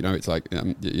don't know. It's like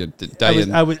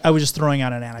I was just throwing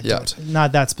out an anecdote,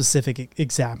 not that specific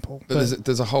example. But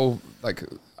there's a whole like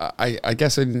I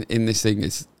guess in this thing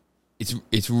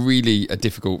it's really a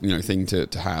difficult thing to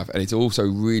have, and it's also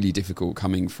really difficult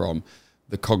coming from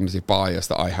the cognitive bias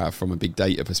that I have from a big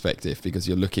data perspective, because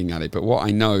you're looking at it. But what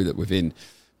I know that within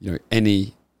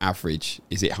any average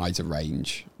is it hides a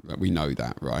range. We know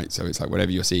that, right? So it's like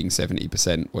whenever you're seeing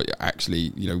 70%, what you're actually,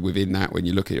 within that, when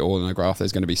you look at it all in a graph,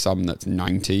 there's going to be some that's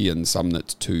 90 and some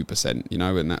that's 2%,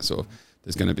 and that sort of,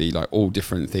 there's going to be like all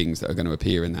different things that are going to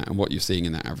appear in that. And what you're seeing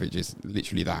in that average is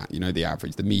literally that, the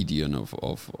average, the median of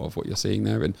what you're seeing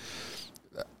there. And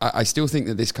I still think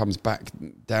that this comes back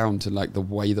down to like the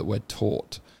way that we're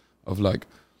taught of like,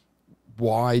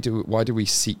 why do we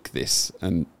seek this?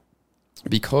 And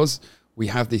because we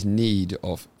have this need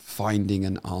of finding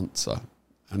an answer,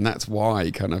 and that's why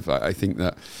kind of I think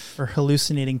that for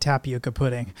hallucinating tapioca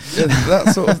pudding,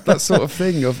 that sort of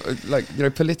thing of like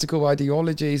political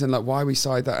ideologies and like why we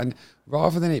side that, and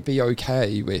rather than it be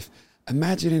okay with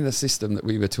imagining a system that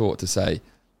we were taught to say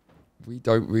we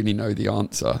don't really know the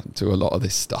answer to a lot of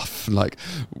this stuff, like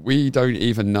we don't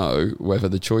even know whether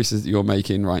the choices that you're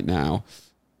making right now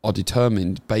are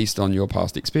determined based on your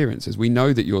past experiences. We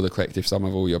know that you're the collective sum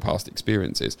of all your past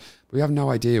experiences, but we have no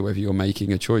idea whether you're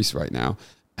making a choice right now,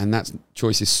 and that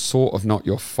choice is sort of not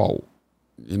your fault.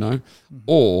 you know,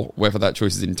 or whether that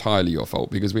choice is entirely your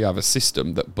fault, because we have a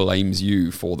system that blames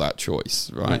you for that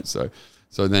choice, right?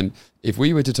 So then if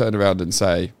we were to turn around and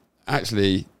say,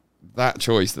 actually, that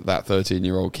choice that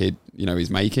 13-year-old kid, you know, is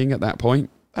making at that point,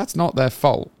 that's not their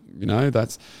fault, you know,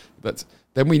 that's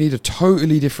then we need a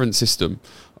totally different system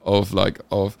of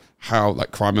how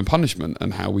like crime and punishment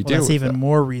and how we deal with that's even that.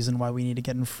 more reason why we need to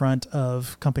get in front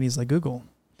of companies like Google,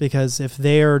 because if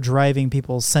they're driving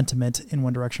people's sentiment in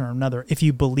one direction or another, if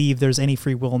you believe there's any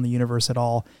free will in the universe at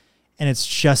all, and it's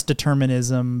just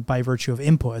determinism by virtue of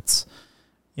inputs,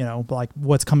 you know, like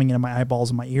what's coming into my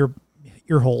eyeballs and my ear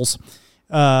holes,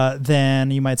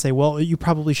 then you might say, well, you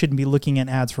probably shouldn't be looking at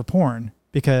ads for porn,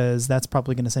 because that's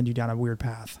probably going to send you down a weird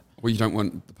path. Well, you don't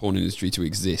want the porn industry to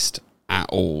exist at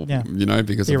all, you know,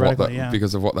 because of what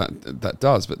that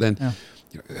does. But then,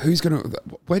 you know,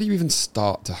 where do you even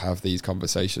start to have these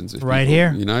conversations with right people,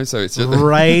 here? You know, so it's just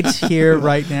right here,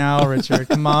 right now, Richard.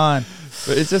 Come on.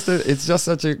 But it's just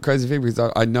such a crazy thing,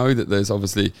 because I know that there's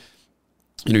obviously,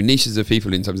 you know, niches of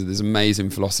people in terms of there's amazing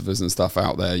philosophers and stuff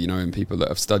out there, you know, and people that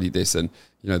have studied this, and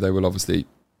you know, they will obviously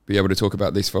be able to talk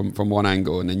about this from one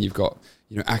angle, and then you've got,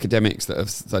 you know, academics that have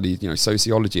studied, you know,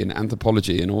 sociology and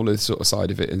anthropology and all this sort of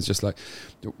side of it, and it's just like,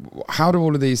 how do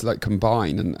all of these like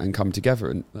combine and come together?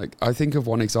 And like, I think of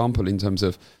one example in terms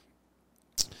of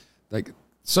like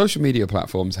social media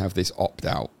platforms have this opt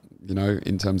out, you know,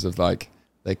 in terms of like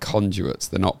they're conduits,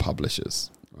 they're not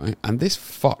publishers, right? And this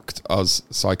fucked us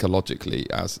psychologically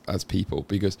as people,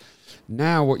 because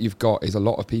now what you've got is a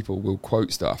lot of people will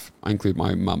quote stuff. I include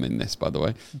my own mum in this, by the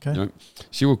way. Okay. You know,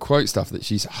 she will quote stuff that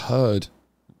she's heard,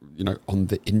 you know, on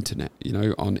the internet, you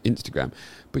know, on Instagram,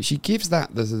 but she gives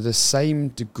that the same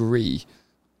degree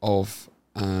of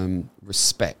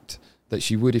respect that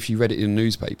she would if she read it in a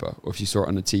newspaper or if she saw it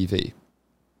on a TV.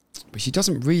 But she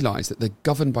doesn't realise that they're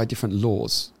governed by different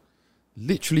laws,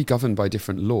 literally governed by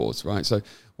different laws, right? So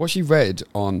what she read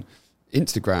on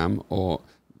Instagram or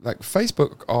like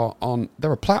Facebook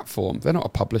they're a platform, they're not a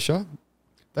publisher.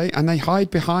 They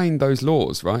hide behind those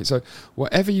laws, right? So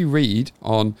whatever you read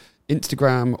on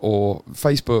Instagram or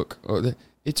Facebook,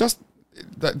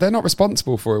 they're not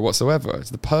responsible for it whatsoever. It's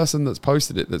the person that's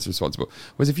posted it that's responsible.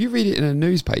 Whereas if you read it in a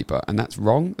newspaper and that's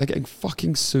wrong, they're getting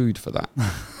fucking sued for that.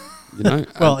 You know?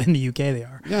 Well, in the UK they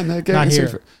are. Yeah, and they're getting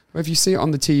sued for it. If you see it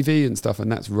on the TV and stuff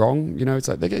and that's wrong, you know, it's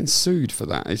like they're getting sued for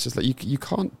that. It's just like you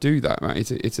can't do that,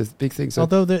 right? It's a big thing. So,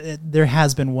 although there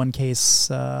has been one case,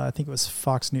 I think it was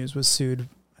Fox News was sued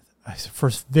for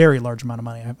a very large amount of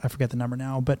money. I forget the number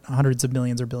now, but hundreds of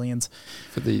millions or billions.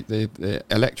 For the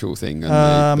electoral thing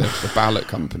and the ballot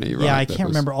company, right? Yeah, I can't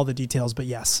remember all the details, but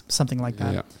yes, something like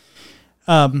that.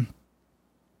 Yeah.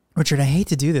 Richard, I hate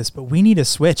to do this, but we need to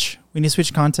switch. We need to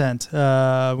switch content.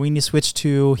 We need to switch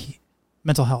to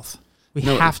mental health. We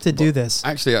have to do this.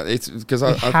 Actually, it's because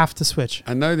I have to switch.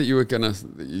 I know that you were going to,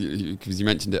 because you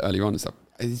mentioned it earlier on and stuff.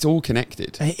 It's all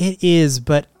connected. It is,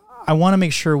 but I want to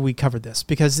make sure we cover this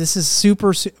because this is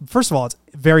first of all, it's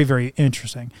very, very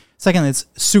interesting. Second, it's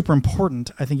super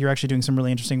important. I think you're actually doing some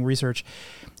really interesting research.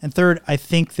 And third, I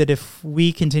think that if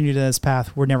we continue down this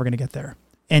path, we're never going to get there.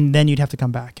 And then you'd have to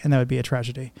come back, and that would be a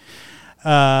tragedy.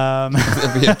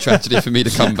 It'd be a tragedy for me to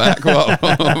come back. Well,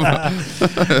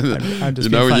 I'm just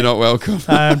you're not welcome.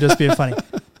 I'm just being funny.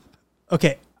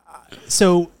 Okay,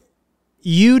 so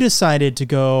you decided to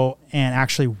go and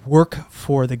actually work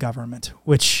for the government,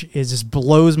 which just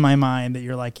blows my mind that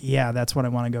you're like, yeah, that's what I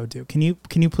want to go do. Can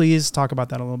you please talk about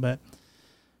that a little bit?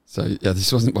 So yeah,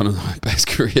 this wasn't one of my best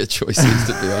career choices,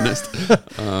 to be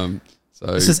honest. So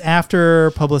this is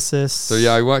after Publicis. So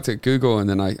yeah, I worked at Google, and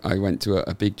then I went to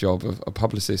a big job of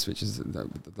Publicis, which is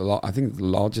I think the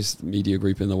largest media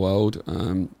group in the world,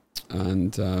 and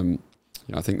you know,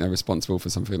 I think they're responsible for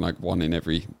something like 1 in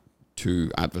every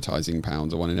 2 advertising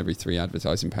pounds or 1 in every 3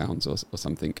 advertising pounds or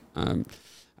something. And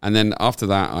then after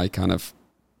that, I kind of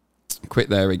quit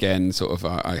there again. Sort of,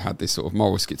 I had this sort of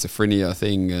moral schizophrenia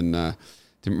thing, and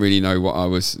didn't really know what I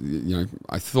was, you know,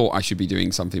 I thought I should be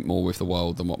doing something more with the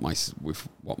world than what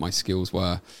my skills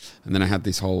were. And then I had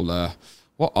this whole,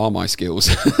 what are my skills?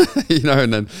 You know,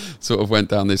 and then sort of went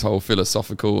down this whole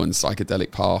philosophical and psychedelic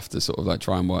path to sort of like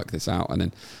try and work this out. And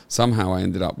then somehow I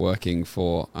ended up working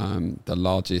for the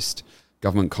largest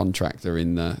government contractor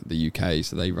in the UK.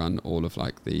 So they run all of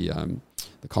like the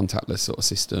contactless sort of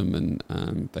system,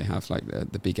 and they have like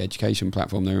the big education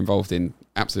platform. They're involved in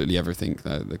absolutely everything.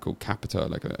 They're called Capita,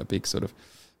 like a big sort of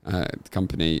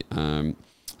company.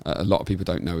 A lot of people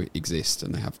don't know it exists,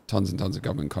 and they have tons and tons of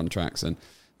government contracts. And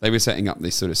they were setting up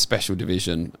this sort of special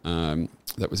division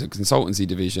that was a consultancy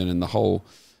division, and the whole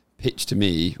pitch to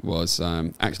me was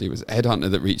actually it was a headhunter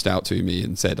that reached out to me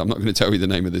and said, I'm not going to tell you the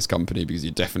name of this company because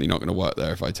you're definitely not going to work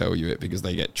there if I tell you it, because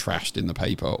they get trashed in the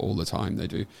paper all the time. They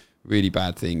do really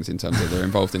bad things in terms of they're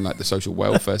involved in like the social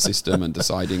welfare system and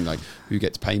deciding like who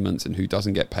gets payments and who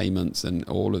doesn't get payments and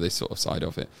all of this sort of side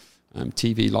of it.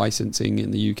 TV licensing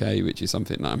in the UK, which is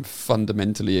something that I'm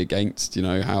fundamentally against. You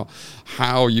know,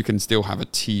 how you can still have a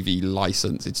TV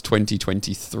license. It's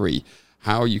 2023.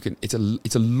 How you can, it's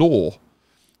a law.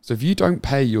 So if you don't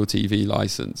pay your TV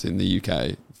license in the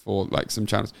UK for like some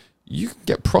channels, you can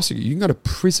get prosecuted. You can go to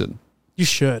prison. You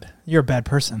should. You're a bad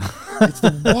person. It's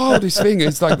the wildest thing.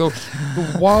 It's like the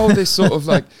wildest sort of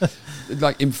like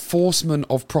enforcement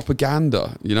of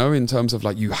propaganda, you know, in terms of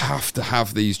like you have to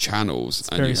have these channels. It's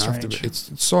very strange.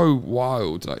 It's so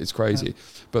wild, like it's crazy. Yeah.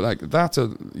 But like that's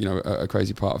a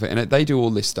crazy part of it. And they do all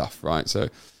this stuff, right? So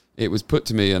it was put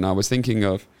to me and I was thinking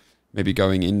of maybe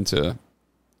going into,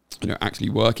 you know, actually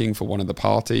working for one of the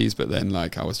parties, but then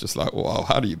like I was just like, well,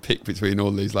 how do you pick between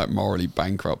all these like morally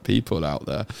bankrupt people out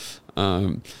there?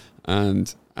 And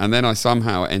then I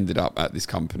somehow ended up at this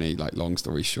company, like long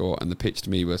story short, and the pitch to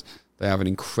me was they have an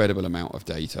incredible amount of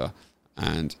data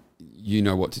and you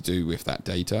know what to do with that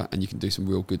data and you can do some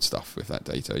real good stuff with that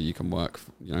data. You can work,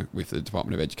 you know, with the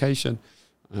Department of Education.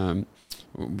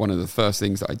 One of the first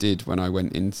things that I did when I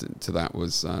went into that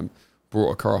was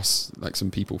brought across like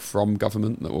some people from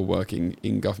government that were working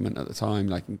in government at the time,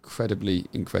 like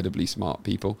incredibly smart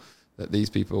people. That these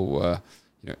people were,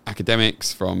 you know,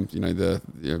 academics from, you know,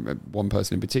 one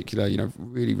person in particular, you know,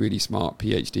 really smart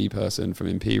PhD person from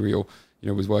Imperial, you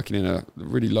know, was working in a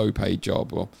really low paid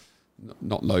job, or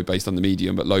not low based on the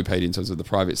medium, but low paid in terms of the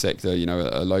private sector, you know,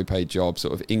 a low paid job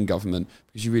sort of in government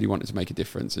because she really wanted to make a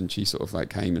difference. And she sort of like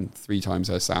came and 3 times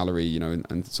her salary, you know,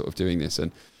 and sort of doing this.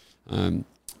 And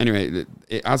anyway,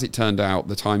 as it turned out,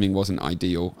 the timing wasn't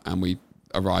ideal and we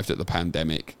arrived at the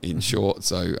pandemic in short.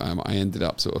 So I ended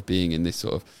up sort of being in this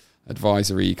sort of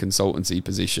advisory consultancy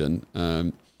position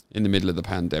in the middle of the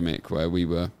pandemic where we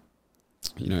were,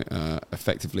 you know,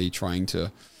 effectively trying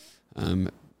to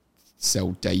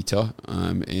sell data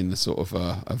in the sort of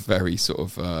a very sort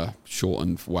of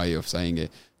shortened way of saying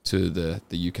it to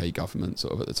the UK government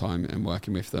sort of at the time and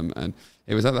working with them. And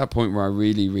it was at that point where I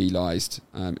really realised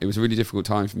it was a really difficult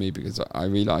time for me because I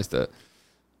realised that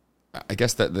I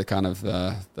guess that the kind of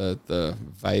the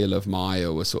veil of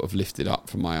Maya was sort of lifted up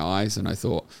from my eyes, and I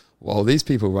thought, well, these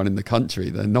people running the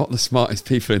country, they're not the smartest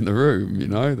people in the room, you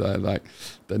know,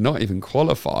 they're not even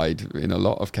qualified in a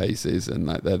lot of cases, and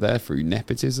like they're there through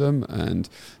nepotism and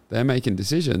they're making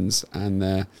decisions and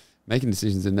they're making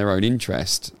decisions in their own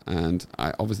interest. And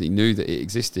I obviously knew that it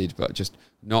existed, but just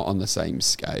not on the same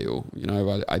scale. You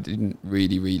know, I didn't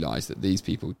really realize that these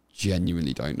people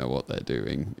genuinely don't know what they're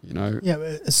doing, you know?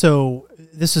 Yeah. So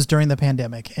this is during the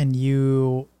pandemic and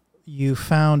you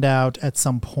found out at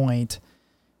some point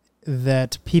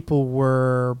that people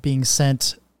were being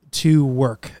sent to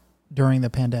work during the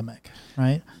pandemic,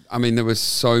 right? I mean, there was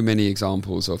so many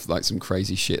examples of like some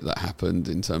crazy shit that happened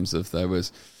in terms of there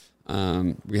was,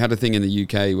 we had a thing in the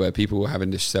UK where people were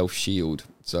having to self-shield.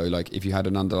 So like if you had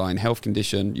an underlying health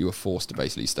condition, you were forced to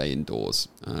basically stay indoors.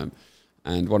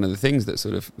 And one of the things that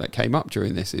sort of that came up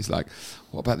during this is like,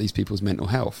 what about these people's mental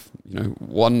health? You know,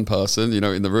 one person, you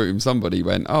know, in the room, somebody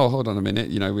went, oh, hold on a minute.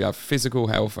 You know, we have physical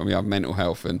health and we have mental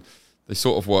health, and they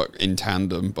sort of work in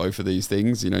tandem, both of these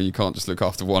things. You know, you can't just look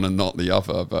after one and not the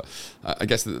other. But I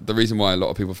guess the reason why a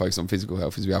lot of people focus on physical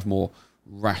health is we have more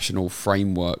rational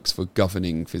frameworks for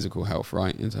governing physical health,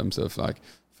 right? In terms of like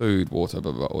food, water,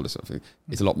 blah, blah, blah, all this sort of thing.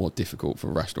 It's a lot more difficult for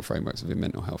rational frameworks within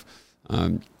mental health.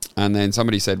 And then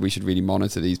somebody said we should really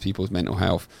monitor these people's mental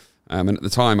health. And at the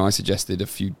time I suggested a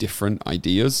few different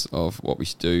ideas of what we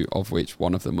should do, of which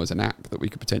one of them was an app that we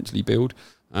could potentially build,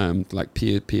 like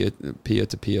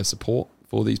peer-to-peer support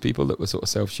for these people that were sort of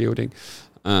self-shielding.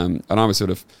 And I was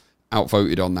sort of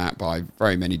outvoted on that by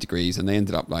very many degrees, and they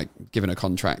ended up like giving a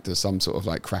contract to some sort of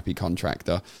like crappy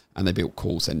contractor, and they built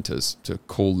call centers to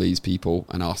call these people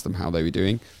and ask them how they were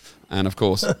doing. And of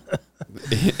course,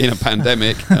 in a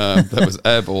pandemic that was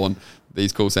airborne,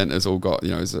 these call centers all got,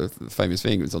 you know, it's a famous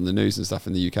thing, it was on the news and stuff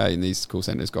in the UK, and these call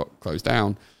centers got closed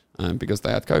down because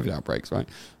they had COVID outbreaks, right?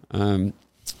 And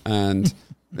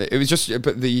it was just,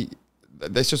 but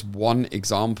there's just one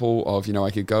example of, you know,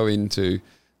 I could go into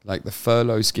like the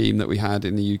furlough scheme that we had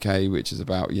in the UK, which is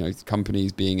about, you know,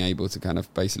 companies being able to kind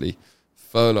of basically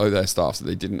furlough their staff so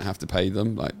they didn't have to pay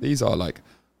them. Like these are like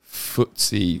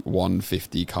FTSE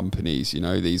 150 companies, you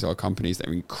know, these are companies that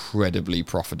are incredibly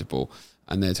profitable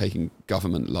and they're taking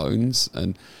government loans.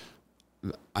 And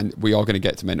and we are going to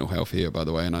get to mental health here, by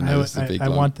the way. And I know this is a big. I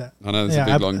want that. I know it's a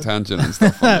big long tangent and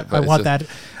stuff. On it, I want that.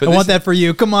 I want that for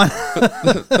you. Come on.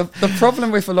 The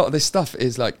problem with a lot of this stuff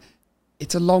is like,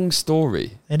 it's a long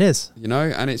story. It is. You know,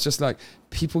 and it's just like,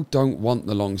 people don't want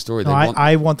the long story. No,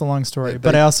 I want the long story,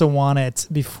 but I also want it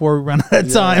before we run out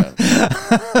of time.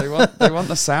 they want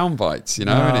the sound bites, you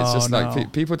know, and it's just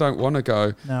like people don't want to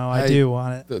go. No, I do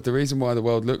want it. The reason why the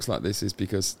world looks like this is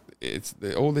because it's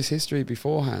all this history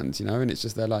beforehand, you know, and it's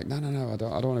just they're like, no, I don't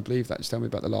want to believe that. Just tell me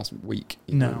about the last week.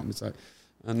 You know? And it's like,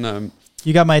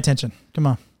 you got my attention. Come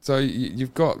on. So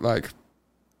you've got like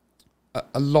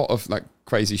a lot of like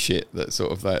crazy shit that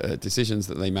sort of decisions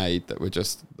that they made that were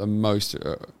just the most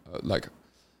like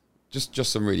just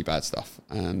some really bad stuff.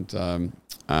 And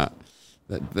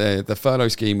the furlough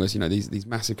scheme was, you know, these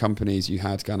massive companies. You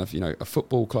had kind of, you know, a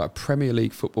football club, a Premier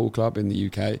League football club in the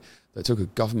UK that took a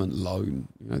government loan.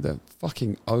 You know, they're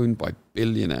fucking owned by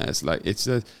billionaires. Like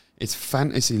it's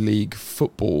fantasy league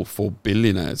football for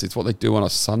billionaires. It's what they do on a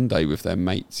Sunday with their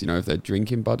mates, you know, if they're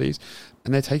drinking buddies,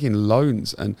 and they're taking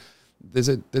loans. And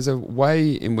there's a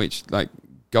way in which, like,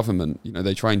 government, you know,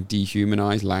 they try and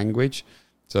dehumanize language.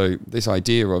 So this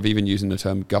idea of even using the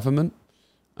term government,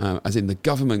 as in the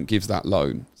government gives that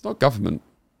loan. It's not government,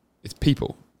 it's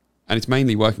people. And it's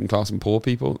mainly working class and poor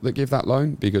people that give that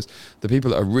loan, because the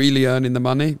people that are really earning the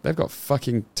money, they've got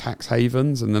fucking tax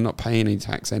havens and they're not paying any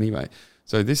tax anyway.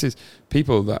 So this is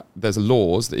people that there's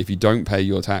laws that if you don't pay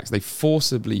your tax, they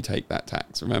forcibly take that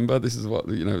tax. Remember, this is what,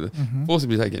 you know,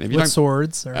 forcibly take it. If you with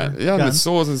swords or guns. With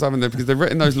swords and stuff, because they've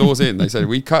written those laws in. They said,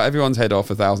 we cut everyone's head off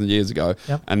 1,000 years ago,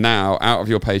 and now out of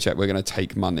your paycheck, we're going to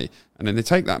take money. And then they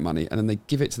take that money and then they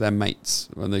give it to their mates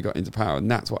when they got into power. And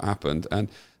that's what happened. And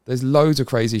there's loads of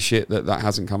crazy shit that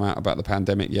hasn't come out about the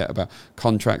pandemic yet, about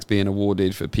contracts being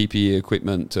awarded for PPE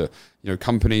equipment to, you know,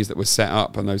 companies that were set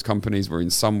up, and those companies were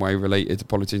in some way related to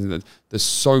politicians. There's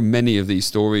so many of these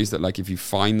stories that, like, if you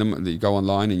find them and you go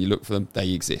online and you look for them,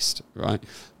 they exist, right?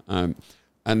 And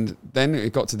then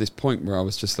it got to this point where I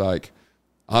was just like,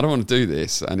 I don't want to do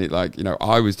this. And it, like, you know,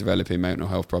 I was developing mental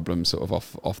health problems sort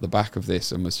of off the back of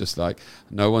this, and was just like,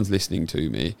 no one's listening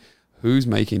to me. Who's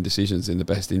making decisions in the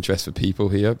best interest for people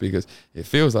here? Because it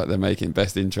feels like they're making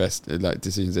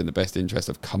decisions in the best interest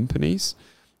of companies.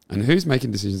 And who's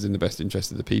making decisions in the best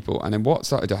interest of the people? And then what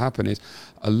started to happen is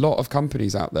a lot of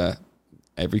companies out there,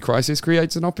 every crisis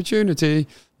creates an opportunity,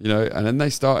 you know, and then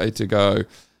they started to go,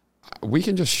 we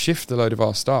can just shift a load of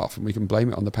our staff and we can blame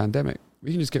it on the pandemic. We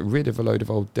can just get rid of a load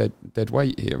of old dead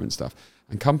weight here and stuff.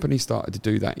 And companies started to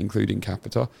do that, including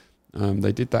Capita.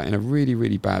 They did that in a really,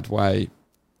 really bad way.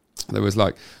 There was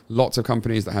like lots of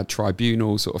companies that had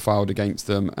tribunals sort of filed against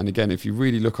them. And again, if you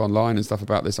really look online and stuff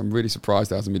about this, I'm really surprised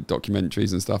there hasn't been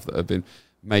documentaries and stuff that have been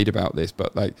made about this.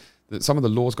 But like some of the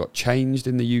laws got changed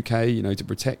in the UK, you know, to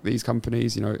protect these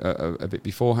companies, you know, a bit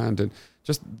beforehand. And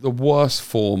just the worst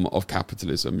form of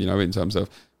capitalism, you know, in terms of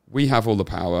we have all the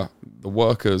power, the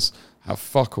workers have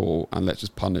fuck all, and let's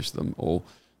just punish them all.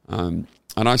 And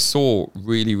I saw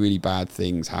really, really bad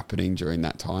things happening during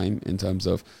that time in terms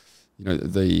of, you know,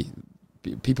 the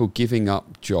people giving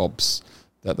up jobs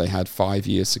that they had 5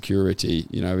 years security,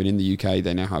 you know, and in the UK,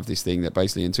 they now have this thing that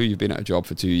basically until you've been at a job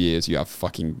for 2 years, you have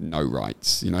fucking no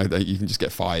rights, you know, that you can just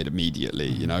get fired immediately,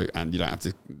 you know, and you don't have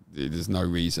to, there's no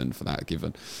reason for that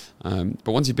given.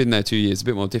 But once you've been there 2 years, it's a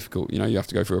bit more difficult, you know, you have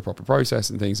to go through a proper process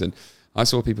and things. And I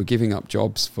saw people giving up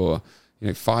jobs for, you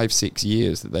know, 5-6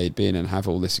 years that they'd been and have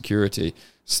all this security,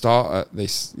 start at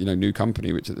this, you know, new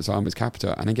company, which at the time was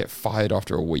Capita, and then get fired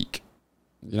after a week.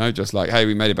 You know, just like, hey,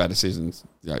 we made a bad decision.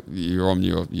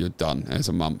 You're done. There's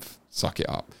a month. Suck it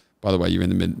up. By the way, you're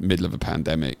in the middle of a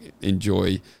pandemic.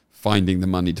 Enjoy finding the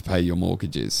money to pay your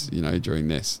mortgages, you know, during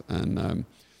this. And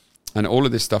all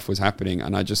of this stuff was happening.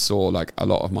 And I just saw like a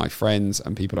lot of my friends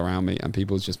and people around me and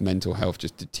people's just mental health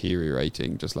just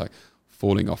deteriorating, just like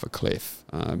falling off a cliff.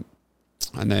 And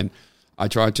then I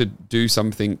tried to do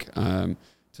something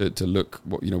to look,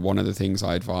 what, you know, one of the things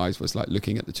I advised was like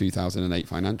looking at the 2008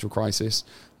 financial crisis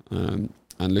and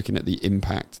looking at the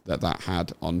impact that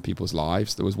had on people's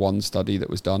lives. There was one study that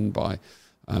was done by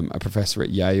a professor at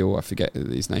Yale. I forget,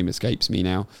 his name escapes me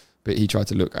now, but he tried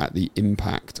to look at the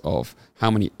impact of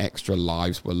how many extra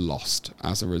lives were lost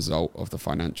as a result of the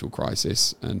financial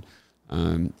crisis. And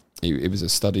it was a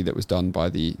study that was done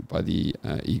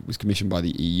it was commissioned by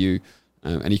the EU.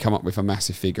 And he come up with a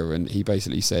massive figure, and he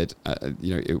basically said,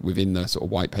 you know, within the sort of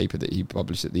white paper that he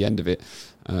published at the end of it,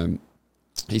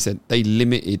 he said they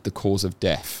limited the cause of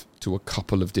death to a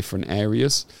couple of different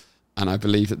areas, And I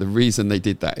believe that the reason they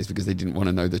did that is because they didn't want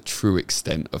to know the true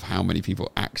extent of how many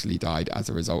people actually died as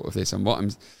a result of this. And what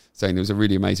I'm saying, there was a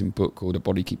really amazing book called A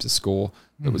Body Keeps a Score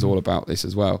that was all about this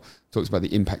as well. It talks about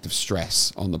the impact of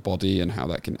stress on the body and how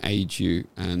that can age you,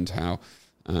 and how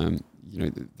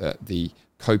the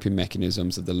coping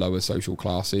mechanisms of the lower social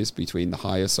classes between the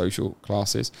higher social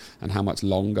classes, and how much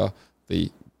longer the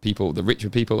richer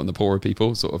people and the poorer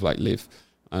people sort of like live.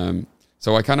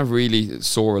 So I kind of really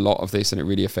saw a lot of this, and it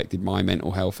really affected my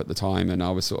mental health at the time. And I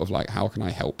was sort of like, how can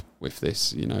I help with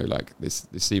this? Like this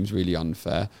seems really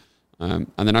unfair.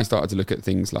 And then I started to look at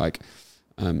things like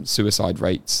suicide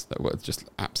rates that were just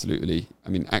absolutely,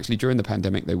 actually during the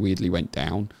pandemic, they weirdly went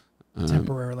down.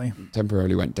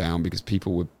 Temporarily went down because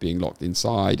people were being locked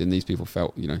inside, and these people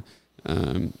felt,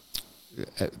 they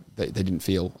didn't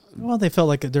feel. Well, they felt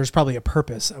like there's probably a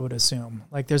purpose, I would assume.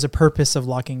 Like there's a purpose of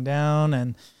locking down,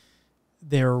 and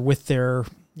they're with their,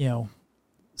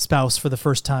 spouse for the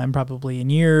first time probably in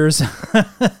years.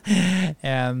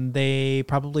 And they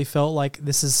probably felt like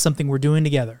this is something we're doing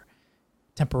together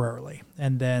temporarily.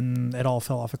 And then it all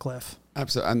fell off a cliff.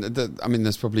 Absolutely. And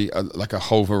there's probably a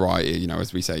whole variety,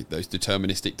 as we say, those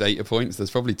deterministic data points. There's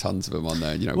probably tons of them on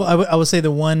there. Well, I would say the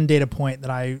one data point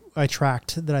that I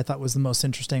tracked that I thought was the most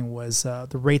interesting was the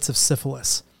rates of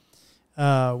syphilis,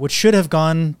 which should have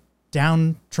gone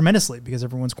down tremendously because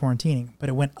everyone's quarantining, but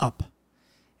it went up.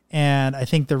 And I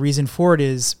think the reason for it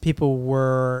is people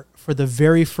were, for the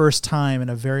very first time in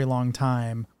a very long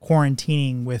time,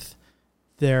 quarantining with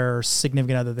their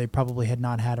significant other they probably had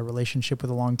not had a relationship with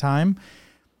a long time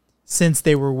since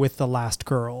they were with the last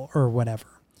girl or whatever.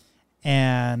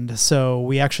 And so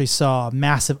we actually saw a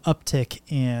massive uptick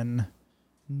in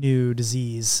new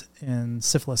disease, and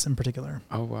syphilis in particular.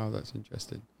 Oh, wow, that's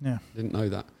interesting. Yeah. Didn't know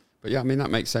that. But yeah, that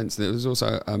makes sense. There was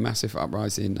also a massive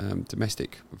uprise in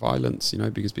domestic violence,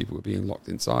 because people were being locked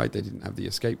inside. They didn't have the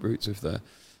escape routes of their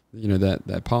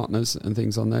partners and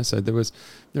things on there. So there was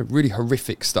really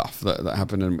horrific stuff that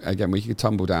happened. And again, we could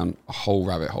tumble down a whole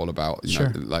rabbit hole about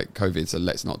like COVID. So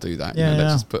let's not do that.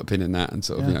 Let's just put a pin in that and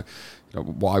sort of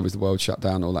why was the world shut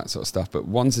down, all that sort of stuff. But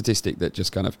one statistic that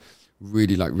just kind of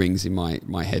really like rings in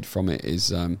my head from it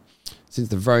is since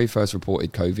the very first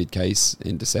reported COVID case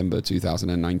in December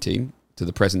 2019 to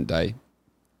the present day,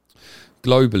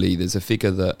 globally there's a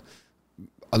figure that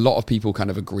a lot of people kind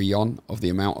of agree on of the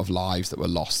amount of lives that were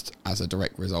lost as a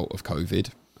direct result of COVID.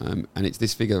 And it's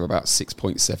this figure of about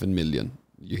 6.7 million.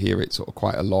 You hear it sort of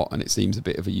quite a lot, and it seems a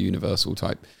bit of a universal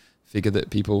type figure that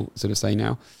people sort of say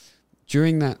now.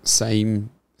 During that same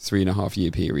 3.5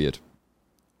 year period,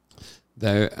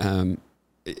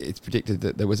 it's predicted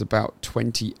that there was about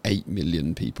 28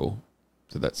 million people.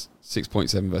 So that's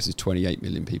 6.7 versus 28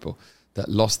 million people that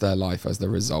lost their life as the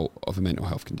result of a mental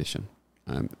health condition.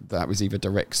 That was either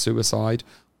direct suicide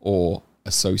or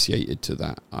associated to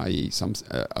that, i.e. some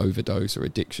overdose or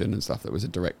addiction and stuff that was a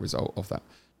direct result of that.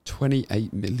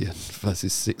 28 million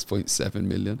versus 6.7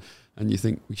 million. And you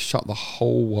think we shut the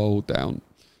whole world down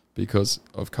because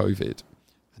of COVID,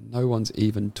 and no one's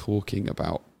even talking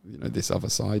about this other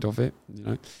side of it.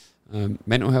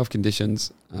 Mental health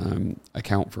conditions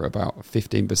account for about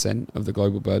 15% of the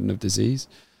global burden of disease.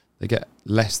 They get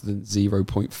less than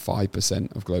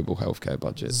 0.5% of global healthcare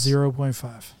budgets.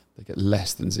 0.5. They get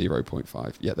less than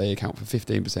 0.5, yet they account for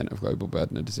 15% of global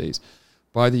burden of disease.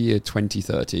 By the year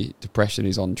 2030, depression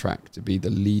is on track to be the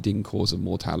leading cause of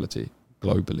mortality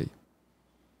globally.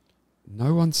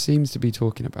 No one seems to be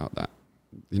talking about that.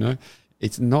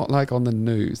 It's not like on the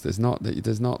news. There's not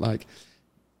like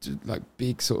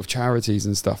big sort of charities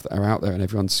and stuff that are out there and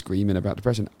everyone's screaming about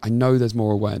depression. I know there's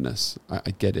more awareness.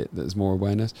 I get it. There's more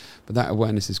awareness, but that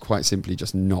awareness is quite simply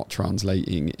just not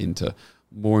translating into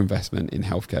more investment in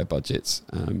healthcare budgets.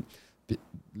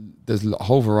 There's a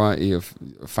whole variety of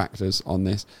factors on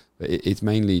this, but it's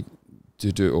mainly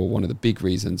one of the big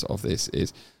reasons of this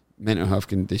is mental health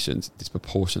conditions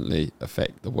disproportionately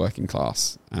affect the working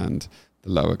class and the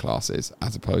lower classes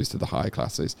as opposed to the higher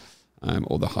classes.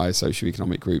 Or the higher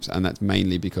socioeconomic groups, and that's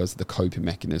mainly because the coping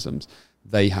mechanisms,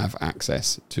 they have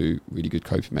access to really good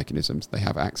coping mechanisms. They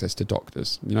have access to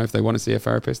doctors. If they want to see a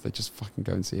therapist, they just fucking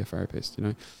go and see a therapist.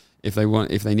 If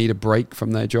they need a break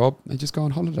from their job, they just go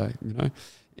on holiday.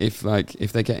 If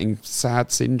they're getting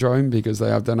sad syndrome because they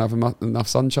don't have enough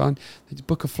sunshine, they just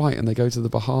book a flight and they go to the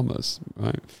Bahamas,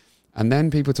 right? And then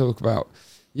people talk about,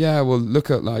 look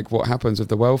at what happens with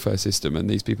the welfare system, and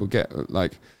these people get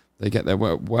they get their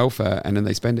welfare and then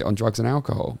they spend it on drugs and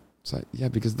alcohol. It's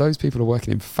because those people are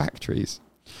working in factories.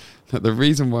 The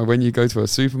reason why when you go to a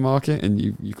supermarket and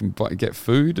you can get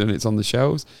food and it's on the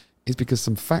shelves is because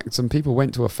some people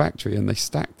went to a factory and they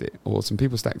stacked it, or some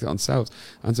people stacked it on themselves,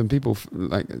 and some people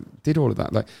did all of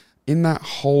that. Like in that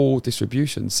whole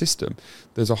distribution system,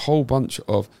 there's a whole bunch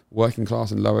of working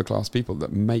class and lower class people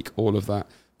that make all of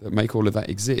that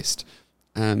exist.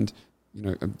 And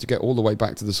to get all the way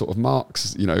back to the sort of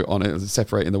Marx, on it,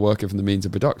 separating the worker from the means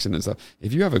of production and stuff.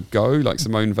 If you ever go like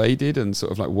Simone Weil did and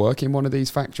sort of like work in one of these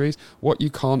factories, what you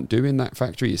can't do in that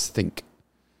factory is think.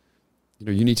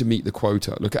 You need to meet the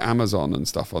quota. Look at Amazon and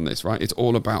stuff on this, right? It's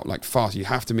all about like fast. You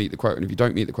have to meet the quota, and if you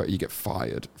don't meet the quota, you get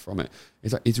fired from it.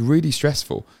 It's really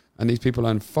stressful, and these people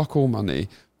earn fuck all money,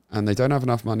 and they don't have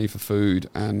enough money for food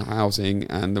and housing,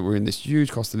 and we're in this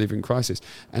huge cost of living crisis.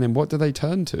 And then what do they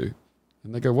turn to?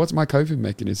 And they go, what's my coping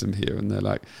mechanism here? And they're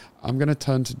like, I'm going to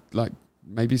turn to like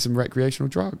maybe some recreational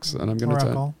drugs, and I'm going to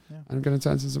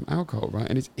turn to some alcohol, right?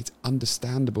 And it's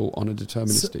understandable on a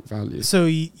deterministic value. So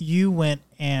you went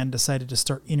and decided to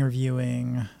start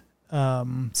interviewing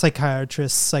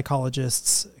psychiatrists,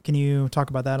 psychologists. Can you talk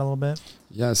about that a little bit?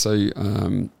 Yeah. So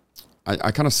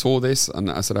I kind of saw this, and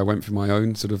I said I went through my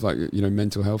own sort of like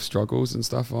mental health struggles and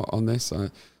stuff on this. I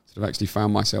sort of actually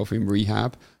found myself in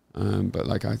rehab. But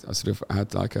like I sort of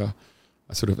had like a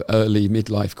sort of early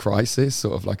midlife crisis,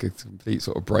 sort of like a complete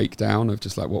sort of breakdown of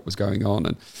just like what was going on.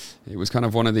 And it was kind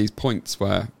of one of these points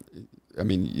where, I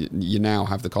mean, you now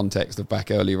have the context of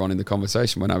back earlier on in the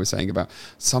conversation when I was saying about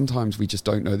sometimes we just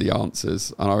don't know the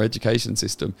answers, and our education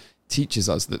system teaches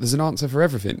us that there's an answer for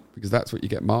everything because that's what you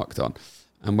get marked on.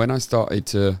 And when I started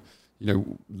to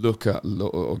look at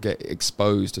or get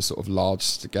exposed to sort of large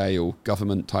scale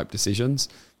government type decisions,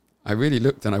 I really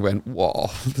looked and I went,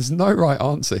 whoa, there's no right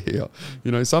answer here.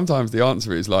 Sometimes the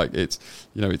answer is like, it's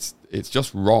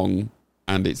just wrong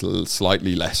and it's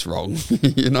slightly less wrong.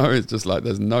 It's just like,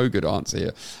 there's no good answer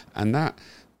here. And that,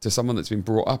 to someone that's been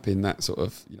brought up in that sort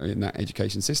of, in that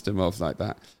education system of like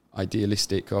that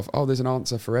idealistic of, there's an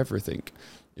answer for everything.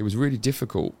 It was really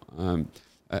difficult.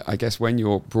 I guess when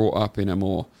you're brought up in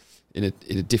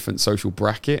a different social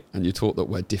bracket and you're taught that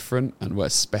we're different and we're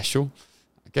special,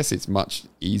 I guess it's much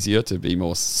easier to be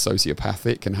more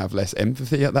sociopathic and have less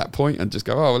empathy at that point and just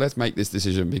go, well, let's make this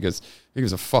decision because who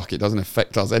gives a fuck? It doesn't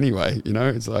affect us anyway.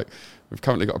 It's like we've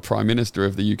currently got a prime minister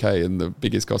of the UK and the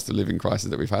biggest cost of living crisis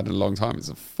that we've had in a long time is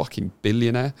a fucking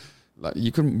billionaire. Like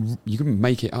you can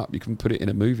make it up. You can put it in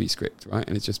a movie script, right?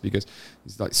 And it's just because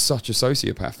he's like such a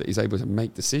sociopath that he's able to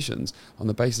make decisions on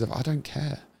the basis of, I don't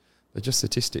care. They're just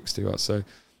statistics to us. So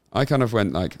I kind of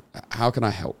went like, how can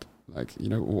I help? Like,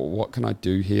 what can I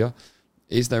do here?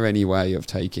 Is there any way of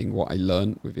taking what I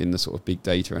learned within the sort of big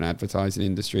data and advertising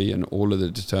industry and all of the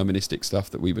deterministic stuff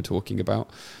that we were talking about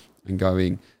and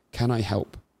going, can I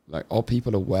help? Like, are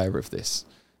people aware of this?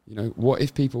 What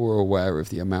if people were aware of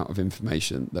the amount of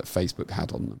information that Facebook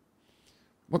had on them?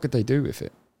 What could they do with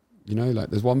it? Like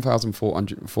there's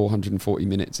 1,440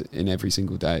 minutes in every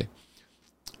single day.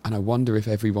 And I wonder if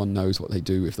everyone knows what they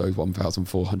do with those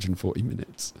 1,440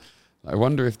 minutes. I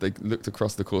wonder if they looked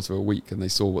across the course of a week and they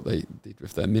saw what they did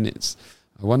with their minutes.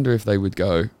 I wonder if they would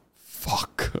go,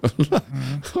 fuck,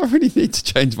 I really need to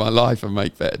change my life and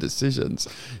make better decisions.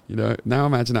 Now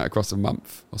imagine that across a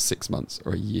month or 6 months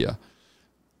or a year.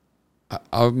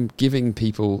 I'm giving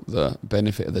people the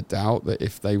benefit of the doubt that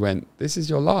if they went, this is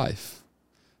your life.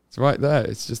 It's right there.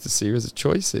 It's just a series of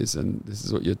choices and this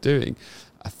is what you're doing.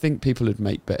 I think people would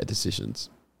make better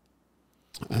decisions.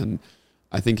 And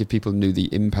I think if people knew the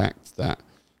impact that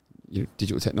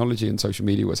digital technology and social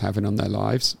media was having on their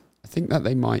lives, I think that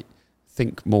they might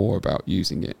think more about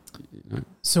using it.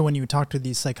 So when you talk to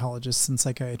these psychologists and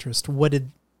psychiatrists, what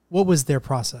was their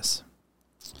process?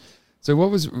 So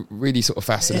what was really sort of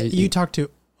fascinating? You talked to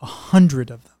 100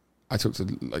 of them. I talked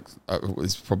to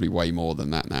it's probably way more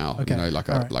than that now. Okay. A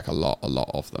lot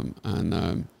of them.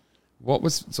 And what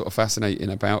was sort of fascinating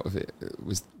about it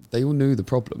was they all knew the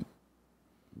problem.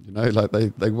 Like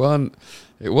they weren't,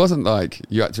 it wasn't like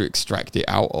you had to extract it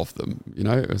out of them,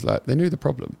 it was like they knew the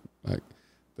problem. Like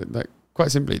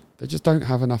quite simply, they just don't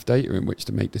have enough data in which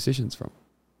to make decisions from.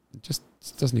 It just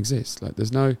doesn't exist. Like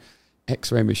there's no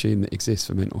X-ray machine that exists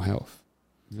for mental health.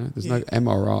 There's no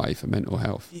MRI for mental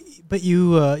health. But you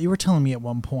were telling me at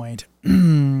one point,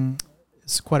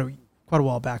 it's quite a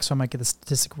while back, so I might get the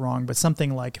statistic wrong, but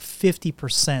something like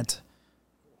 50%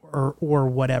 or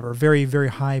whatever, very, very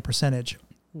high percentage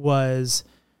was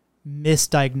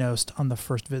misdiagnosed on the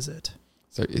first visit.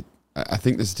 So I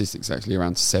think the statistic's actually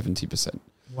around 70%.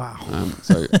 Wow.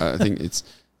 So I think it's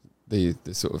the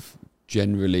sort of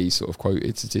generally sort of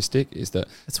quoted statistic is that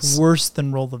it's worse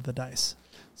than roll of the dice.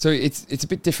 So it's a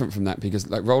bit different from that because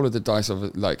like roll of the dice of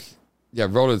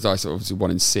roll of the dice obviously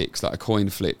 1 in 6, like a coin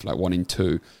flip like 1 in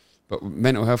 2. But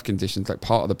mental health conditions, like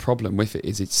part of the problem with it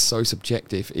is it's so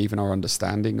subjective, even our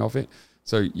understanding of it.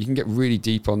 So you can get really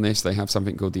deep on this. They have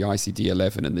something called the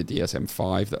ICD-11 and the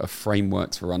DSM-5 that are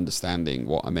frameworks for understanding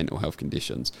what are mental health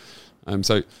conditions.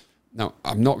 So now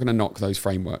I'm not going to knock those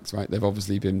frameworks, right? They've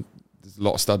obviously been, there's a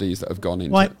lot of studies that have gone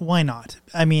into it. Why not?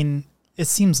 I mean, it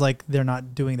seems like they're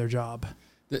not doing their job.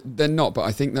 They're not, but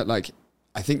I think that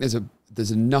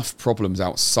there's enough problems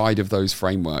outside of those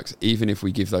frameworks, even if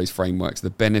we give those frameworks the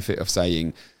benefit of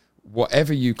saying,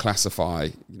 whatever you classify,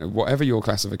 whatever your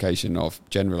classification of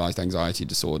generalized anxiety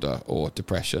disorder or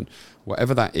depression,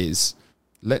 whatever that is,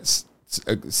 let's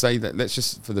say that, let's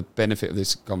just, for the benefit of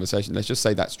this conversation, let's just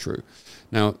say that's true.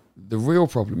 Now, the real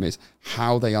problem is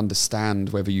how they understand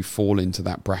whether you fall into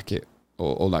that bracket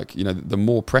or the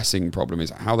more pressing problem is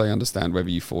how they understand whether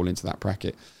you fall into that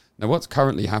bracket. Now, what's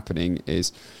currently happening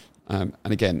is, and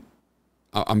again,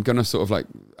 I'm going to sort of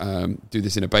do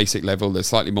this in a basic level. There's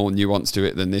slightly more nuance to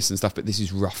it than this and stuff, but this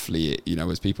is roughly it,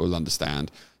 as people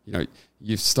understand.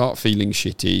 You start feeling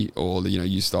shitty, or,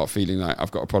 you start feeling like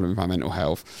I've got a problem with my mental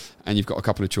health, and you've got a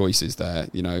couple of choices there,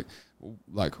 you've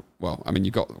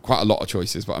got quite a lot of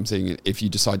choices, but I'm saying if you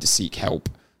decide to seek help,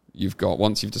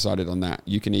 once you've decided on that,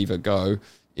 you can either go,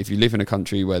 if you live in a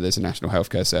country where there's a national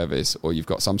healthcare service or you've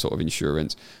got some sort of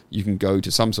insurance, you can go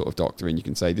to some sort of doctor and you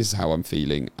can say, this is how I'm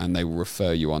feeling, and they will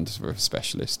refer you on to a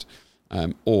specialist.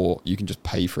 Or you can just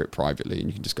pay for it privately and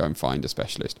you can just go and find a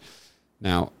specialist.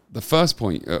 Now, the first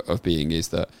point of being is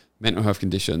that mental health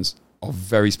conditions are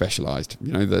very specialized.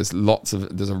 There's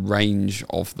a range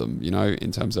of them,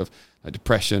 in terms of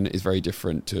depression is very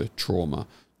different to trauma.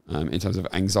 In terms of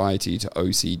anxiety to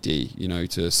OCD,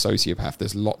 to sociopath,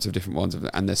 there's lots of different ones,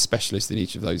 and there's specialists in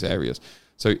each of those areas.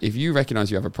 So if you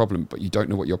recognize you have a problem, but you don't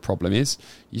know what your problem is,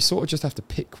 you sort of just have to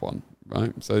pick one,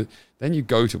 right? So then you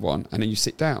go to one and then you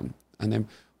sit down, and then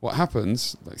what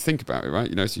happens, think about it, right?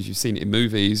 So you've seen it in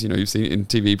movies, you've seen it in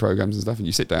TV programs and stuff, and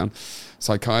you sit down,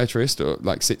 psychiatrist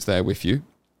sits there with you,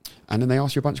 and then they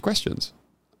ask you a bunch of questions,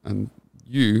 and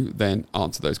you then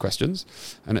answer those questions.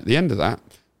 And at the end of that,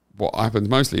 what happens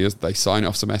mostly is they sign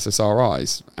off some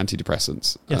SSRIs,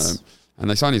 antidepressants. Yes. And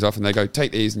they sign these off and they go,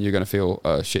 take these and you're going to feel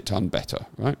a shit ton better,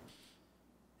 right?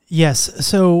 Yes.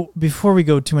 So before we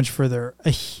go too much further,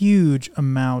 a huge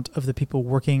amount of the people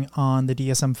working on the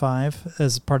DSM-5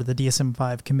 as part of the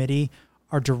DSM-5 committee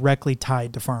are directly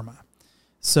tied to pharma.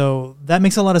 So that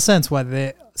makes a lot of sense why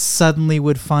they suddenly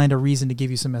would find a reason to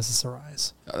give you some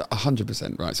SSRIs.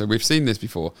 100%, right? So we've seen this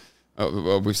before.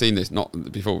 We've seen this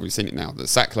not before, we've seen it now. The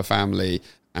Sackler family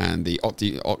and the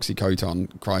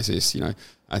oxycodone crisis,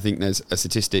 I think there's a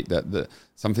statistic that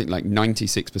something like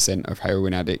 96% of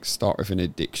heroin addicts start with an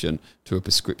addiction to a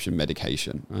prescription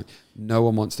medication, right? No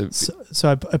one wants to... So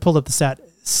I pulled up the stat.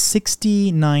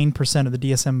 69% of the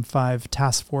DSM-5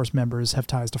 task force members have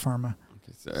ties to pharma.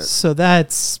 Okay, so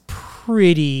that's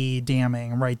pretty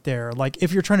damning right there. Like,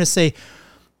 if you're trying to say,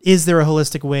 is there a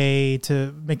holistic way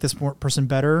to make this person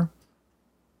better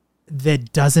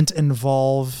that doesn't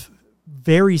involve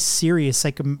very serious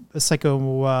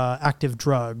psychoactive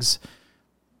drugs,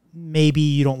 maybe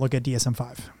you don't look at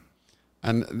DSM-5.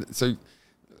 And so,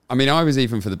 I was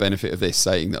even for the benefit of this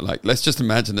saying that, let's just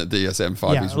imagine that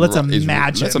DSM-5 is let's right.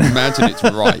 Imagine. Let's imagine it's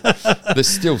right. There's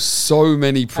still so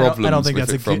many problems I don't think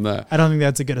with it from there. I don't think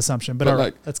that's a good assumption, but all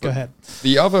right, let's go ahead.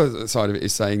 The other side of it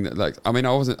is saying that,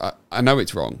 I know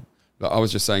it's wrong. I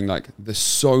was just saying, there's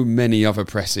so many other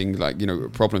pressing,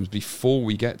 problems before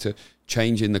we get to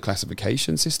changing the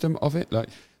classification system of it.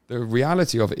 The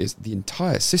reality of it is the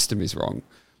entire system is wrong,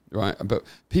 right? But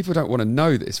people don't want to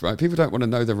know this, right? People don't want to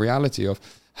know the reality of,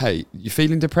 hey, you're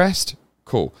feeling depressed?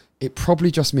 Cool. It probably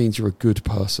just means you're a good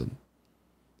person.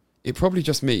 It probably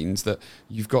just means that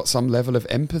you've got some level of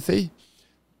empathy,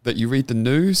 that you read the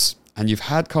news and you've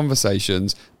had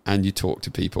conversations and you talk to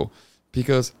people.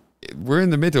 Because we're in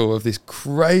the middle of this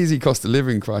crazy cost of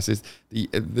living crisis.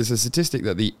 There's a statistic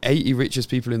that the 80 richest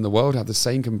people in the world have the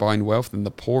same combined wealth than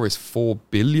the poorest 4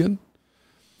 billion.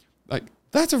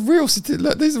 That's a real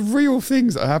statistic. There's real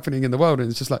things that are happening in the world, and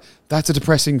it's just that's a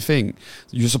depressing thing.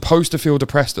 You're supposed to feel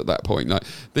depressed at that point.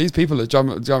 These people that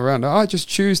jump around, I just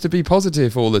choose to be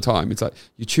positive all the time. It's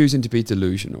you're choosing to be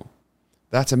delusional.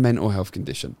 That's a mental health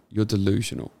condition. You're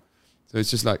delusional. So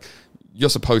it's just you're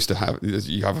supposed to have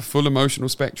a full emotional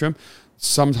spectrum.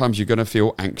 Sometimes you're going to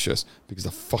feel anxious because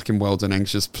the fucking world's an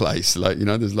anxious place.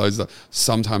 There's loads of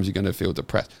sometimes you're going to feel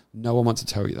depressed. No one wants to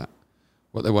tell you that.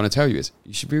 What they want to tell you is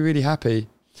you should be really happy.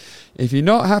 If you're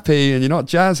not happy and you're not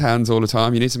jazz hands all the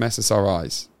time, you need some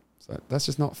SSRIs. So that's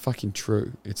just not fucking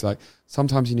true. It's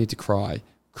sometimes you need to cry.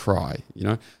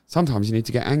 Sometimes you need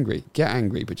to get angry,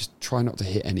 but just try not to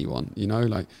hit anyone,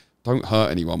 don't hurt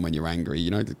anyone when you're angry,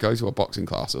 you know, go to a boxing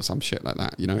class or some shit like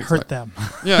that, you know. It's hurt like, them.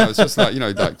 Yeah, it's just like, you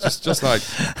know, like just like,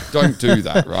 don't do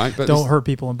that, right? But don't hurt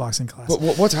people in boxing class. But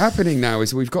what's happening now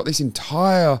is we've got this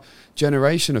entire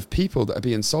generation of people that are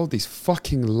being sold these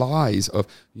fucking lies of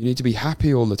you need to be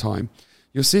happy all the time.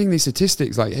 You're seeing these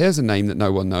statistics, like here's a name that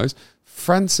no one knows,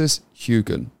 Frances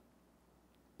Haugen.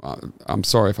 I'm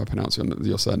sorry if I pronounce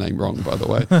your surname wrong, by the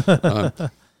way.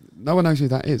 No one knows who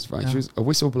that is, right? Yeah. She was a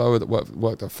whistleblower that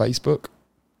worked at Facebook.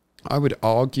 I would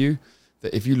argue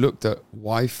that if you looked at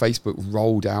why Facebook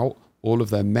rolled out all of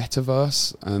their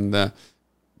metaverse and their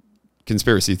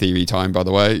conspiracy theory time, by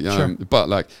the way, sure. But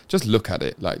like, just look at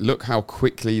it. Like, look how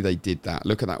quickly they did that.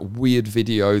 Look at that weird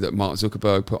video that Mark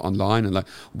Zuckerberg put online, and like,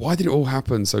 why did it all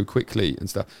happen so quickly and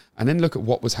stuff? And then look at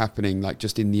what was happening, like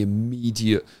just in the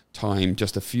immediate time,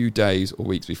 just a few days or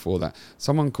weeks before that.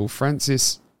 Someone called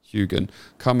Frances Haugen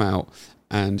come out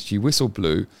and she whistle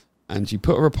blew and she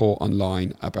put a report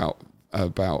online about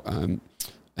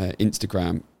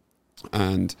Instagram,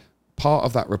 and part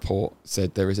of that report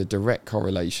said there is a direct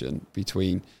correlation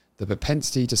between the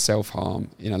propensity to self-harm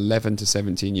in 11 to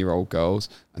 17-year-old girls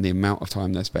and the amount of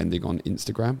time they're spending on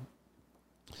Instagram.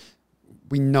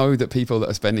 We know that people that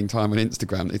are spending time on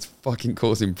Instagram, it's fucking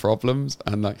causing problems,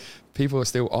 and like people are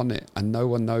still on it and no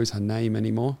one knows her name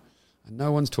anymore. And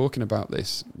no one's talking about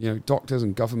this. You know, doctors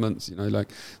and governments, you know, like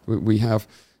we have,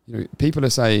 you know, people are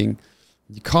saying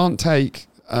you can't take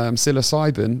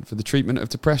psilocybin for the treatment of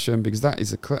depression because that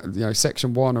is a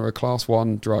section 1 or a class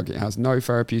 1 drug. It has no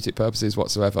therapeutic purposes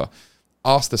whatsoever.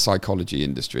 Ask the psychology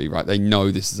industry, right? They know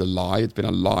this is a lie. It's been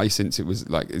a lie since the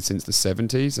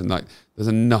 70s, and like there's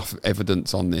enough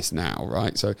evidence on this now,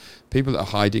 right? So people that are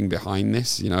hiding behind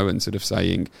this, you know, and sort of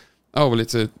saying, oh, well,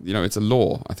 it's a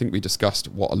law. I think we discussed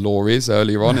what a law is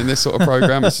earlier on in this sort of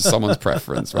program. It's just someone's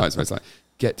preference, right? So it's like,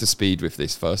 get to speed with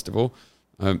this, first of all.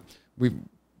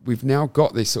 We've now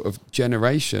got this sort of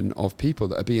generation of people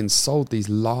that are being sold these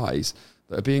lies,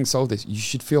 that are being sold this, you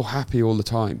should feel happy all the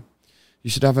time. You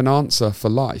should have an answer for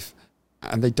life.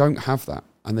 And they don't have that.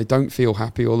 And they don't feel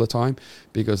happy all the time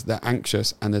because they're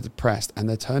anxious and they're depressed and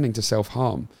they're turning to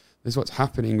self-harm. This is what's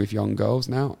happening with young girls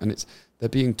now. And they're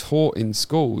being taught in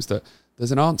schools that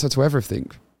there's an answer to everything.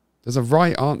 There's a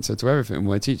right answer to everything. And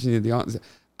we're teaching you the answer.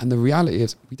 And the reality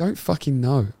is we don't fucking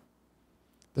know.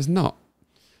 There's not.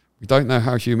 We don't know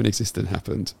how human existence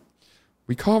happened.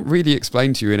 We can't really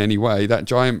explain to you in any way that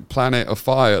giant planet of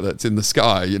fire that's in the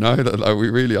sky, you know, that like,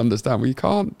 we really understand. We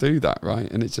can't do that, right?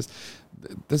 And it's just,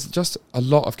 there's just a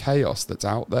lot of chaos that's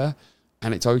out there,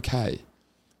 and it's okay.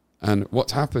 And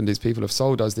what's happened is people have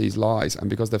sold us these lies, and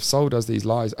because they've sold us these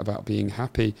lies about being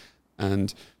happy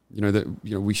and, you know, that,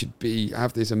 you know, we should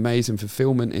have this amazing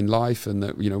fulfillment in life, and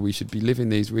that, you know, we should be living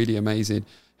these really amazing,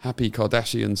 happy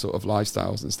Kardashian sort of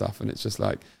lifestyles and stuff. And it's just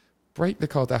like, break the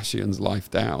Kardashians' life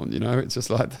down, you know? It's just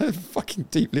like, they're fucking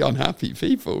deeply unhappy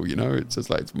people, you know? It's just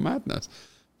like, it's madness.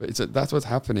 But that's what's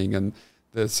happening. And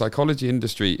the psychology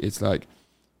industry, it's like,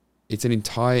 it's an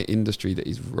entire industry that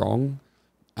is wrong.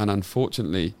 And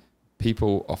unfortunately,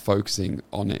 people are focusing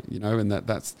on it, you know? And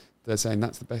they're saying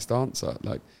that's the best answer.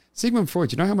 Like, Sigmund Freud,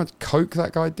 do you know how much coke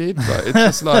that guy did? Like, it's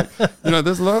just like, you know,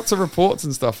 there's lots of reports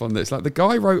and stuff on this. Like, the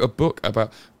guy wrote a book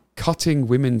about cutting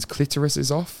women's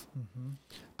clitorises off. Mm-hmm.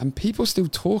 And people still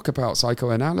talk about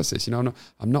psychoanalysis. You know,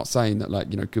 I'm not saying that, like,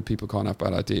 you know, good people can't have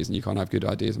bad ideas and you can't have good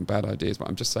ideas and bad ideas, but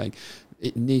I'm just saying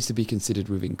it needs to be considered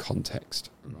within context,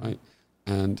 right?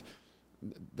 And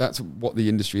that's what the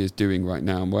industry is doing right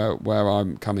now. And where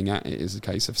I'm coming at it is a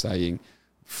case of saying,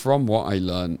 from what I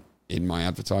learned in my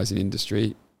advertising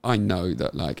industry, I know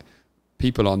that, like,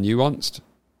 people are nuanced,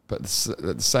 but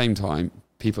at the same time,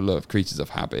 people are creatures of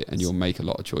habit, and you'll make a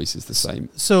lot of choices the same.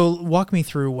 So walk me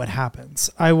through what happens.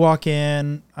 I walk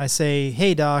in, I say,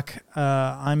 hey, doc,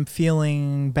 I'm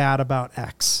feeling bad about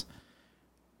X.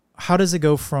 How does it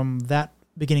go from that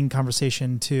beginning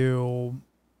conversation to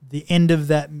the end of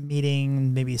that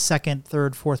meeting, maybe second,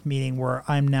 third, fourth meeting, where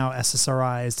I'm now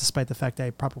SSRIs, despite the fact I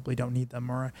probably don't need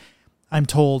them, or I'm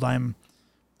told I'm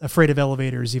afraid of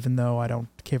elevators, even though I don't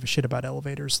give a shit about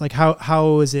elevators? Like,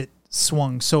 how is it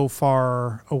swung so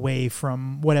far away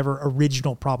from whatever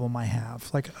original problem I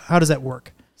have? Like, how does that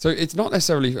work? So it's not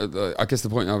necessarily, I guess the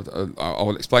point,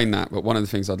 I'll explain that, but one of the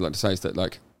things I'd like to say is that,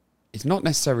 like, it's not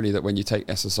necessarily that when you take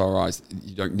SSRIs,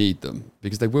 you don't need them,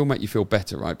 because they will make you feel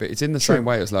better, right? But it's in the same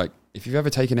way as, like, if you've ever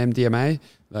taken MDMA,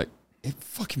 like, it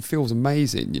fucking feels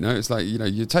amazing, you know? It's like, you know,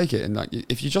 you take it and, like,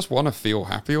 if you just want to feel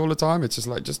happy all the time, it's just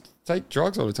like, just take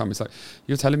drugs all the time. It's like,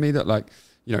 you're telling me that, like,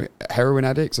 you know, heroin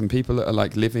addicts and people that are,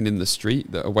 like, living in the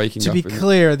street that are waking up. To be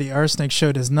clear, the Arsenic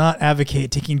Show does not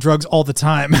advocate taking drugs all the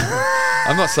time.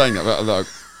 I'm not saying that, but, like,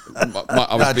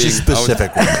 I was Not being just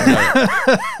specific ones.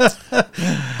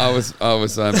 I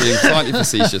was being slightly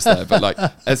facetious there, but like,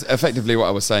 as effectively what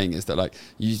I was saying is that like,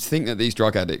 you think that these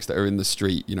drug addicts that are in the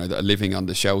street, you know, that are living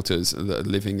under shelters, that are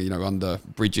living, you know, under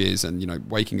bridges, and you know,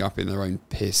 waking up in their own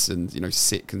piss and, you know,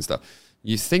 sick and stuff.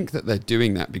 You think that they're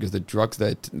doing that because the drugs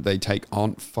they take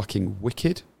aren't fucking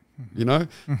wicked, you know.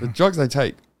 The drugs they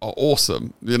take are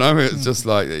awesome, you know. It's just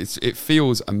like it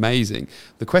feels amazing.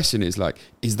 The question is like,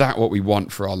 is that what we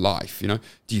want for our life? You know,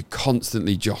 do you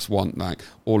constantly just want like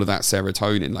all of that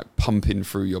serotonin like pumping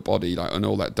through your body, like, and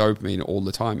all that dopamine all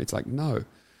the time? It's like, no.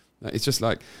 It's just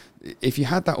like, if you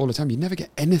had that all the time, you'd never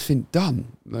get anything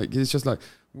done. Like, it's just like,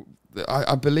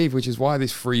 I believe, which is why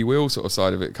this free will sort of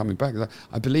side of it coming back,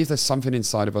 I believe there's something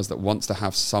inside of us that wants to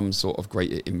have some sort of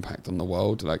greater impact on the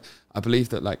world. Like, I believe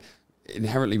that like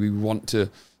inherently we want to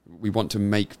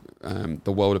make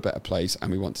the world a better place,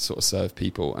 and we want to sort of serve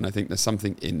people. And I think there's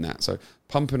something in that. So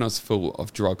pumping us full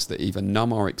of drugs that either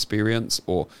numb our experience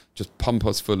or just pump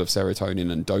us full of serotonin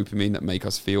and dopamine that make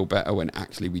us feel better when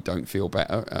actually we don't feel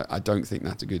better, I don't think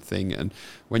that's a good thing. And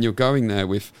when you're going there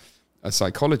with a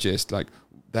psychologist, like,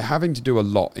 they're having to do a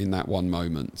lot in that one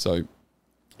moment. So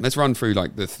let's run through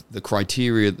like the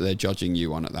criteria that they're judging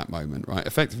you on at that moment, right?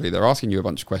 Effectively, they're asking you a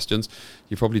bunch of questions.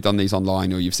 You've probably done these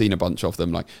online, or you've seen a bunch of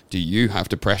them. Like, do you have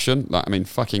depression? Like, I mean,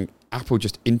 fucking Apple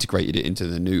just integrated it into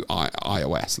the new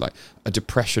iOS, like a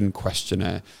depression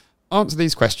questionnaire. Answer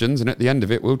these questions, and at the end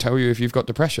of it, we'll tell you if you've got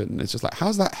depression. It's just like,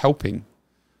 how's that helping?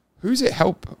 Who's it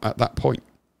help at that point?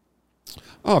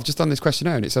 Oh, I've just done this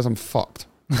questionnaire, and it says I'm fucked.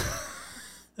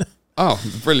 Oh,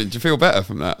 brilliant. Do you feel better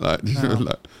from that? Like, No.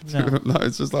 like,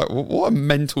 it's just like, what a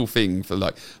mental thing for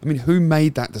like, I mean, who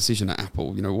made that decision at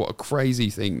Apple? You know, what a crazy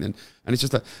thing. And it's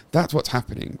just like, that's what's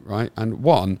happening, right? And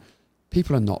one,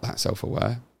 people are not that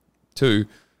self-aware. Two,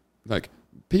 like,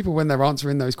 people, when they're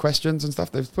answering those questions and stuff,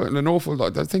 they've put in an awful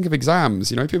lot. Think of exams,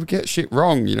 you know, people get shit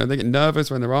wrong, you know, they get nervous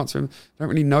when they're answering, don't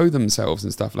really know themselves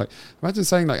and stuff. Like, imagine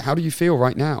saying like, how do you feel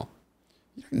right now?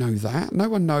 You don't know that. No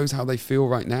one knows how they feel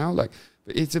right now. Like,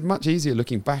 it's much easier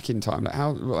looking back in time.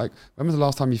 Like, when was the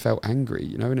last time you felt angry?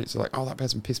 You know, and it's like, oh, that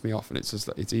person pissed me off, and it's just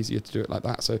like, it's easier to do it like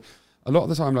that. So, a lot of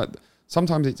the time, like,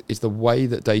 sometimes it's the way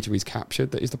that data is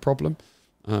captured that is the problem.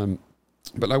 But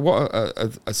like, what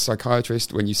a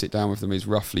psychiatrist, when you sit down with them, is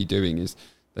roughly doing is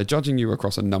they're judging you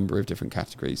across a number of different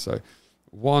categories. So,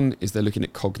 one is they're looking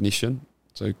at cognition.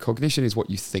 So, cognition is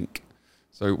what you think.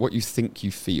 So, what you think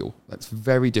you feel. That's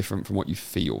very different from what you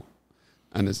feel.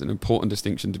 And there's an important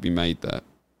distinction to be made there.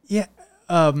 Yeah,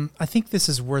 I think this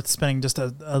is worth spending just a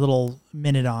little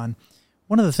minute on.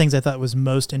 One of the things I thought was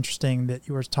most interesting that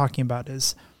you were talking about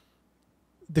is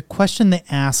the question they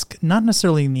ask, not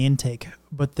necessarily in the intake,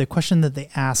 but the question that they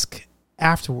ask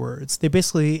afterwards. They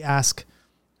basically ask,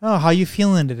 oh, how you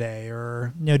feeling today?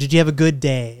 Or, you know, did you have a good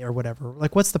day or whatever?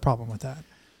 Like, what's the problem with that?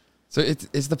 So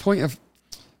it's the point of,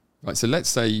 right, so let's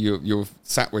say you're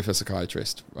sat with a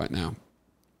psychiatrist right now.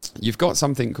 You've got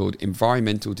something called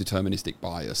environmental deterministic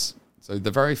bias. So the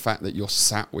very fact that you're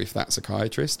sat with that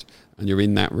psychiatrist and you're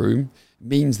in that room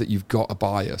means that you've got a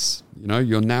bias. You know,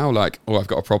 you're now like, oh, I've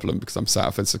got a problem because I'm sat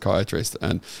with a psychiatrist,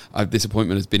 and this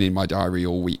appointment has been in my diary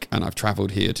all week, and I've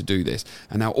traveled here to do this.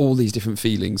 And now all these different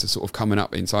feelings are sort of coming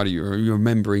up inside of you. You're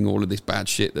remembering all of this bad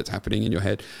shit that's happening in your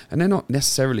head. And they're not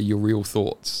necessarily your real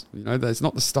thoughts. You know, there's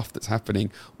not the stuff that's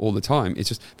happening all the time. It's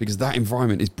just because that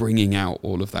environment is bringing out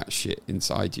all of that shit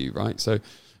inside you, right? So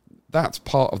that's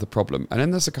part of the problem. And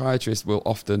then the psychiatrist will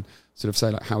often sort of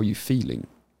say, like, how are you feeling?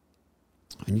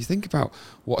 And you think about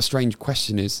what a strange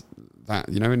question is that,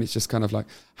 you know, and it's just kind of like,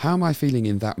 how am I feeling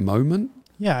in that moment?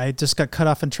 Yeah, I just got cut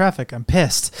off in traffic. I'm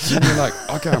pissed. And you're like,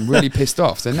 okay, I'm really pissed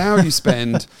off. So now you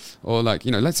spend, or like,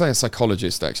 you know, let's say a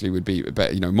psychologist actually would be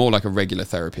better, you know, more like a regular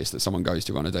therapist that someone goes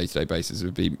to on a day-to-day basis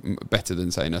would be better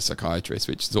than saying a psychiatrist,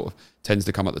 which sort of tends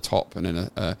to come at the top, and then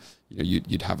you know,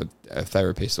 you'd have a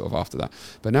therapist sort of after that.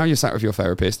 But now you're sat with your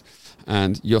therapist,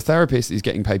 and your therapist is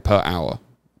getting paid per hour.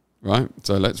 Right?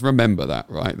 So let's remember that,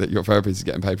 right? That your therapist is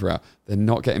getting paid per hour. They're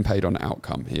not getting paid on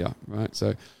outcome here, right?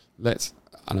 So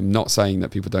and I'm not saying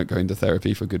that people don't go into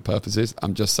therapy for good purposes.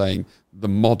 I'm just saying the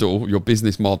model, your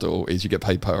business model, is you get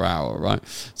paid per hour, right?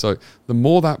 So the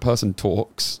more that person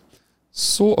talks,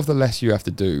 sort of the less you have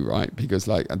to do, right? Because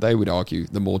like they would argue,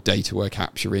 the more data we're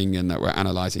capturing and that we're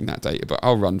analyzing that data. But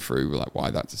I'll run through like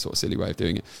why that's a sort of silly way of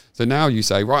doing it. So now you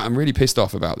say, right, I'm really pissed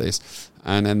off about this.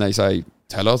 And then they say,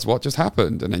 tell us what just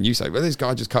happened. And then you say, well, this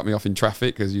guy just cut me off in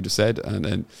traffic, as you just said. And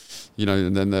then, you know,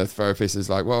 and then the therapist is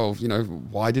like, well, you know,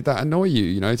 why did that annoy you?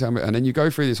 You know, tell me. And then you go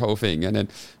through this whole thing, and then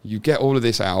you get all of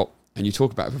this out, and you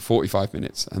talk about it for 45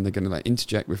 minutes, and they're going to like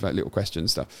interject with like little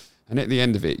questions and stuff. And at the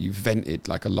end of it, you vented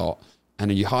like a lot,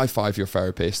 and then you high five your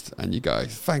therapist and you go,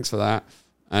 thanks for that.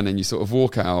 And then you sort of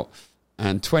walk out,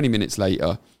 and 20 minutes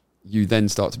later, you then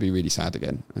start to be really sad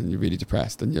again, and you're really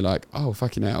depressed, and you're like, oh,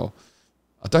 fucking hell.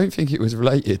 I don't think it was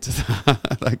related to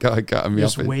that. That guy cutting me You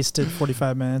off. just wasted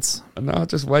 45 minutes. And I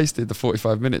just wasted the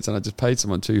 45 minutes, and I just paid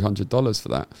someone $200 for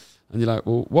that. And you're like,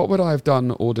 well, what would I have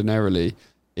done ordinarily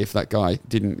if that guy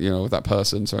didn't, that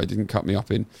person, didn't cut me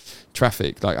up in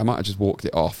traffic? Like, I might have just walked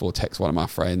it off or text one of my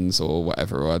friends or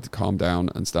whatever, or I'd calm down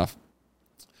and stuff.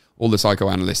 All the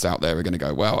psychoanalysts out there are going to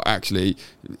go, well, actually,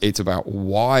 it's about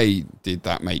why did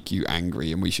that make you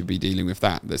angry, and we should be dealing with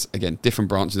that. There's, again, different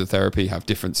branches of therapy have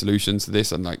different solutions to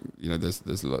this, and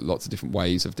there's lots of different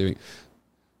ways of doing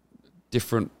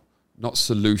different, not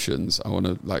solutions. I want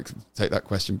to take that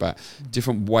question back.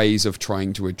 Different ways of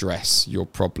trying to address your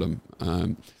problem.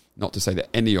 Not to say that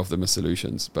any of them are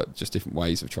solutions, but just different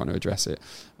ways of trying to address it.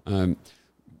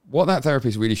 What that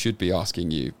therapist really should be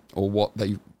asking you, or what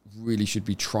they really should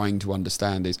be trying to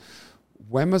understand, is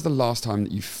when was the last time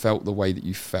that you felt the way that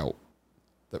you felt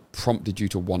that prompted you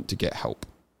to want to get help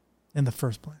in the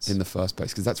first place?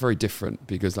 Because that's very different.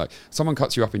 Because like someone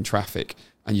cuts you up in traffic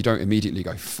and you don't immediately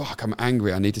go, fuck, I'm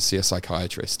angry, I need to see a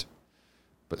psychiatrist.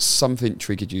 But something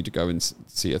triggered you to go and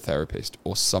see a therapist,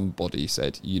 or somebody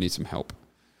said you need some help,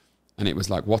 and it was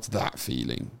like, what's that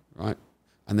feeling, right?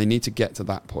 And they need to get to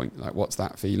that point, like, what's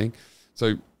that feeling?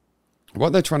 So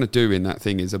what they're trying to do in that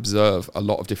thing is observe a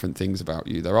lot of different things about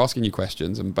you. They're asking you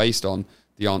questions, and based on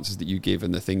the answers that you give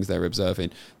and the things they're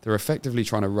observing, they're effectively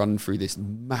trying to run through this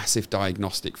massive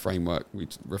diagnostic framework. We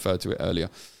referred to it earlier.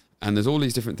 And there's all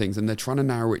these different things, and they're trying to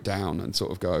narrow it down and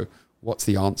sort of go, what's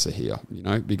the answer here?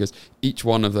 Because each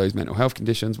one of those mental health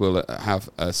conditions will have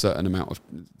a certain amount of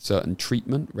certain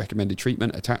treatment, recommended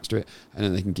treatment attached to it, and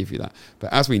then they can give you that.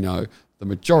 But as we know, the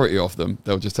majority of them,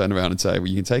 they'll just turn around and say, well,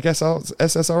 you can take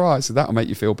SSRI, so that'll make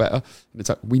you feel better. And it's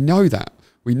like, we know that.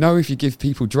 We know if you give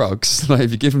people drugs, like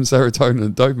if you give them serotonin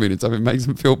and dopamine and stuff, it makes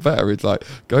them feel better. It's like,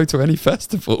 go to any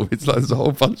festival. It's like there's a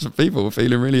whole bunch of people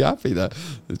feeling really happy there.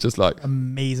 It's just like...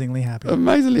 Amazingly happy,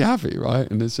 right?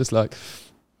 And it's just like...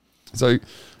 So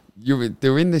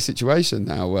they're in this situation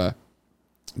now where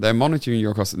they're monitoring you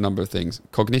across a number of things.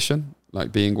 Cognition,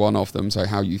 like being one of them, so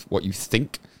what you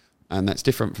think, and that's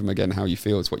different from, again, how you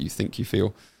feel. It's what you think you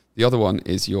feel. The other one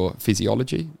is your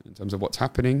physiology, in terms of what's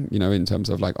happening, in terms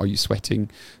of like, are you sweating?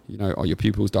 Are your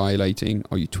pupils dilating?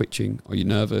 Are you twitching? Are you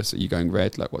nervous? Are you going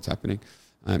red? Like, what's happening?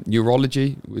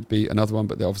 Neurology would be another one,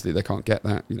 but obviously they can't get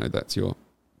that. That's your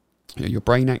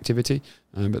brain activity.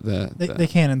 But they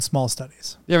can in small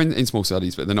studies. Yeah, in small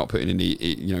studies, but they're not putting an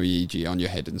EEG on your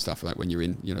head and stuff like when you're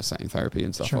in sat in therapy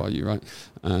and stuff. Sure. Are you right?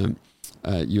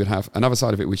 You would have another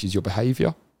side of it, which is your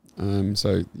behaviour.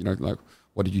 So like,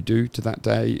 what did you do to that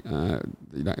day?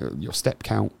 Your step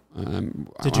count.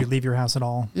 Did you leave your house at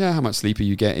all? Yeah, how much sleep are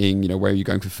you getting? Where are you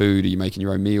going for food? Are you making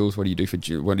your own meals? What do you do for a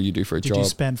job? Did you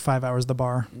spend 5 hours at the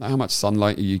bar? How much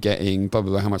sunlight are you getting? Blah,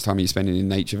 blah, blah. How much time are you spending in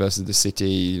nature versus the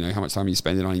city? How much time are you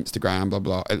spending on Instagram? Blah,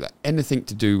 blah. Anything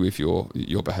to do with your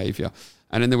behaviour.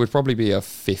 And then there would probably be a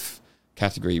fifth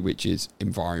category, which is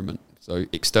environment. So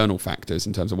external factors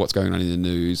in terms of what's going on in the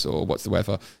news or what's the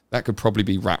weather, that could probably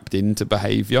be wrapped into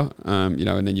behaviour, and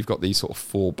then you've got these sort of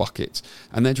 4 buckets.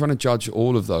 And they're trying to judge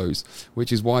all of those,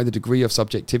 which is why the degree of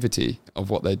subjectivity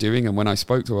of what they're doing, and when I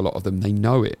spoke to a lot of them, they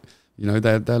know it.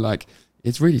 They're like,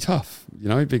 it's really tough,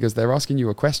 because they're asking you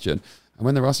a question, and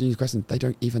when they're asking you a question, they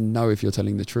don't even know if you're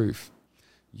telling the truth.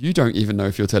 You don't even know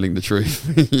if you're telling the truth.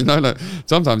 Like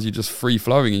sometimes you're just free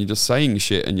flowing and you're just saying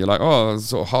shit and you're like, oh, I was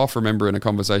sort of half remembering a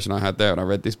conversation I had there, and I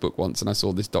read this book once and I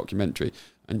saw this documentary.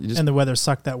 And the weather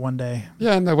sucked that one day.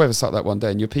 Yeah, and the weather sucked that one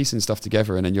day, and you're piecing stuff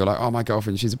together, and then you're like, oh, my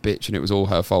girlfriend, she's a bitch and it was all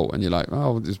her fault. And you're like,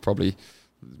 oh, it was probably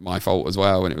my fault as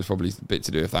well, and it was probably a bit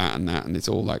to do with that and that. And it's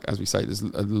all like, as we say, there's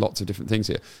lots of different things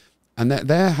here. And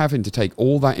they're having to take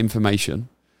all that information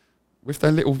with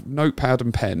their little notepad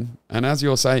and pen, and as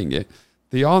you're saying it,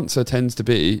 the answer tends to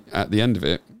be, at the end of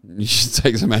it, you should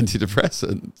take some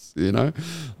antidepressants,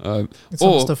 It's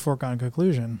almost a foregone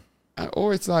conclusion.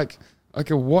 Or it's like,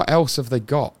 okay, what else have they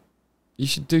got? You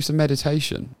should do some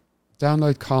meditation,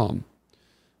 download Calm,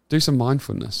 do some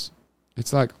mindfulness.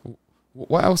 It's like,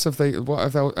 what else have they,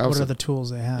 what are the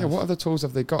tools they have? Yeah, what other tools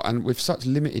have they got? And with such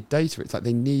limited data, it's like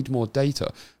they need more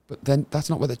data, but then that's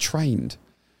not where they're trained,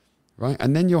 right?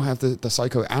 And then you'll have the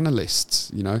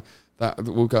psychoanalysts, that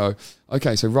will go,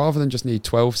 okay, so rather than just need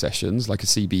 12 sessions, like a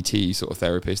CBT sort of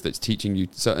therapist that's teaching you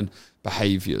certain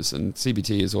behaviors, and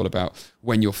CBT is all about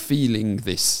when you're feeling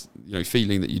this,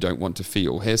 feeling that you don't want to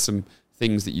feel, here's some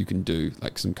things that you can do,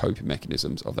 like some coping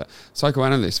mechanisms of that.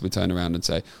 Psychoanalysts would turn around and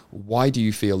say, why do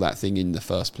you feel that thing in the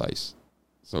first place?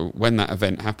 So when that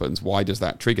event happens, why does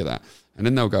that trigger that? And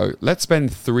then they'll go, let's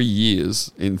spend 3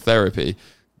 years in therapy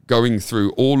going through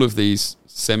all of these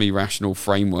semi-rational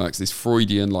frameworks, this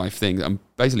Freudian life thing, and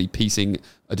basically piecing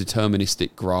a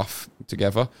deterministic graph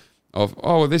together of,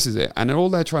 oh, well, this is it. And then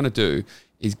all they're trying to do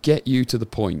is get you to the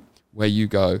point where you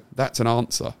go, that's an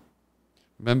answer.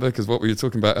 Remember, because what we were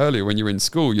talking about earlier, when you're in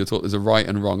school, you're taught there's a right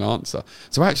and wrong answer.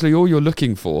 So actually all you're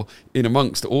looking for in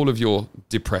amongst all of your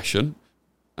depression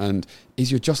and is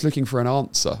you're just looking for an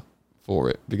answer for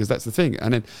it, because that's the thing.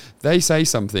 And then they say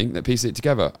something that pieces it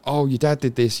together. Oh, your dad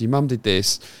did this, your mum did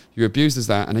this, you abused as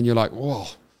that. And then you're like, whoa,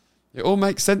 it all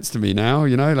makes sense to me now.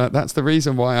 You know, like that's the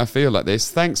reason why I feel like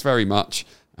this. Thanks very much.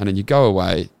 And then you go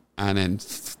away and then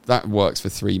that works for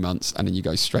 3 months and then you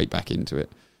go straight back into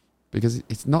it. Because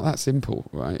it's not that simple,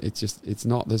 right? It's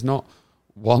not, there's not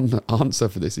one answer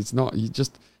for this. It's not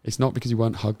because you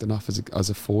weren't hugged enough as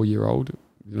a 4-year-old,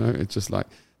 you know, it's just like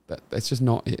that. That's just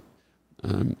not it.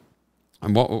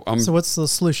 So what's the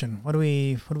solution? What do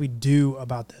we do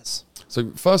about this?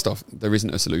 So first off, there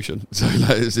isn't a solution. So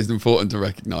like, it's just important to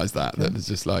recognize that it's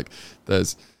just like,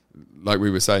 there's, like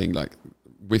we were saying, like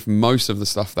with most of the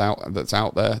stuff that's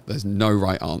out there, there's no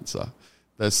right answer.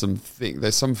 There's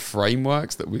some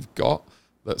frameworks that we've got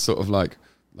that sort of like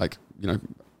you know,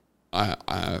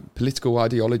 political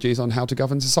ideologies on how to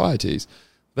govern societies.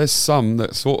 There's some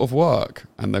that sort of work,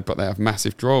 but they have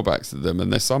massive drawbacks to them,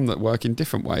 and there's some that work in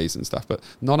different ways and stuff, but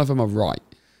none of them are right.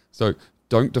 So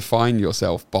don't define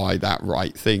yourself by that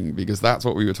right thing, because that's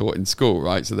what we were taught in school,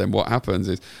 right? So then what happens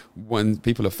is when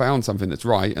people have found something that's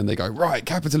right and they go, right,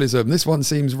 capitalism, this one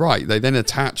seems right, they then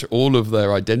attach all of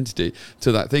their identity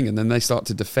to that thing, and then they start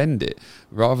to defend it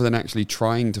rather than actually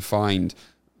trying to find,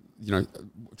 you know,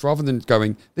 rather than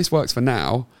going, this works for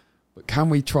now, but can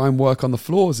we try and work on the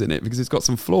flaws in it, because it's got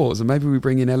some flaws, and maybe we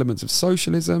bring in elements of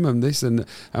socialism and this and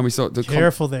we start to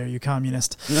careful there, you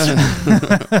communist.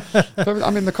 But, I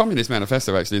mean, the Communist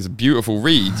Manifesto actually is a beautiful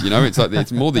read. You know, it's like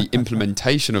it's more the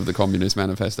implementation of the Communist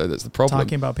Manifesto that's the problem.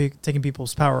 Talking about taking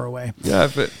people's power away. Yeah,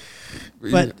 but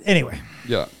anyway.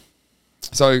 Yeah.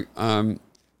 So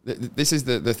this is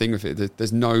the thing with it.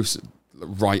 There's no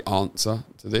right answer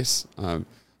to this.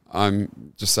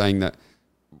 I'm just saying that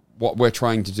what we're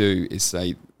trying to do is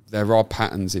say there are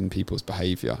patterns in people's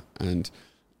behaviour, and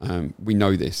we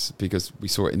know this because we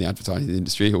saw it in the advertising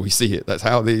industry, or we see it. That's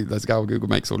how Google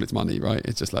makes all its money, right?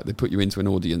 It's just like they put you into an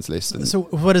audience list. So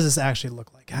what does this actually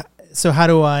look like? So how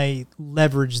do I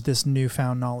leverage this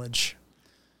newfound knowledge?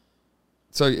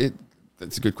 So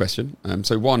that's a good question.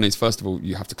 So one is, first of all,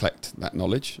 you have to collect that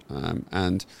knowledge,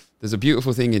 and there's a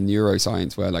beautiful thing in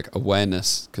neuroscience where like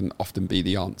awareness can often be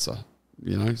the answer.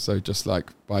 You know, so just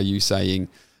like by you saying,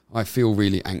 I feel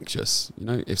really anxious, you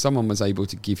know, if someone was able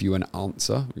to give you an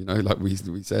answer, you know, like we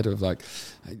said, of like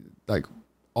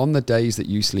on the days that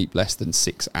you sleep less than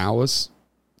 6 hours,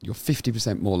 you're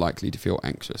 50% more likely to feel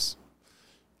anxious.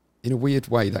 In a weird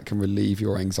way, that can relieve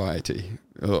your anxiety,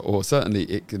 or certainly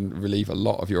it can relieve a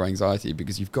lot of your anxiety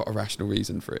because you've got a rational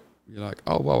reason for it. You're like,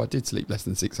 oh, well, I did sleep less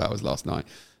than 6 hours last night.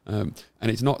 And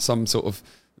it's not some sort of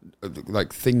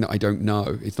like thing that I don't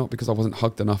know. It's not because I wasn't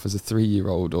hugged enough as a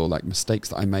 3-year-old, or like mistakes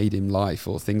that I made in life,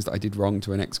 or things that I did wrong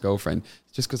to an ex-girlfriend.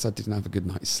 It's just because I didn't have a good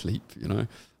night's sleep, you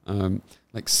know.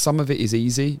 Like some of it is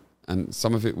easy, and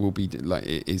some of it will be like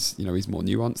it is, you know, is more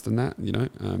nuanced than that, you know.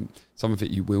 Some of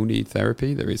it you will need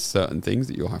therapy. There is certain things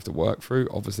that you'll have to work through.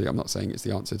 Obviously, I'm not saying it's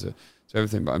the answer to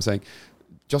everything, but I'm saying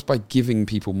just by giving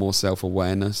people more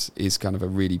self-awareness is kind of a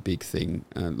really big thing,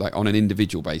 like on an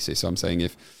individual basis. So I'm saying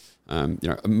if you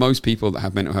know, most people that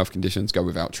have mental health conditions go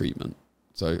without treatment.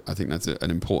 So I think that's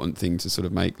an important thing to sort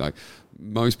of make. Like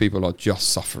most people are just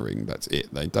suffering. That's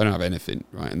it. They don't have anything,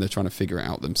 right? And they're trying to figure it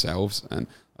out themselves. And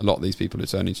a lot of these people are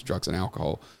turning to drugs and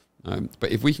alcohol.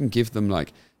 But if we can give them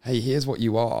like, hey, here's what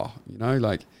you are, you know,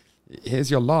 like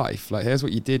here's your life. Like here's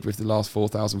what you did with the last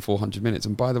 4,400 minutes.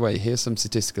 And by the way, here's some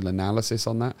statistical analysis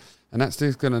on that. And that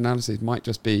statistical analysis might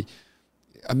just be,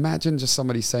 imagine just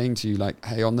somebody saying to you like,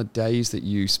 hey, on the days that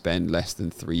you spend less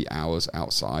than 3 hours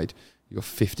outside, you're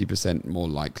 50% more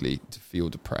likely to feel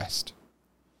depressed.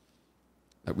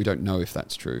 Like we don't know if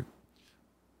that's true,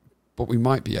 but we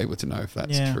might be able to know if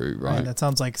that's true, right? That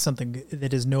sounds like something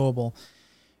that is knowable.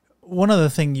 One other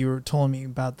thing you were telling me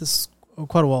about this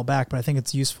quite a while back, but I think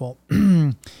it's useful.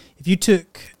 If you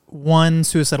took one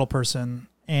suicidal person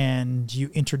and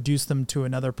you introduce them to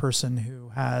another person who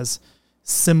has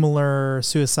similar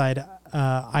suicide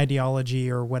ideology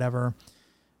or whatever,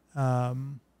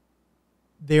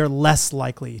 they are less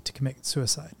likely to commit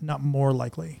suicide, not more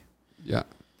likely. Yeah.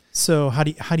 So how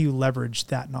do you leverage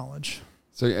that knowledge?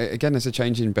 So again, there's a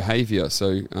change in behavior.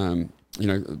 So,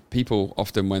 people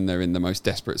often when they're in the most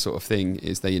desperate sort of thing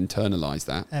is they internalize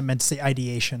that. I meant to say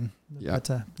ideation. Yeah.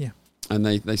 But, yeah. And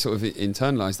they sort of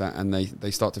internalize that, and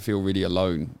they start to feel really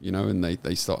alone, and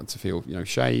they start to feel,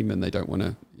 shame, and they don't want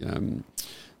to,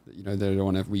 they don't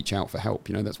want to reach out for help.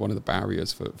 That's one of the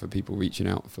barriers for people reaching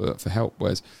out for help.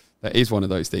 Whereas that is one of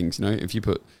those things, if you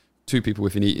put two people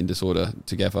with an eating disorder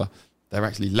together, they're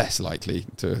actually less likely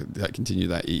to continue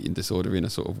that eating disorder in a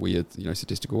sort of weird,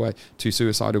 statistical way. Two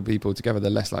suicidal people together, they're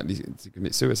less likely to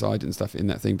commit suicide and stuff in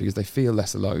that thing because they feel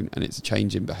less alone, and it's a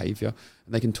change in behavior,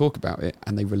 and they can talk about it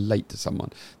and they relate to someone.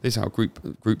 This is how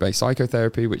group-based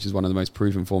psychotherapy, which is one of the most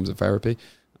proven forms of therapy,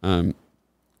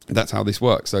 that's how this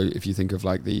works. So if you think of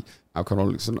like the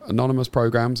Alcoholics Anonymous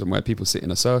programs, and where people sit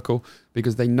in a circle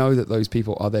because they know that those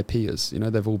people are their peers,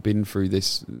 they've all been through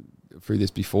this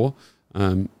before.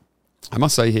 I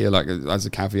must say here, like as a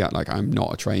caveat, like I'm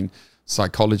not a trained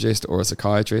psychologist or a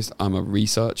psychiatrist. I'm a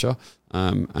researcher,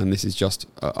 and this is just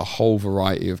a whole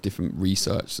variety of different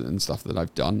research and stuff that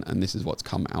I've done, and this is what's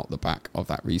come out the back of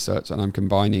that research. And I'm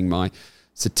combining my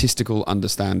statistical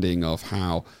understanding of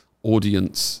how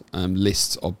audience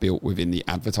lists are built within the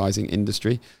advertising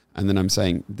industry. And then I'm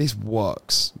saying this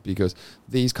works because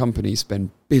these companies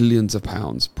spend billions of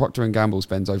pounds. Procter & Gamble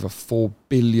spends over $4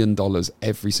 billion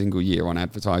every single year on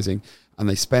advertising. And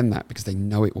they spend that because they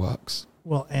know it works.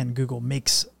 Well, and Google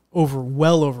makes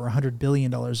well over $100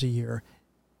 billion a year.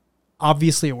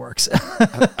 Obviously it works.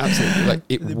 Absolutely. Like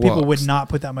it works. People would not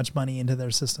put that much money into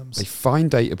their systems. They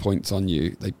find data points on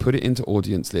you. They put it into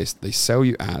audience lists. They sell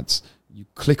you ads. You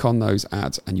click on those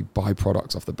ads and you buy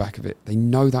products off the back of it. They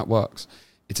know that works.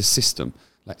 It's a system.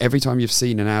 Like every time you've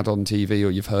seen an ad on TV, or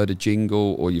you've heard a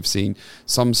jingle, or you've seen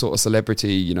some sort of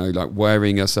celebrity, like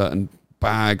wearing a certain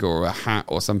bag or a hat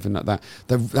or something like that,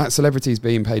 that celebrity is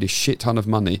being paid a shit ton of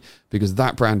money because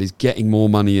that brand is getting more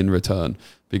money in return.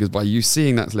 Because by you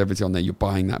seeing that celebrity on there, you're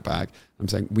buying that bag. I'm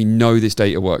saying we know this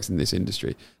data works in this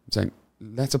industry. I'm saying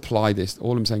let's apply this.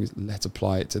 All I'm saying is let's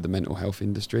apply it to the mental health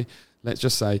industry. Let's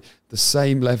just say the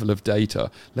same level of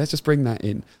data. Let's just bring that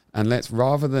in, and let's,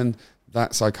 rather than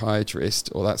that psychiatrist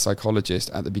or that psychologist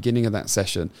at the beginning of that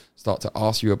session start to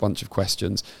ask you a bunch of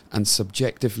questions and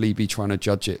subjectively be trying to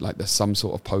judge it like there's some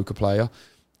sort of poker player.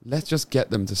 Let's just get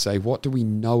them to say, what do we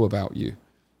know about you?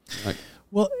 Like,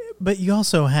 well, but you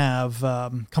also have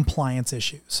compliance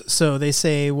issues. So they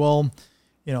say, well,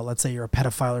 let's say you're a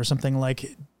pedophile or something,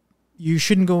 like you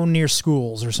shouldn't go near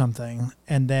schools or something.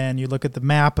 And then you look at the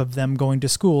map of them going to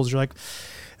schools. You're like,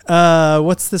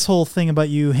 what's this whole thing about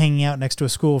you hanging out next to a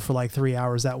school for like 3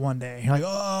 hours that one day? You're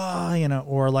like,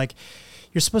 or like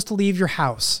you're supposed to leave your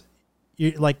house.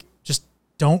 You like, just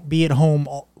don't be at home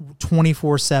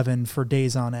 24/7 for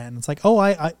days on end. It's like,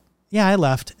 I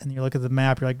left. And you look at the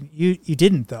map, you're like, you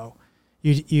didn't though.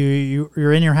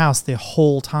 You're in your house the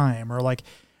whole time. Or like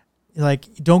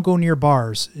don't go near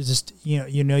bars. It's just, you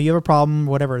have a problem,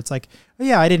 whatever. It's like, oh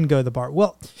yeah, I didn't go to the bar.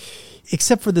 Well,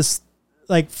 except for this,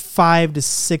 like 5 to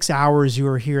 6 hours you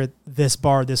were here at this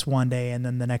bar this one day, and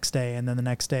then the next day, and then the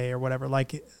next day, or whatever.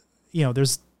 Like, you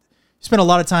spend a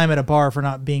lot of time at a bar for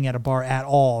not being at a bar at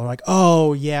all. Like,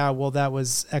 oh yeah, well that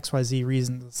was XYZ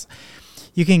reasons.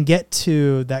 You can get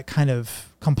to that kind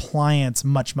of compliance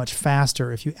much, much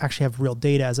faster if you actually have real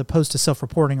data, as opposed to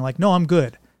self-reporting. Like, no, I'm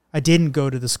good. I didn't go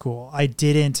to the school. I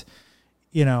didn't,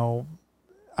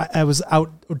 I was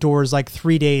outdoors like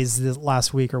 3 days this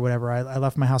last week or whatever. I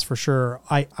left my house for sure.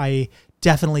 I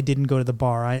definitely didn't go to the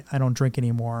bar. I don't drink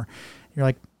anymore. You're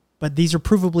like, but these are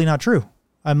provably not true.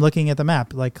 I'm looking at the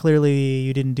map. Like, clearly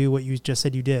you didn't do what you just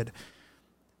said you did.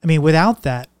 I mean, without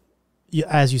that,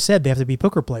 as you said, they have to be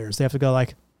poker players. They have to go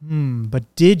like, but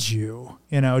did you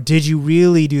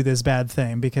really do this bad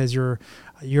thing? Because you're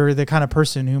the kind of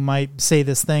person who might say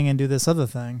this thing and do this other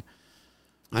thing.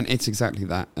 And it's exactly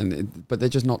that. But they're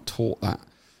just not taught that,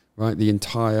 right? The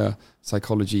entire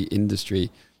psychology industry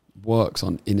works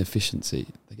on inefficiency.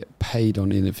 They get paid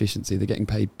on inefficiency. They're getting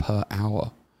paid per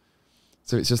hour.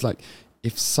 So it's just like,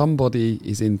 if somebody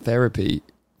is in therapy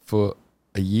for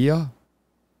a year,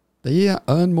 they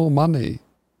earn more money.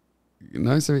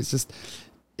 So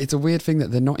it's a weird thing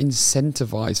that they're not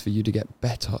incentivized for you to get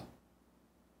better.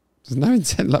 There's no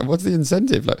incentive. Like, what's the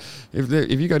incentive? Like,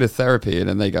 if you go to therapy and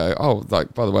then they go, oh,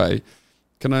 like, by the way,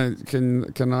 can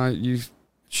you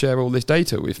share all this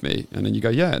data with me? And then you go,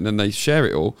 yeah. And then they share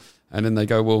it all. And then they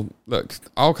go, well, look,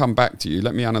 I'll come back to you.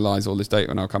 Let me analyze all this data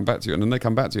and I'll come back to you. And then they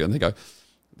come back to you and they go,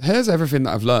 here's everything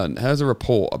that I've learned. Here's a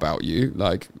report about you.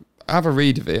 Like, have a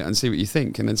read of it and see what you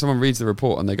think. And then someone reads the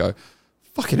report and they go,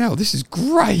 fucking hell, this is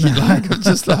great. Like, I'm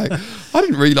just like, I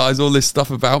didn't realize all this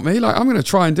stuff about me. Like, I'm going to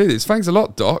try and do this. Thanks a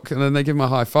lot, doc. And then they give them a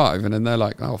high five, and then they're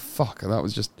like, oh, fuck, that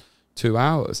was just 2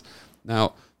 hours.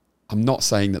 Now, I'm not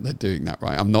saying that they're doing that,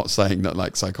 right? I'm not saying that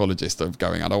like psychologists are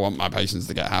going, I don't want my patients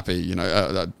to get happy, you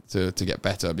know, to get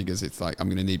better, because it's like, I'm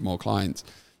going to need more clients.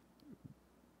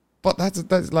 But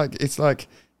that's like, it's like,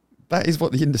 that is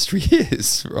what the industry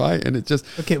is, right? And it just...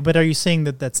 Okay, but are you saying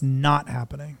that that's not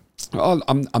happening?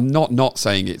 I'm not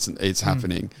saying it's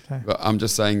happening, okay. But I'm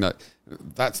just saying that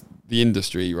that's the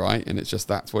industry, right? And it's just,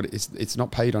 that's what it's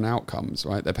not paid on outcomes,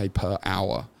 right? They're paid per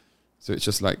hour. So it's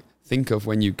just like, think of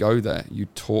when you go there, you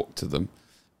talk to them,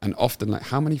 and often like,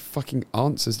 how many fucking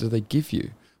answers do they give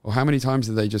you? Or how many times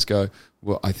do they just go,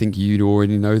 well, I think you'd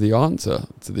already know the answer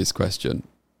to this question.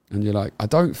 And you're like, I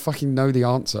don't fucking know the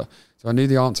answer. If I knew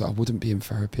the answer, I wouldn't be in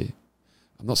therapy.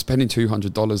 I'm not spending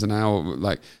 $200 an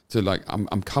hour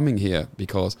I'm coming here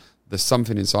because there's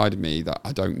something inside of me that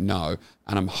I don't know,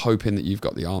 and I'm hoping that you've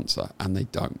got the answer, and they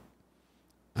don't.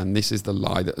 And this is the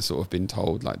lie that has sort of been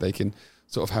told. Like, they can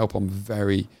sort of help on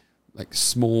very like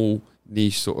small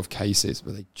niche sort of cases,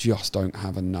 but they just don't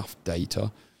have enough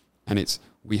data. And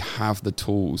we have the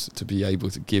tools to be able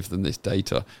to give them this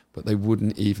data, but they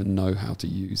wouldn't even know how to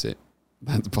use it.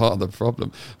 That's part of the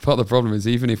problem. Part of the problem is,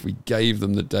 even if we gave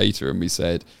them the data and we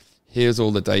said, here's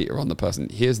all the data on the person,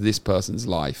 here's this person's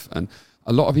life. And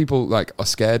a lot of people like are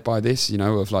scared by this, you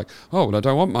know, of like, oh, well, I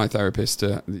don't want my therapist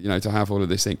to, you know, to have all of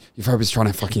this thing. Your therapist is trying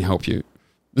to fucking help you.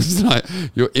 It's like,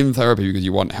 you're in therapy because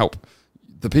you want help.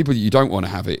 The people that you don't want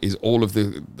to have it is all of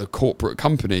the corporate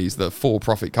companies, the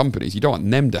for-profit companies. You don't want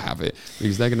them to have it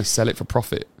because they're going to sell it for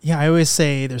profit. Yeah, I always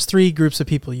say there's 3 groups of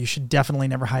people you should definitely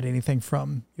never hide anything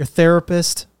from. Your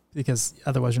therapist, because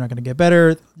otherwise you're not going to get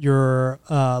better. Your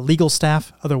legal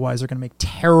staff, otherwise they're going to make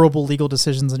terrible legal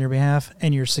decisions on your behalf.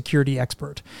 And your security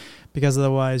expert, because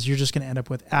otherwise you're just going to end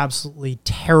up with absolutely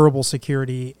terrible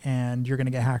security and you're going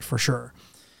to get hacked for sure.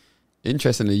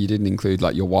 Interestingly, you didn't include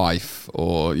like your wife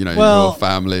or, you know, your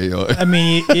family. Or I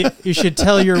mean, you should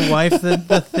tell your wife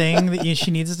the thing that she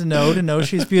needs to know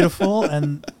she's beautiful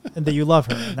and that you love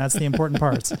her. And that's the important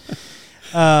parts.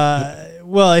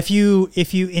 Well, if you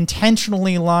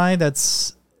intentionally lie,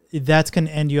 that's going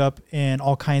to end you up in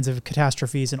all kinds of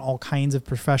catastrophes and all kinds of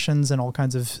professions and all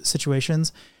kinds of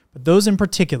situations. But those in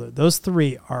particular, those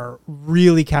 3 are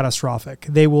really catastrophic.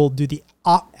 They will do the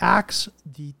acts,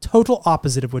 the total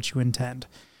opposite of what you intend.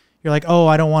 You're like, oh,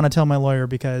 I don't want to tell my lawyer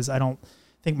because I don't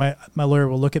think my lawyer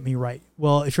will look at me right.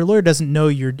 Well, if your lawyer doesn't know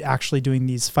you're actually doing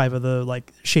these 5 of the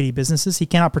like shady businesses, he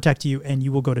cannot protect you and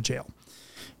you will go to jail.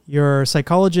 Your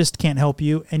psychologist can't help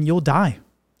you and you'll die.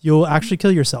 You'll actually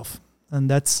kill yourself. And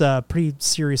that's a pretty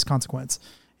serious consequence.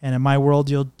 And in my world,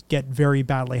 you'll get very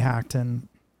badly hacked and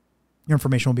your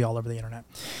information will be all over the internet.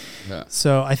 Yeah.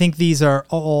 So I think these are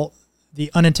all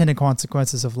the unintended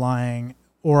consequences of lying,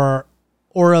 or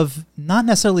of not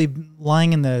necessarily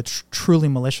lying in the truly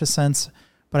malicious sense,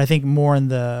 but I think more in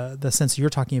the sense you're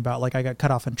talking about. Like, I got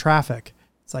cut off in traffic.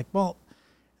 It's like, well,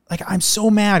 like, I'm so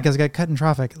mad because I got cut in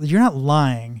traffic. You're not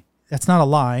lying. That's not a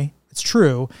lie. It's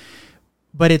true,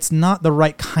 but it's not the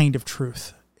right kind of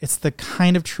truth. It's the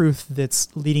kind of truth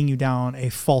that's leading you down a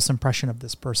false impression of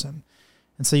this person.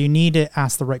 And so you need to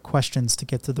ask the right questions to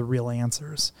get to the real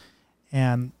answers.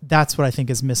 And that's what I think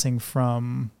is missing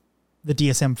from the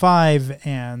DSM-5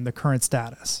 and the current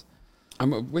status.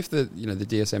 With the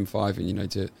DSM-5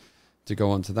 and, to go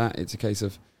on to that, it's a case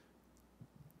of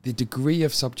the degree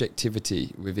of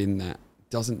subjectivity within that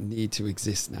doesn't need to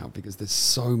exist now because there's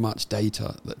so much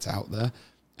data that's out there.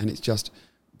 And it's just,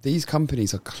 these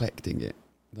companies are collecting it.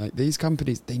 Like, these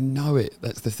companies, they know it.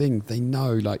 That's the thing. They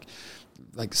know, like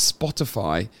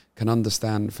Spotify can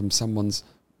understand from someone's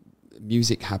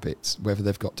music habits whether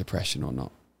they've got depression or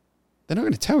not. They're not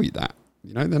going to tell you that.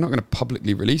 You know, they're not going to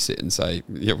publicly release it and say,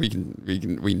 yeah, we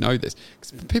know this,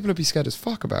 because people will be scared as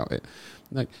fuck about it.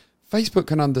 Like, Facebook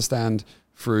can understand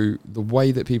through the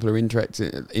way that people are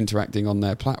interacting on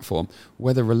their platform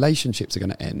whether relationships are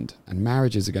going to end and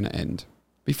marriages are going to end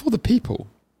before the people.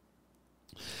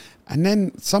 And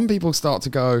then some people start to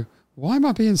go, why am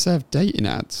I being served dating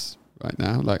ads right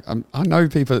now? Like, I know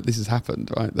people that this has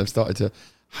happened, right? They've started to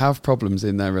have problems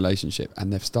in their relationship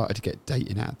and they've started to get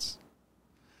dating ads.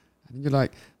 And you're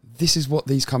like, this is what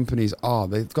these companies are.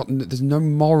 There's no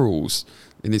morals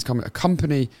in these companies. A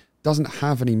company doesn't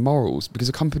have any morals because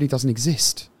a company doesn't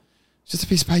exist. It's just a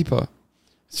piece of paper.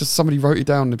 It's just somebody wrote it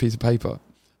down on a piece of paper.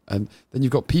 And then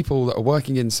you've got people that are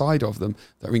working inside of them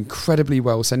that are incredibly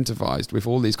well incentivized with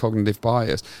all these cognitive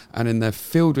bias, and then they're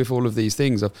filled with all of these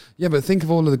things of, yeah, but think of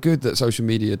all of the good that social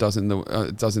media does in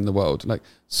the world. Like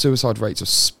suicide rates are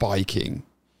spiking.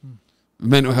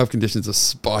 Mental health conditions are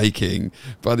spiking.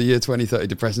 By the year 2030,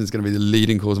 depression is going to be the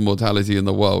leading cause of mortality in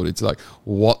the world. It's like,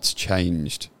 what's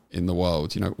changed in the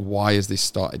world? You know, why has this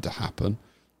started to happen?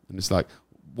 And it's like,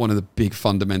 one of the big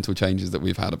fundamental changes that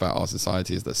we've had about our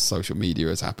society is that social media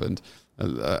has happened.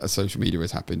 Social media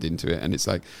has happened into it. And it's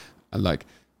like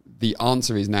the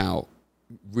answer is now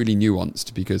really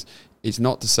nuanced, because it's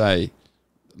not to say,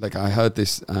 like I heard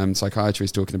this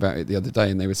psychiatrist talking about it the other day,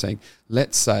 and they were saying,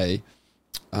 let's say,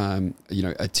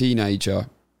 a teenager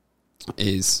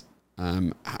is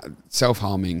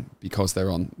self-harming because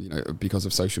they're on, because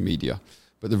of social media.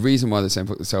 But the reason why they're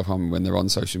self-harming when they're on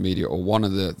social media, or one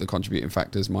of the contributing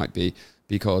factors, might be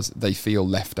because they feel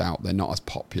left out. They're not as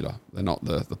popular. They're not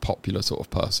the popular sort of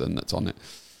person that's on it.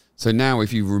 So now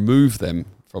if you remove them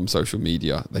from social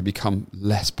media, they become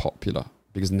less popular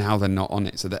because now they're not on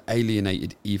it. So they're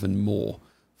alienated even more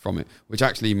from it, which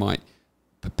actually might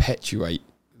perpetuate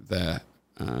their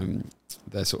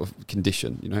sort of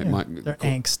condition. It might their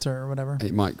angst or whatever.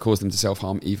 It might cause them to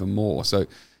self-harm even more. So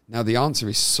now the answer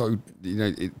is so,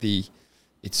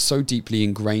 it's so deeply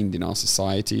ingrained in our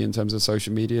society in terms of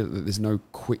social media that there's no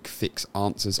quick fix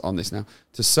answers on this now.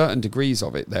 To certain degrees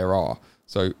of it, there are.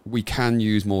 So we can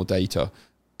use more data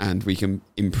and we can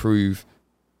improve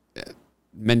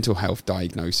mental health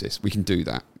diagnosis. We can do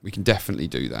that. We can definitely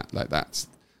do that. Like, that's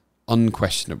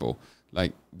unquestionable.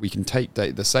 Like, we can take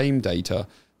the same data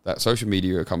that social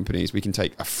media companies, we can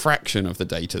take a fraction of the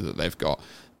data that they've got,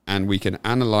 and we can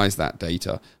analyze that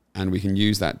data, and we can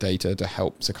use that data to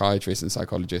help psychiatrists and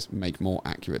psychologists make more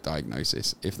accurate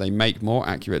diagnosis. If they make more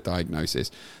accurate diagnosis,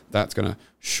 that's going to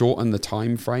shorten the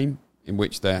time frame in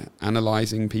which they're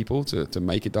analyzing people to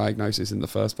make a diagnosis in the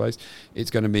first place.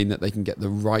 It's going to mean that they can get the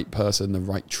right person, the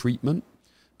right treatment,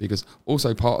 because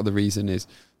also part of the reason is,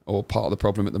 or part of the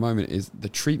problem at the moment is, the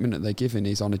treatment that they're given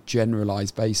is on a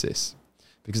generalized basis,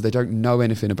 because they don't know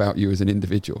anything about you as an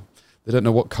individual. They don't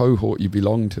know what cohort you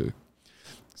belong to.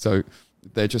 So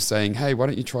they're just saying, hey, why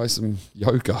don't you try some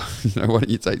yoga? Why don't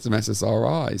you take some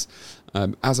SSRIs?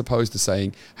 As opposed to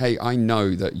saying, hey, I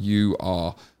know that you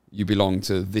belong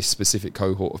to this specific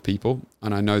cohort of people.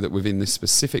 And I know that within this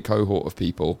specific cohort of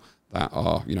people that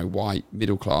are, white,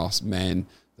 middle class men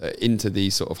that are into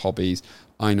these sort of hobbies,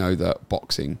 I know that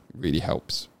boxing really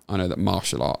helps. I know that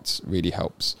martial arts really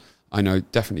helps. I know,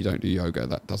 definitely don't do yoga.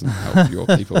 That doesn't help your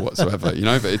people whatsoever,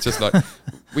 but it's just like,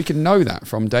 we can know that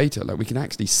from data. Like, we can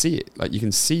actually see it. Like, you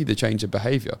can see the change of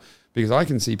behavior, because I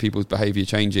can see people's behavior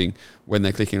changing when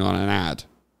they're clicking on an ad,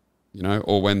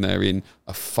 or when they're in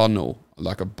a funnel,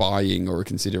 like a buying or a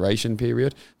consideration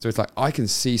period. So it's like, I can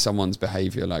see someone's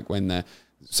behavior, like when they're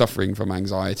suffering from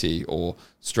anxiety or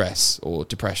stress or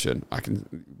depression.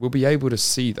 We'll be able to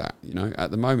see that.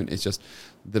 At the moment, it's just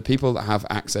the people that have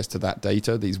access to that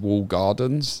data, these walled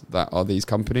gardens that are these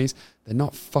companies, they're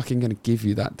not fucking going to give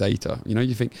you that data.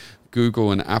 You think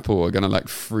Google and Apple are going to like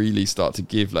freely start to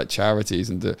give like charities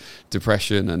and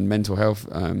depression and mental health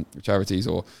charities,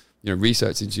 or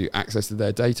research into access to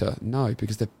their data? No,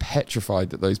 because they're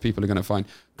petrified that those people are going to find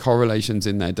correlations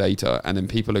in their data, and then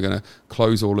people are going to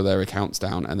close all of their accounts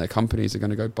down and their companies are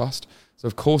going to go bust. So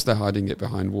of course they're hiding it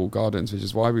behind walled gardens, which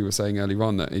is why we were saying earlier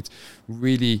on that it's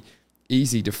really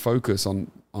easy to focus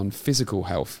on physical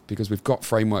health, because we've got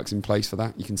frameworks in place for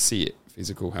that. You can see it,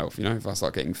 physical health. If I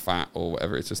start getting fat or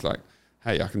whatever, it's just like,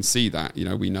 hey, I can see that.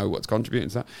 We know what's contributing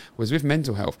to that. Whereas with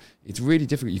mental health, it's really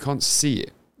difficult. You can't see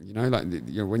it.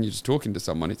 When you're just talking to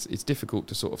someone, it's difficult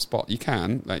to sort of spot. You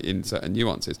can, like, in certain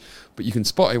nuances, but you can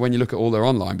spot it when you look at all their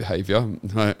online behavior.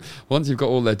 Right? Once you've got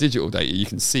all their digital data, you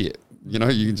can see it. You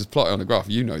can just plot it on a graph.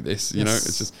 This. Yes.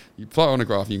 It's just, you plot it on a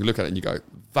graph and you can look at it and you go,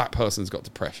 that person's got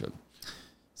depression.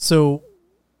 So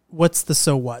what's the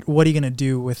so what? What are you going to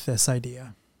do with this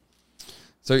idea?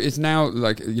 So it's now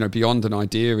like, beyond an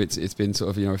idea. It's been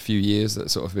sort of, a few years that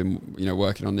sort of been,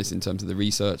 working on this in terms of the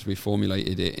research. We've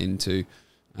formulated it into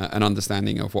an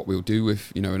understanding of what we'll do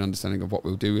with, an understanding of what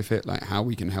we'll do with it, like how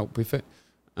we can help with it.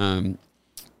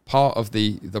 Part of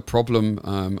the problem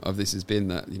of this has been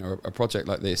that, a project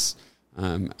like this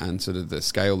and sort of the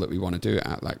scale that we want to do it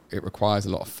at, like, it requires a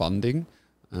lot of funding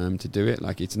to do it.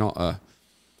 Like, it's not a,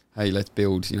 hey, let's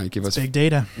build, give us big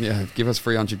data. Yeah, give us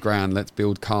 300 grand, let's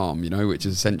build Calm, which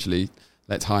is essentially,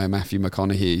 let's hire Matthew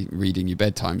McConaughey reading you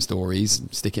bedtime stories,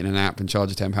 stick it in an app and charge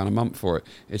you £10 a month for it.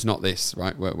 It's not this,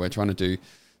 right? We're trying to do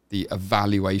the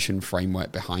evaluation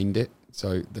framework behind it,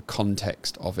 so the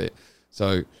context of it.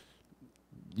 So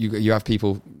you have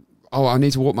people oh, I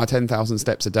need to walk my 10,000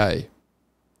 steps a day.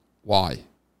 Why?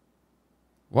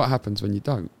 What happens when you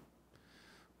don't?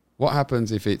 What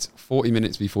happens if it's 40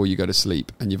 minutes before you go to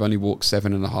sleep and you've only walked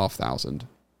 7,500?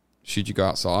 Should you go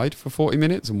outside for 40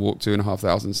 minutes and walk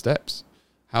 2,500 steps?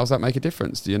 How does that make a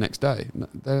difference to your next day?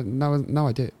 No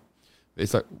idea.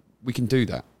 It's like, we can do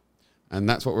that. And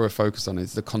that's what we're focused on,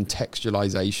 is the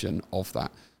contextualization of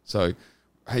that. So,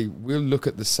 hey, we'll look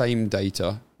at the same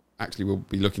data. Actually, we'll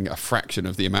be looking at a fraction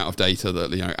of the amount of data that,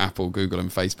 you know, Apple, Google and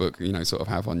Facebook, you know, sort of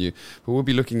have on you. But we'll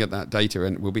be looking at that data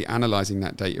and we'll be analyzing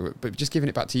that data, but just giving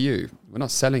it back to you. We're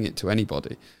not selling it to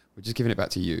anybody. We're just giving it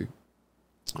back to you.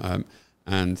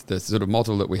 And the sort of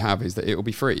model that we have is that it will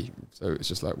be free. So it's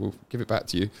just like, we'll give it back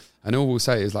to you. And all we'll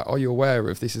say is like, are you aware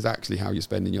of this is actually how you're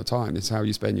spending your time? This is how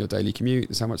you spend your daily commute.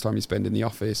 This is how much time you spend in the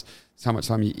office. This is how much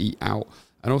time you eat out.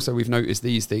 And also we've noticed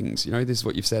these things, you know, this is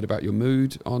what you've said about your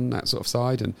mood on that sort of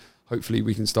side. And hopefully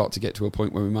we can start to get to a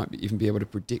point where we might even be able to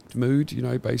predict mood, you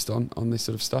know, based on this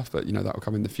sort of stuff. But, you know, that will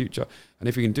come in the future. And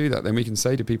if we can do that, then we can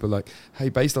say to people like, hey,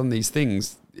 based on these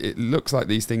things, it looks like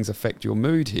these things affect your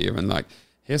mood here. And like,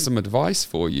 here's some advice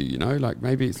for you, you know, like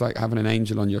maybe it's like having an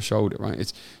angel on your shoulder, right?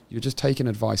 It's, you're just taking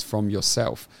advice from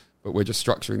yourself, but we're just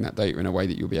structuring that data in a way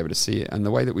that you'll be able to see it. And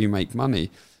the way that we make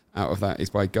money out of that is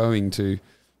by going to,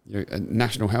 you know,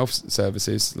 national health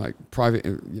services, like private,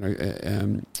 you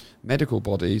know, medical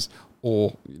bodies,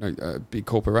 or, you know, big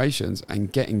corporations,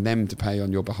 and getting them to pay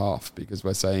on your behalf, because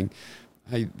we're saying,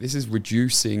 hey, this is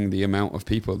reducing the amount of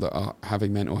people that are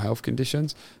having mental health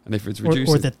conditions. And if it's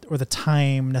reducing... Or the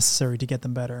time necessary to get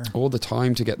them better. Or the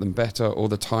time to get them better, or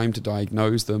the time to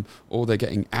diagnose them, or they're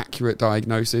getting accurate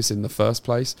diagnosis in the first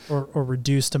place. Or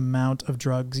reduced amount of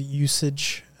drugs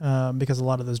usage, because a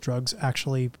lot of those drugs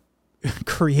actually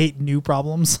create new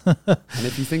problems. And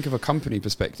if you think of a company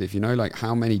perspective, you know, like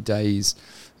how many days,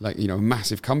 like, you know, a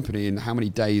massive company, and how many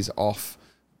days off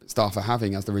staff are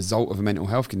having as the result of a mental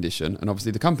health condition. And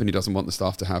obviously the company doesn't want the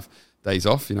staff to have days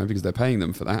off, you know, because they're paying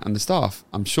them for that. And the staff,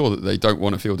 I'm sure that they don't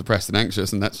want to feel depressed and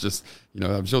anxious. And that's just, you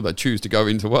know, I'm sure they'd choose to go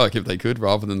into work if they could,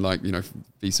 rather than like, you know,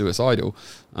 be suicidal.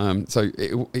 So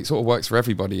it sort of works for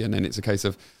everybody. And then it's a case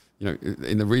of, you know,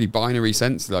 in the really binary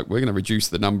sense, like we're going to reduce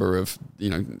the number of, you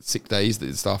know, sick days that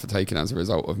the staff are taking as a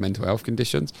result of mental health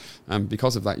conditions. And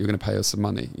because of that, you're going to pay us some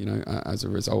money, you know, as a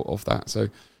result of that. So,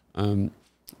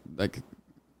 like,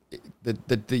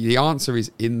 the answer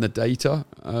is in the data,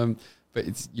 but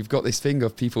it's, you've got this thing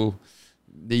of people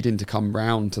needing to come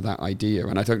round to that idea.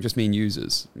 And I don't just mean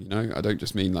users, you know, I don't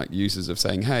just mean like users of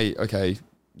saying, hey, okay,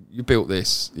 you built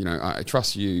this, you know, I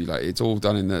trust you, like it's all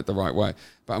done in the right way.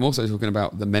 But I'm also talking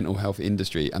about the mental health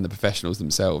industry and the professionals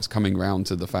themselves coming round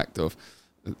to the fact of,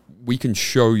 we can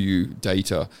show you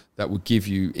data that will give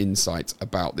you insights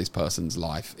about this person's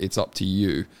life. It's up to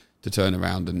you to turn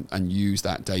around and use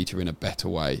that data in a better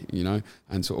way, you know,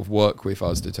 and sort of work with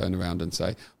us to turn around and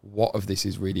say, what of this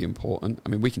is really important? I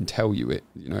mean, we can tell you it,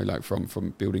 you know, like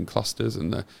from building clusters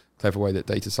and the clever way that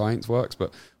data science works,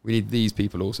 but we need these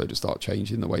people also to start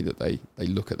changing the way that they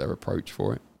look at their approach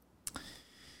for it.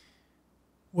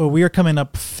 Well, we are coming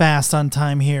up fast on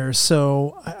time here,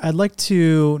 so I'd like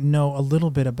to know a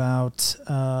little bit about,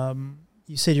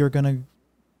 you said you were going to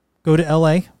go to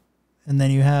LA, and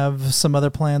then you have some other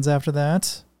plans after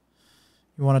that.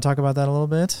 You want to talk about that a little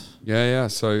bit? Yeah.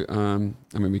 So, I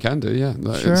mean, we can do, yeah.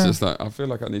 Sure. It's just like, I feel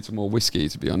like I need some more whiskey,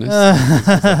 to be honest.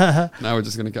 Now we're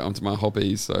just going to get onto my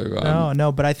hobbies. So,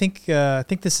 no, but I think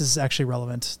this is actually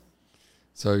relevant.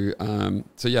 So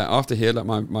yeah, after here, like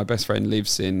my best friend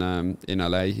lives in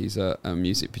LA. He's a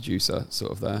music producer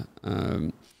sort of there.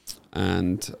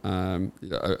 And you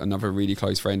know, another really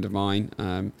close friend of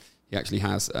mine, he actually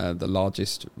has the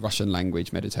largest Russian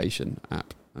language meditation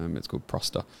app. It's called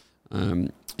Prosta.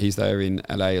 He's there in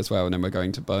LA as well, and then we're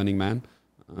going to Burning Man,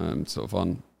 sort of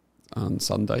on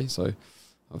Sunday. So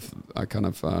I kind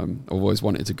of always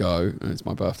wanted to go, and it's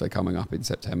my birthday coming up in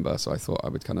September, so I thought I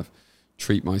would kind of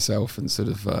treat myself and sort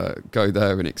of go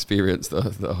there and experience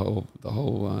the whole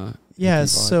yeah. vibe.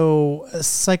 So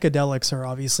psychedelics are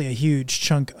obviously a huge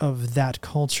chunk of that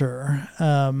culture,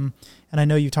 and I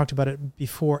know you talked about it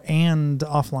before and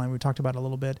offline. We talked about it a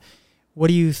little bit. What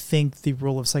do you think the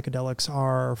role of psychedelics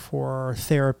are for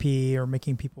therapy or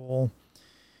making people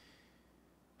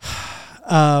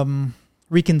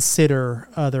reconsider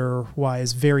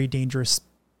otherwise very dangerous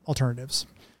alternatives?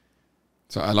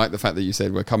 So I like the fact that you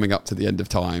said we're coming up to the end of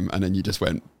time, and then you just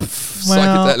went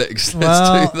psychedelics.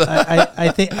 Let's do that. I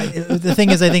think the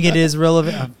thing is, I think it is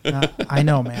relevant. I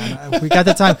know, man. We got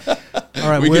the time. All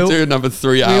right, we could do another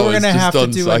 3 hours. We're gonna have to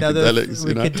do another.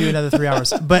 We could do another 3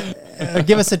 hours, but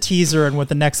give us a teaser on what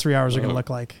the next 3 hours are going to look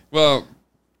like. Well,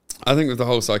 I think with the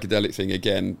whole psychedelic thing,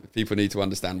 again, people need to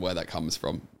understand where that comes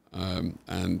from.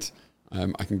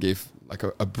 I can give like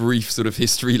a brief sort of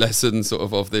history lesson sort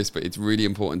of this, but it's really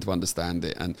important to understand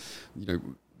it. And,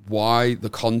 why the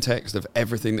context of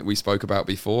everything that we spoke about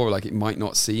before, like it might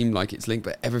not seem like it's linked,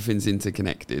 but everything's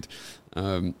interconnected.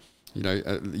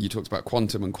 You talked about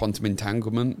quantum and quantum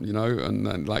entanglement,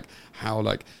 and like how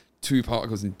like two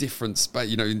particles in different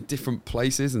space, in different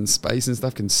places and space and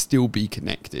stuff can still be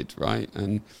connected, right?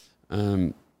 And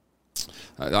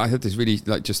I had this really,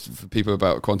 like, just for people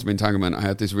about quantum entanglement, I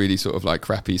had this really sort of like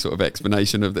crappy sort of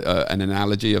explanation of an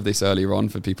analogy of this earlier on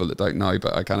for people that don't know,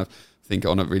 but I kind of think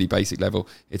on a really basic level,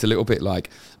 it's a little bit like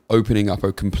opening up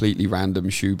a completely random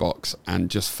shoebox and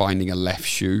just finding a left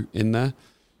shoe in there,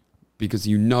 because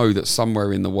that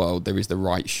somewhere in the world there is the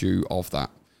right shoe of that,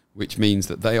 which means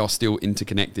that they are still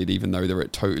interconnected even though they're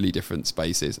at totally different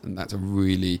spaces. And that's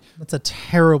a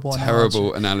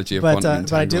terrible analogy of quantum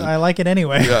entanglement. But I like it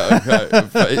anyway. Yeah, okay.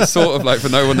 But it's sort of like, for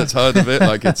no one that's heard of it,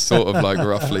 like it's sort of like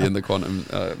roughly in the quantum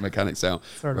mechanics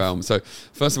realm. So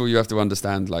first of all, you have to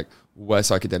understand like where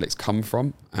psychedelics come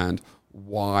from and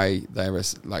why there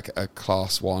is like a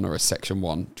class 1 or a section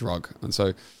 1 drug. And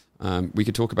so we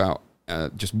could talk about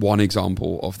just one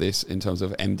example of this in terms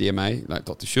of MDMA, like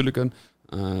Dr. Shulgin,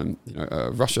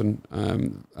 a Russian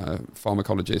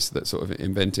pharmacologist that sort of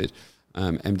invented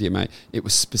MDMA. It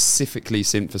was specifically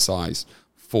synthesized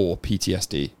for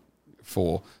PTSD,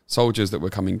 for soldiers that were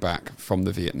coming back from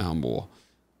the Vietnam War.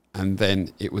 And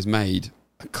then it was made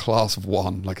a class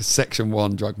 1, like a section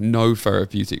 1 drug, no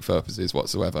therapeutic purposes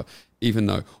whatsoever, even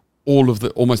though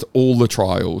almost all the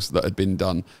trials that had been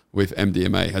done with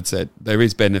MDMA had said there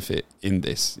is benefit in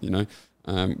this,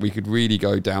 We could really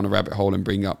go down a rabbit hole and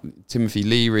bring up Timothy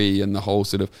Leary and the whole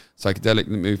sort of psychedelic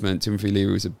movement. Timothy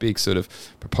Leary was a big sort of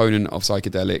proponent of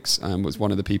psychedelics, was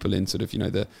one of the people in sort of,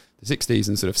 the 60s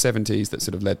and sort of 70s that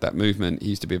sort of led that movement. He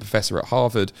used to be a professor at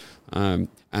Harvard,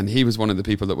 and he was one of the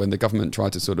people that when the government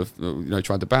tried to sort of,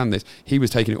 tried to ban this, he was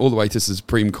taking it all the way to the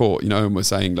Supreme Court, and was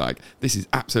saying like, this is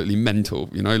absolutely mental,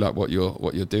 like what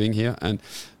you're doing here. And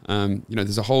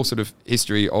there's a whole sort of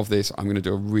history of this. I'm going to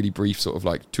do a really brief sort of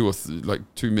like 2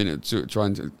 minutes,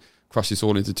 trying to crush this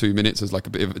all into 2 minutes as like a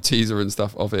bit of a teaser and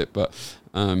stuff of it. But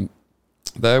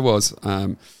there was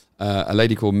a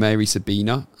lady called Mary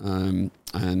Sabina,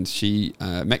 and she,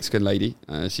 Mexican lady,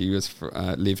 she was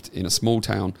lived in a small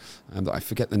town that I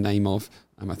forget the name of.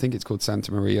 I think it's called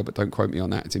Santa Maria, but don't quote me on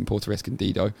that. It's in Puerto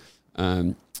Escondido.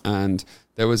 And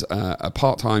there was a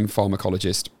part-time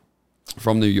pharmacologist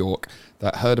from New York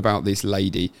that heard about this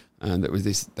lady and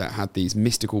that had these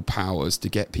mystical powers to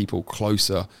get people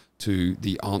closer to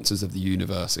the answers of the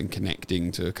universe and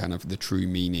connecting to kind of the true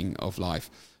meaning of life.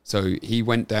 So he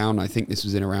went down, I think this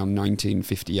was in around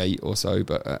 1958 or so,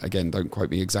 but again, don't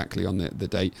quote me exactly on the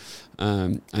date.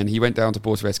 And he went down to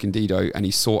Puerto Escondido and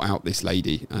he sought out this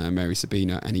lady, Mary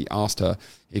Sabina, and he asked her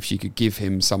if she could give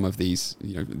him some of these,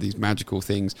 these magical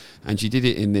things. And she did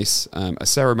it in this, a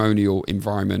ceremonial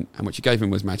environment. And what she gave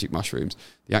him was magic mushrooms.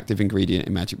 The active ingredient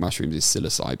in magic mushrooms is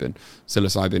psilocybin.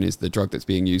 Psilocybin is the drug that's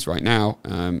being used right now.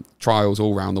 Trials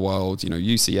all around the world,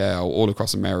 UCL, all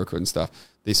across America and stuff.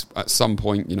 This at some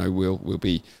point, will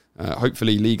be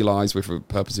hopefully legalized with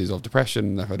purposes of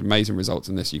depression. They've had amazing results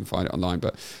in this. You can find it online.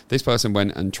 But this person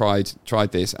went and tried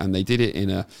this, and they did it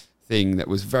in a thing that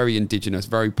was very indigenous,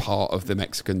 very part of the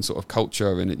Mexican sort of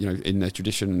culture and in their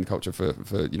tradition and culture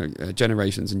for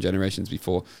generations and generations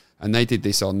before. And they did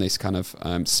this on this kind of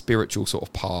spiritual sort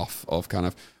of path of kind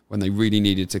of when they really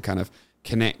needed to kind of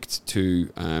connect to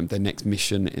their next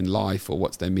mission in life or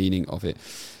what's their meaning of it.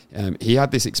 He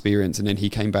had this experience and then he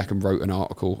came back and wrote an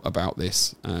article about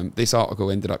this. This article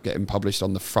ended up getting published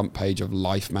on the front page of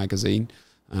Life magazine.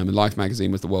 And Life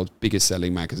magazine was the world's biggest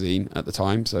selling magazine at the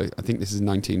time. So I think this is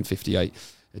 1958.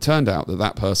 It turned out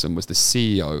that person was the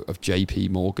CEO of JP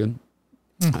Morgan.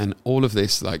 And all of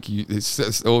this, like,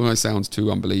 it almost sounds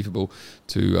too unbelievable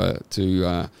for it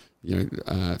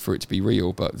to be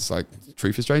real, but it's like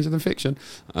truth is stranger than fiction.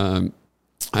 And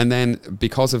then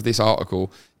because of this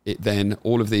article, then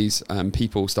all of these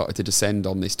people started to descend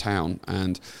on this town,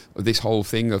 and this whole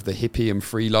thing of the hippie and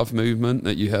free love movement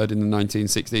that you heard in the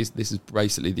 1960s, this is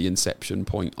basically the inception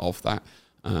point of that.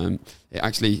 It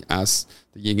actually, as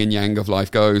the yin and yang of life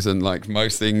goes, and like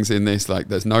most things in this, like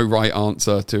there's no right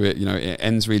answer to it. It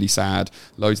ends really sad.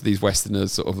 Loads of these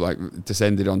Westerners sort of like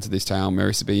descended onto this town.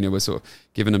 Mary Sabina was sort of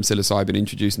giving them psilocybin,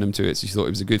 introducing them to it. So she thought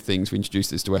it was a good thing to introduce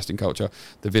this to Western culture.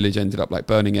 The village ended up like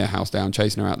burning her house down,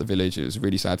 chasing her out the village. It was a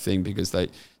really sad thing because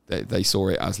they saw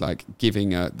it as like giving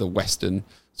the Western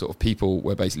sort of people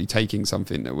were basically taking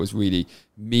something that was really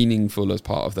meaningful as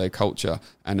part of their culture,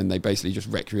 and then they basically just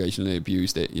recreationally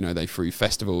abused it. You know, they threw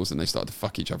festivals and they started to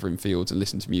fuck each other in fields and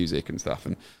listen to music and stuff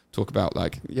and talk about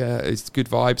like, yeah, it's good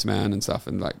vibes, man, and stuff.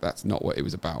 And like, that's not what it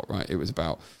was about, right? It was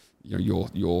about, you know,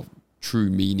 your true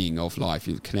meaning of life,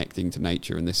 you're connecting to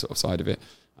nature and this sort of side of it.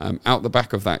 Out the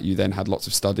back of that, you then had lots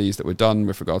of studies that were done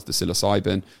with regards to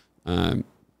psilocybin.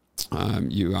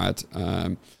 You had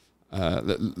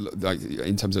like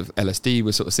in terms of LSD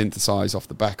was sort of synthesized off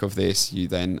the back of this. You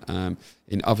then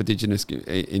in other indigenous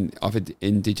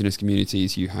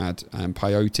communities, you had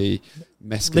peyote,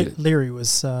 mescaline. Leary was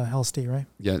LSD, right?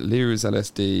 Yeah, Leary was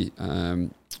LSD.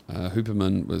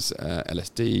 Huberman was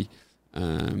LSD.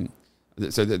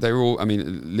 So they were all. I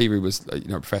mean, Leary was a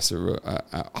professor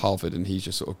at Harvard, and he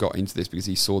just sort of got into this because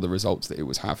he saw the results that it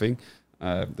was having.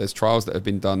 There's trials that have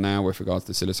been done now with regards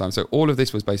to psilocybin. So all of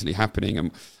this was basically happening.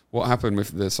 And what happened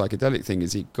with the psychedelic thing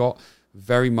is it got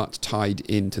very much tied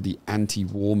into the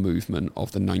anti-war movement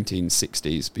of the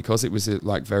 1960s, because it was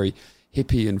like very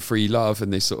hippie and free love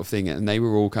and this sort of thing. And they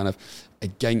were all kind of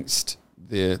against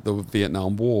the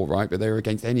Vietnam War, right? But they were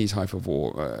against any type of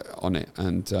war on it.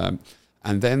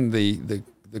 And then the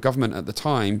government at the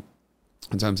time,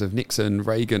 in terms of Nixon,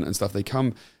 Reagan and stuff, they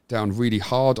come down really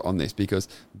hard on this because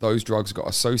those drugs got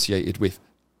associated with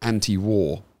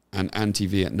anti-war and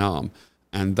anti-Vietnam,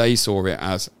 and they saw it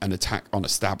as an attack on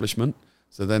establishment.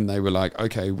 So then they were like,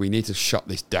 okay, we need to shut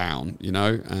this down, you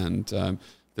know? And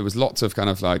there was lots of kind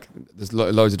of like, there's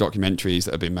loads of documentaries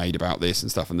that have been made about this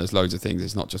and stuff, and there's loads of things.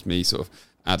 It's not just me sort of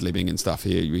ad-libbing and stuff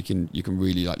here. You can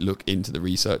really like look into the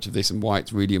research of this and why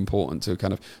it's really important to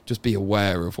kind of just be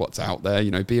aware of what's out there,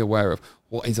 you know, be aware of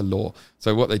what is a law.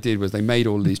 So what they did was they made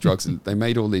all of these drugs,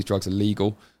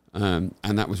 illegal, and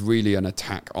that was really an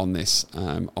attack on this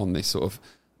sort of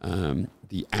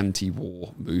the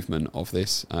anti-war movement of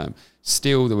this.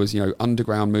 Still, there was, you know,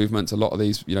 underground movements. A lot of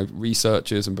these, you know,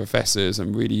 researchers and professors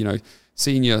and really, you know,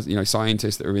 senior, you know,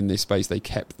 scientists that are in this space, they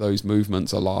kept those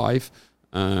movements alive.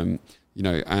 You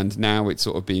know, and now it's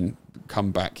sort of been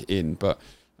come back in. But,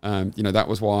 you know, that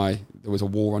was why there was a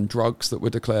war on drugs that were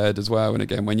declared as well. And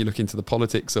again, when you look into the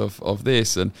politics of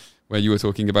this, and where you were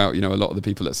talking about, you know, a lot of the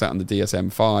people that sat on the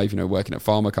DSM-5, you know, working at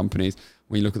pharma companies,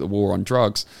 when you look at the war on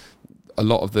drugs, a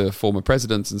lot of the former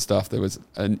presidents and stuff, there was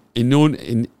an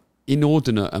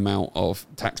inordinate amount of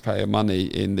taxpayer money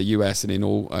in the US and in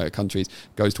all countries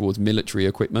goes towards military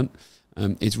equipment.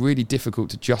 It's really difficult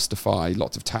to justify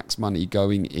lots of tax money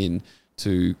going in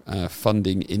to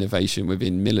funding innovation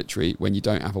within military when you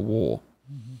don't have a war.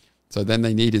 Mm-hmm. So then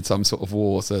they needed some sort of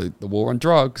war. So the war on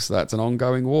drugs, that's an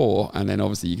ongoing war. And then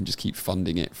obviously you can just keep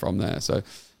funding it from there. So,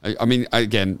 I mean,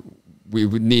 again, we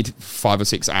would need 5 or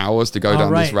 6 hours to go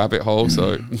down this rabbit hole.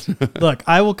 So look,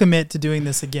 I will commit to doing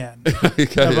this again.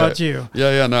 Okay, how about you?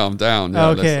 Yeah, no, I'm down. Yeah,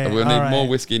 okay. We'll need more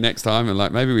whiskey next time. And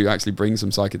like, maybe we actually bring some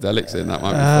psychedelics in. That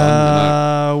might be fun.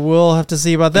 You know? We'll have to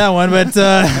see about that one, but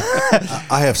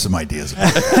I have some ideas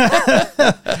about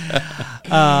that.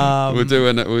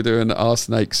 We're doing our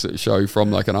snakes show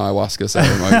from like an ayahuasca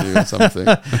ceremony or something.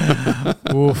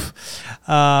 Oof.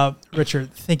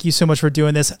 Richard, thank you so much for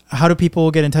doing this. How do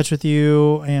people get in touch with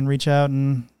you and reach out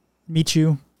and meet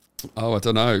you? Oh, I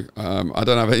don't know. I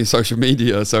don't have any social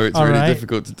media, so it's really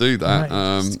difficult to do that.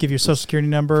 Just give your social security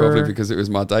number. Probably because it was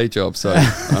my day job. So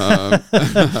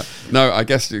no, I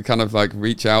guess you kind of like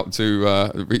reach out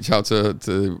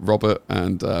to Robert,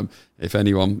 and if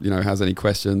anyone, you know, has any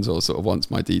questions or sort of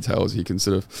wants my details, you can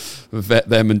sort of vet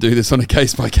them and do this on a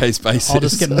case-by-case basis. I'll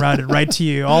just get routed right to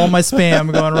you. All my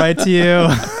spam going right to you.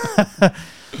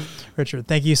 Richard,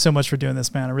 thank you so much for doing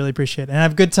this, man. I really appreciate it. And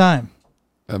have a good time.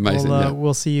 Amazing.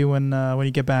 We'll see you when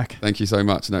you get back. Thank you so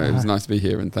much. No, it was nice to be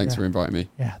here, and thanks for inviting me.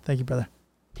 Yeah, thank you, brother.